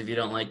apologies if you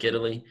don't like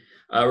Italy.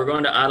 We're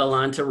going to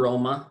Atalanta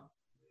Roma.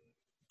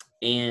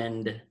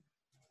 And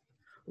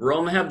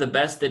Roma have the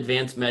best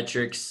advanced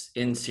metrics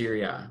in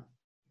Serie A,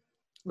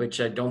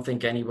 which I don't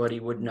think anybody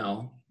would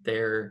know.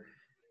 They're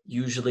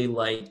usually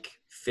like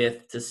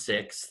 5th to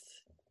 6th.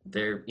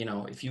 They're,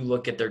 if you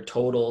look at their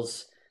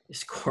totals, they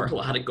score a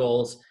lot of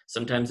goals.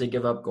 Sometimes they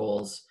give up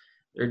goals.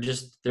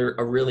 They're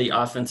a really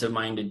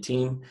offensive-minded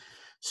team.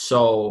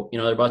 So,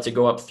 they're about to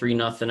go up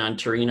 3-0 on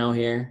Torino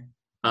here.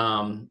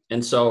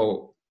 And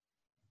so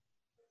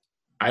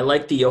I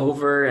like the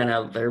over,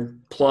 and they're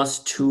plus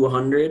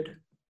 200.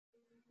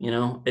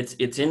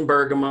 It's in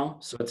Bergamo,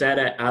 so it's at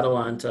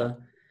Atalanta.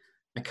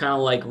 I kind of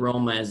like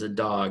Roma as a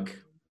dog.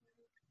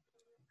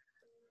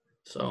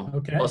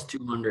 So plus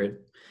 200.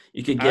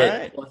 You could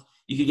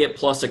get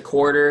plus a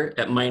quarter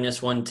at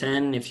minus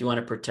 110 if you want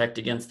to protect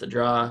against the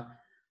draw.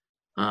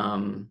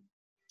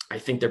 I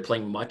think they're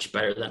playing much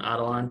better than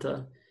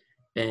Atalanta,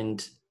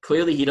 and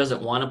clearly he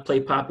doesn't want to play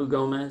Papu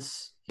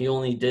Gomez. He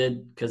only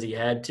did because he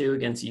had to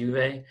against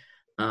Juve.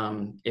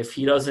 If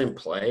he doesn't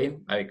play,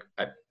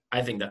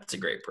 I think that's a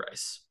great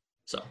price.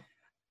 So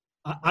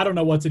I don't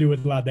know what to do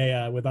with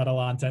Ladea, with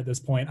Atalanta at this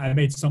point. I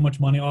made so much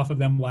money off of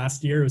them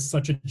last year. It was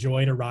such a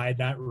joy to ride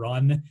that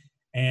run.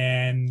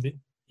 And,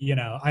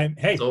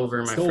 it's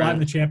over, still alive in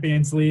the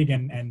Champions League,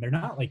 and they're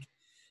not like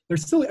 – they're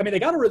still – I mean, they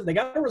got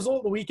a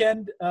result the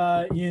weekend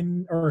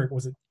or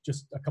was it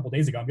just a couple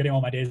days ago? I'm getting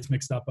all my days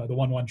mixed up. The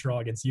 1-1 draw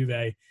against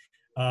Juve.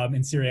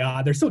 In Serie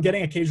A. They're still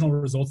getting occasional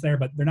results there,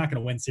 but they're not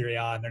going to win Serie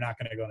A, and they're not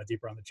going to go on a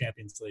deeper on the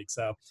Champions League.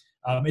 So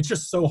it's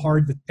just so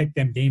hard to pick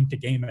them game to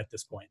game at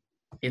this point.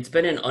 It's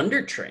been an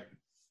undertrain.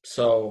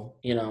 So,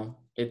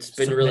 it's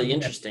been really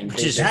interesting.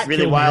 Which is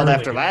really wild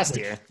after last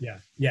year.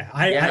 Yeah.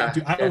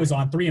 I was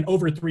on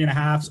over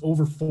 3.5s,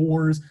 over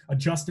 4s,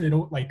 adjusted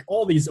like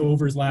all these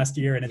overs last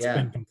year, and it's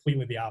been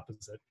completely the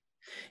opposite.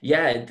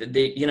 Yeah,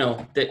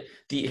 the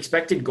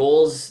expected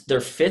goals, they're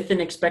 5th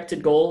in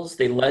expected goals.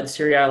 They led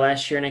Serie A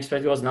last year in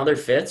expected goals. Now they're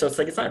 5th, so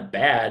it's not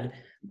bad.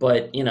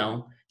 But,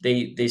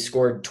 they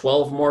scored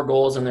 12 more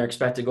goals than their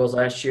expected goals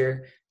last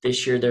year.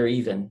 This year they're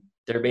even.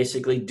 They're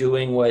basically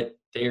doing what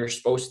they're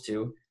supposed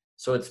to.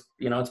 So it's,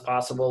 it's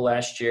possible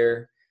last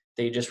year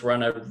they just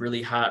run a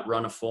really hot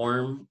run of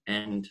form,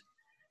 and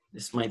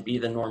this might be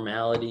the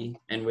normality.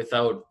 And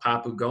without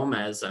Papu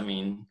Gomez, I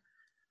mean,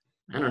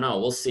 I don't know.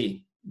 We'll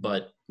see.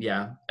 But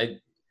yeah,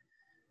 if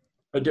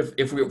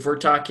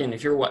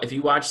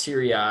you watch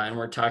Serie A and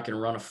we're talking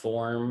run of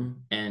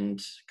form and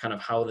kind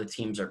of how the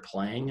teams are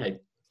playing, I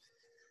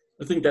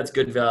think that's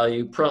good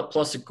value.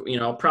 Plus,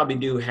 I'll probably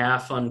do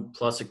half on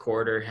plus a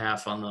quarter,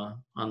 half on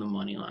the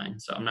money line.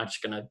 So I'm not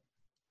just gonna.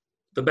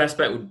 The best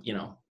bet would,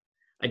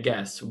 I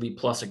guess, would be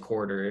plus a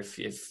quarter if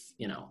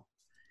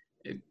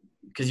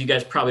because you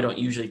guys probably don't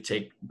usually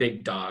take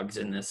big dogs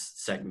in this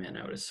segment,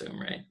 I would assume,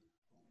 right?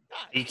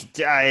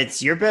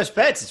 It's your best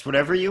bets. It's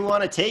whatever you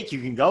want to take,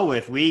 you can go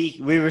with. We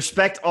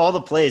respect all the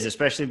plays,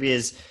 especially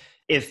because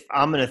if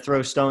I'm going to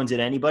throw stones at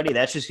anybody,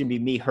 that's just going to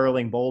be me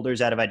hurling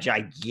boulders out of a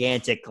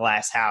gigantic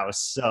glass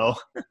house. So,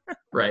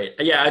 right.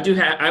 Yeah,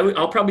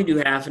 I'll probably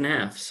do half and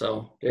half.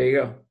 So there you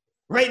go.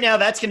 Right now,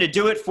 that's going to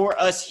do it for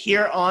us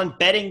here on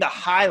Betting the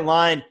High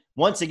Line.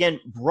 Once again,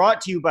 brought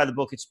to you by the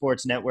Book It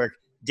Sports Network.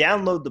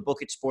 Download the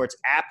Book It Sports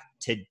app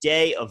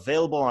today,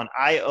 available on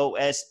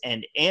iOS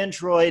and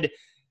Android.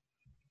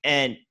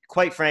 And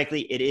quite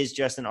frankly, it is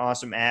just an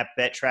awesome app,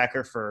 bet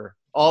tracker for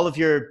all of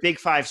your Big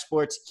 5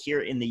 sports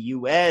here in the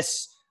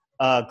U.S.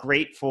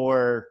 Great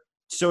for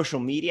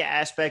social media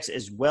aspects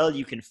as well.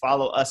 You can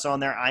follow us on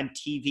there. I'm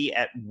TV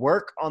at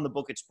work on the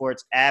Book It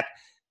Sports app.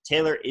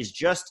 Taylor is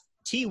just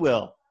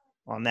T-Will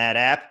on that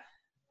app.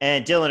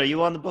 And Dylan, are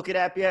you on the Book It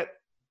app yet?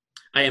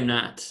 I am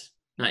not.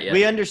 Not yet.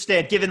 We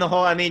understand, given the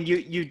whole,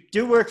 you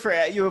do work for,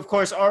 you of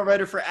course are a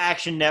writer for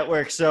Action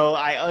Network, so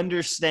I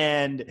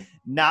understand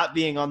not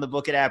being on the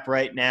Book It app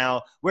right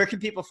now. Where can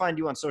people find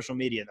you on social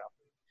media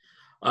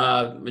though?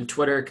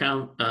 Twitter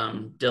account,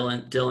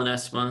 Dylan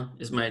Esma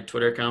is my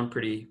Twitter account.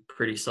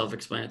 Pretty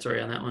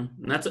self-explanatory on that one.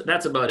 And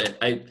that's about it.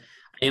 I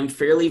am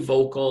fairly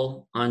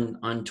vocal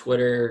on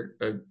Twitter.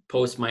 I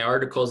post my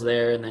articles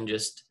there, and then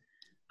just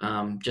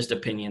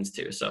opinions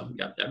too. So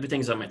yeah,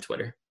 everything's on my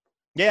Twitter.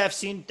 Yeah, I've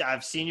seen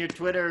your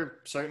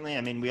Twitter, certainly.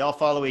 I mean, we all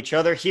follow each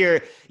other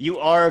here. You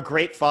are a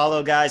great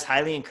follow, guys.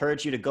 Highly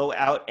encourage you to go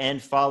out and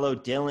follow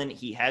Dylan.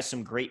 He has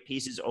some great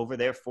pieces over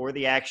there for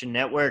the Action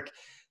Network.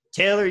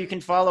 Taylor, you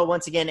can follow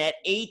once again at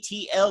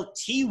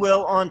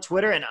ATLTWill on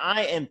Twitter, and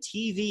I am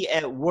TV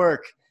at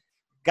Work.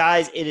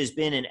 Guys, it has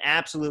been an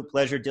absolute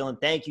pleasure.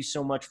 Dylan, thank you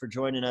so much for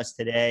joining us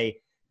today.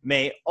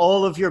 May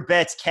all of your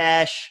bets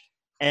cash.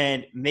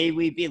 And may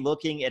we be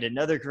looking at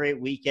another great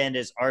weekend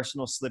as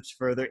Arsenal slips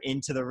further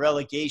into the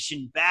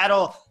relegation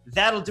battle.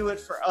 That'll do it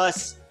for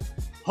us.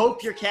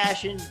 Hope you're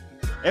cashing.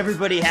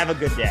 Everybody have a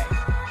good day.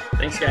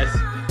 Thanks, guys.